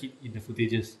him as a kid in the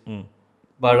footages.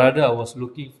 But rather I was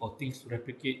looking for things to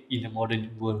replicate in the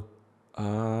modern world.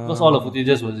 Because all the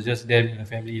footages was just them in the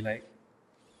family, like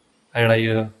Hari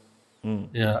Raya,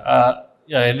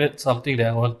 Yeah, and that's something that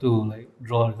I want to like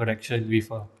draw a connection with.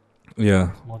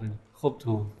 Yeah. More than hope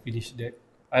to finish that.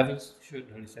 I haven't shoot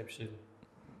the reception.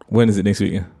 When is it next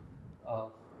week? Uh,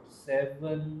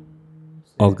 7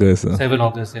 August. 7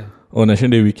 August, yeah. Oh,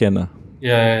 National Day weekend.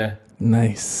 Yeah.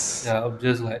 Nice. Yeah, I'm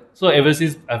just like, so ever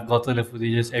since I've gotten the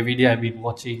footages, every day I've been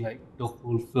watching like the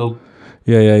whole film.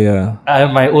 Yeah. I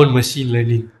have my own machine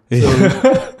learning. So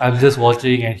I'm just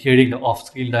watching and hearing the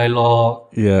off-screen dialogue,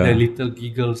 Yeah. the little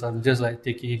giggles. I'm just like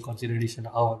taking in consideration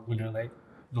how I'm gonna like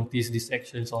notice these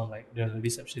actions on like the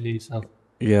reception day itself.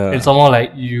 Yeah. And somehow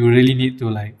like you really need to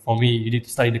like, for me, you need to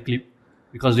study the clip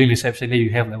because during reception day you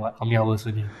have like what, how many hours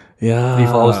only? Yeah. 3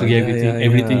 4 hours to get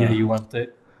everything yeah. that you wanted.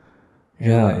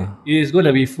 And Yeah. like, it's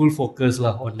gonna be full focus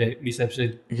lah on that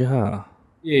reception. Yeah.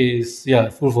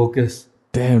 Full focus.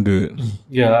 Damn, dude.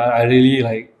 Yeah, I really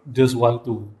like just want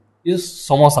to. It's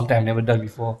somehow something I've never done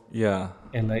before, Yeah.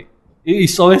 and like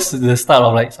it's always the start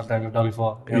of like something I've done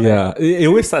before. And Yeah. like, It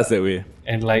always starts that way.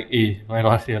 and like, why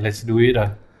not? Yeah, let's do it.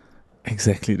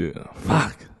 Exactly, dude.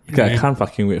 Fuck. Okay, I can't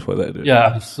fucking wait for that, dude.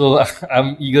 Yeah,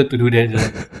 I'm eager to do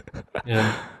that.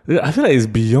 Yeah, Dude, I feel like it's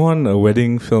beyond a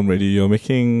wedding film already. You're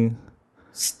making.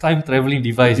 it's time traveling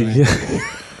device, man. Yeah.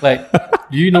 Like,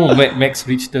 do you know Max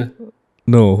Richter?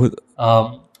 No.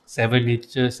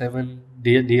 7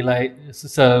 Daylight.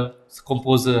 It's a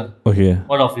composer. Okay.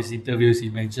 One of his interviews, he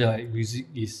mentioned like music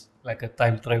is like a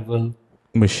time travel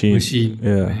Machine.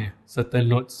 Yeah. where certain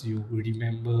notes you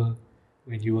remember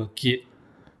when you were a kid.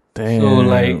 Damn. So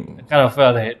like I kind of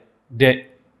felt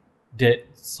that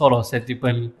sort of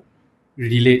sentiment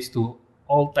relates to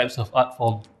all types of art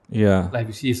form. Yeah. Like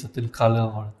you see a certain color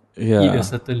or Yeah. eat a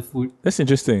certain food. That's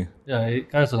interesting. Yeah, it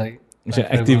kind of like It time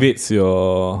travel, activates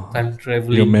your time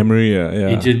traveling your memory. Yeah.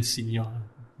 agents in your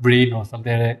brain or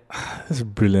something like that. That's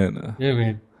brilliant. Yeah,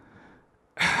 man.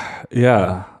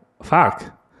 Yeah. Fuck.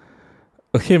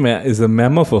 Okay, man. It's a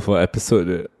mammoth of an episode,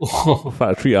 dude. Oh,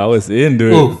 Fuck, 3 hours in,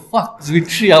 dude. fuck! It's been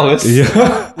 3 hours.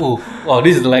 Yeah. Oh, wow!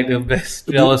 This is like the best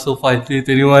 3 hours so far in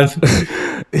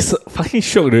 2021. It's fucking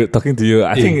shock, dude, talking to you.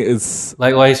 I think it's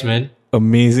Likewise, man.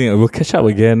 amazing. We'll catch up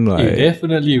again, Yeah, like,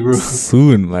 definitely, bro.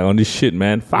 soon, like, on this shit,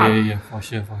 man. Fuck. Yeah, for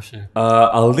sure.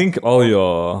 I'll link all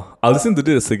your. I'll listen to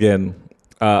this again.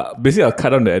 Basically, I'll cut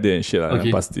down the edit and shit and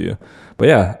Okay. pass to you. But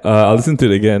yeah, I'll listen to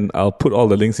it again. I'll put all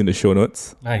the links in the show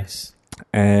notes. Nice.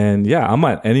 And yeah,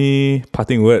 Ahmad, any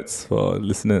parting words for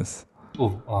listeners?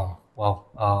 Wow.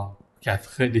 Okay, I've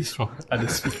heard this from other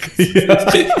speakers.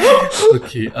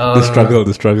 Okay.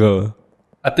 The struggle.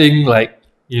 I think like,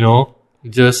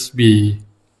 just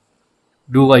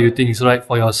do what you think is right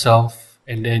for yourself,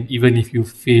 and then even if you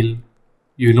fail,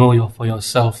 for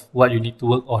yourself what you need to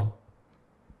work on.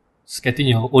 Just getting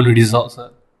your own results.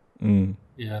 Mm.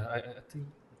 Yeah, I think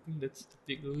that's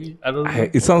the takeaway. I don't know.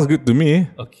 It sounds good to me.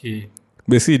 Okay.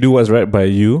 Basically, do what's right by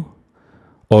you,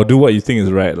 or do what you think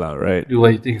is right, right? Do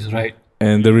what you think is right.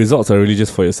 And the results are really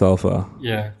just for yourself.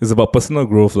 Yeah. It's about personal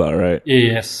growth, right?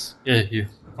 Yes. Yeah, you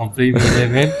completely there,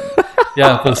 man.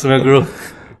 Yeah, personal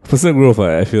growth. Personal growth,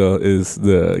 I feel, is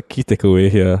the key takeaway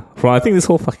here. From I think this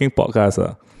whole fucking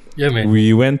podcast, Yeah, man.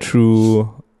 we went through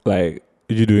like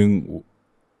you doing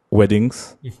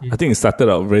weddings. I think it started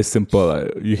out very simple.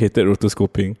 Like you hated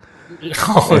rotoscoping,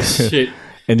 Oh shit.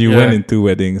 and you Yeah. went into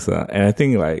weddings. And I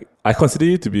think like I consider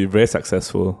you to be very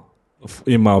successful,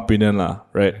 in my opinion,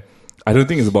 right? I don't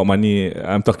think it's about money.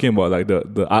 I'm talking about like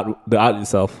the art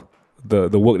itself, the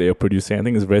work that you're producing. I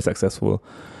think it's very successful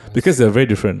because they're very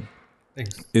different.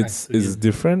 Thanks. It's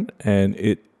different, and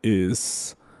it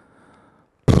is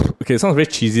okay. It sounds very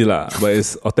cheesy but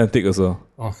it's authentic also.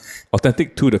 Oh.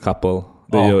 Authentic to the couple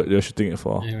that Oh. you're shooting it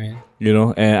for. Yeah,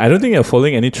 man. And I don't think you're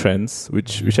following any trends,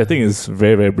 which I think is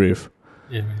very, very brave.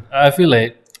 Yeah, man. I feel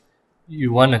like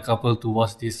you want a couple to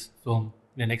watch this film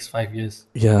in the next 5 years.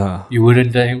 Yeah. We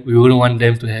wouldn't want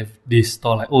them to have this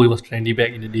thought like, oh, it was trendy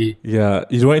back in the day. Yeah.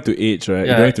 You don't want it to age, right? You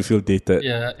Yeah. don't want it to feel dated.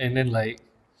 Yeah, and then like,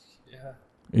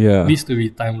 Yeah. it needs to be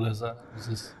timeless. It's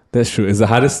just, That's true. It's the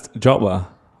hardest job.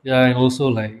 yeah, and also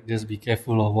like just be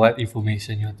careful of what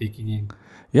information you're taking in.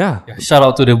 Yeah. Yeah, shout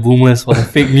out to the boomers for the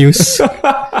fake news.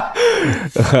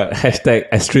 Hashtag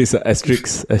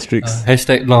asterisks.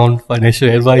 Hashtag non-financial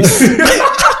advice.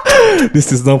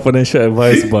 This is not financial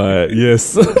advice, but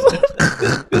yes.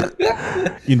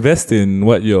 Invest in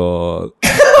what you're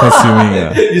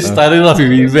consuming. You started off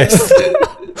with invest.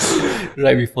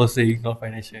 Right before saying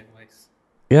non-financial advice.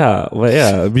 Yeah, but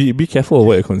yeah, be careful of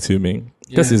what you're consuming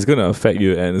because Yeah. it's gonna affect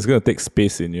you and it's gonna take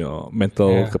space in your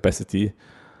mental Yeah. capacity.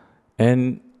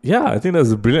 And yeah, I think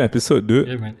that's a brilliant episode, dude.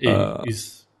 Yeah, man.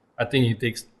 I think it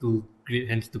takes two great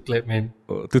hands to clap, man.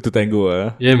 Two to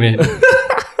tango. Yeah, man.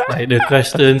 Like the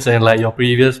questions and like your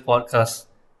previous podcast,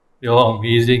 you're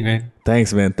amazing, man.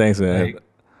 Thanks, man.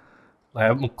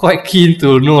 Like I'm quite keen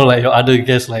to know like your other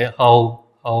guests, like how.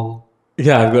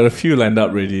 Yeah, I've got a few lined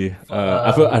up already.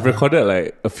 I've recorded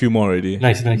like a few more already.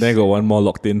 Nice. Then I got one more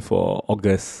locked in for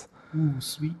August. Ooh,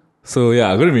 sweet. So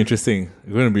yeah, going to be interesting.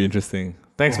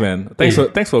 Thanks, man.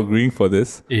 Thanks for agreeing for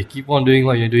this. Hey, keep on doing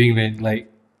what you're doing, man. Like,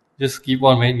 just keep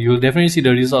on, man. You'll definitely see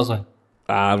the results, man.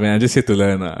 Man, I'm just here to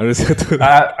learn.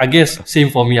 I guess same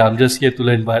for me. I'm just here to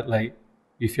learn, but like,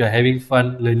 if you're having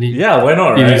fun learning, Yeah, why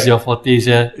not, it right? is your forte,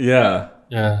 yeah.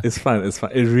 Yeah. It's fun.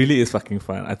 It really is fucking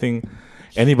fun. I think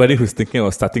anybody who's thinking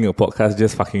of starting a podcast,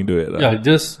 just fucking do it. Yeah,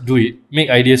 just do it. Make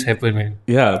ideas happen, man.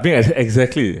 Yeah,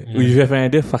 exactly. If you have an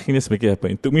idea, fucking just make it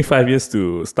happen. It took me 5 years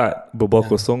to start Berbual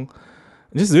Kosong.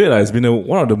 Just do it. It's been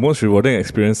one of the most rewarding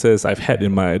experiences I've had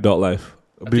in my adult life.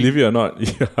 Believe it or not.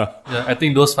 Yeah, I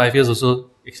think those 5 years also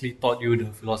actually taught you the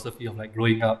philosophy of like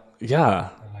growing up. Yeah.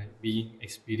 And like being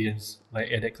experienced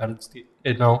like at that current state.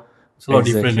 And now it's a lot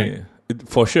different. Right?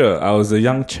 For sure. I was a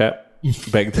young chap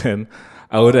back then.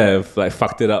 I would have like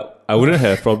fucked it up. I wouldn't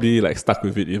have probably like stuck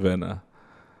with it even.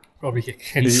 Probably get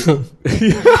cancelled.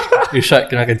 You should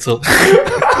kena cancelled.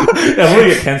 Yeah,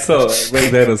 probably get cancelled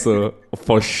back then also.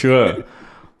 For sure.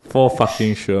 For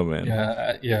fucking sure, man.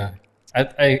 Yeah.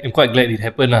 I am quite glad it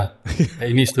happened.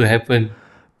 It needs to happen.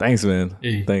 Thanks, man.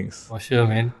 Hey, Thanks. For sure,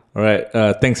 man. All right.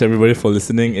 Thanks everybody for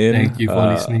listening in. Thank you for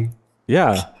listening.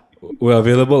 Yeah. We're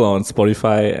available on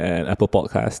Spotify and Apple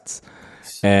Podcasts.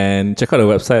 And check out the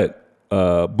website,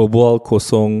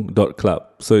 berbualkosong.club.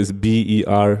 So it's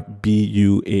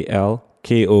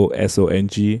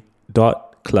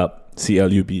BERBUALKOSONG.club.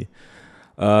 CLUB.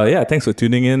 Yeah, thanks for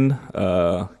tuning in.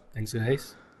 Thanks,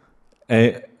 guys.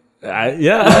 Yeah.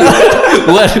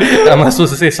 What? Am I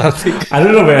supposed to say something? I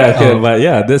don't know where I can, but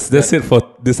yeah, that's it for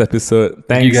this episode. Thanks.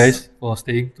 Thank you guys for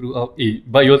staying throughout.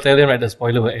 But you'll tell them right, the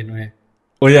spoiler will end where.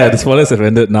 Oh yeah, the spoilers have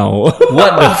ended now. What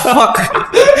the fuck?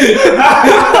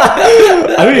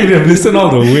 I mean, if you've listened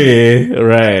all the way,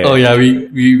 right? Oh yeah,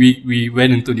 we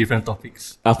went into different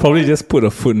topics. I'll probably just put a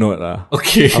footnote.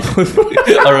 Okay.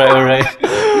 Alright.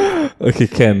 Okay,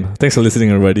 Ken. Thanks for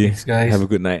listening, everybody. Thanks, guys. Have a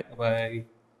good night. Bye.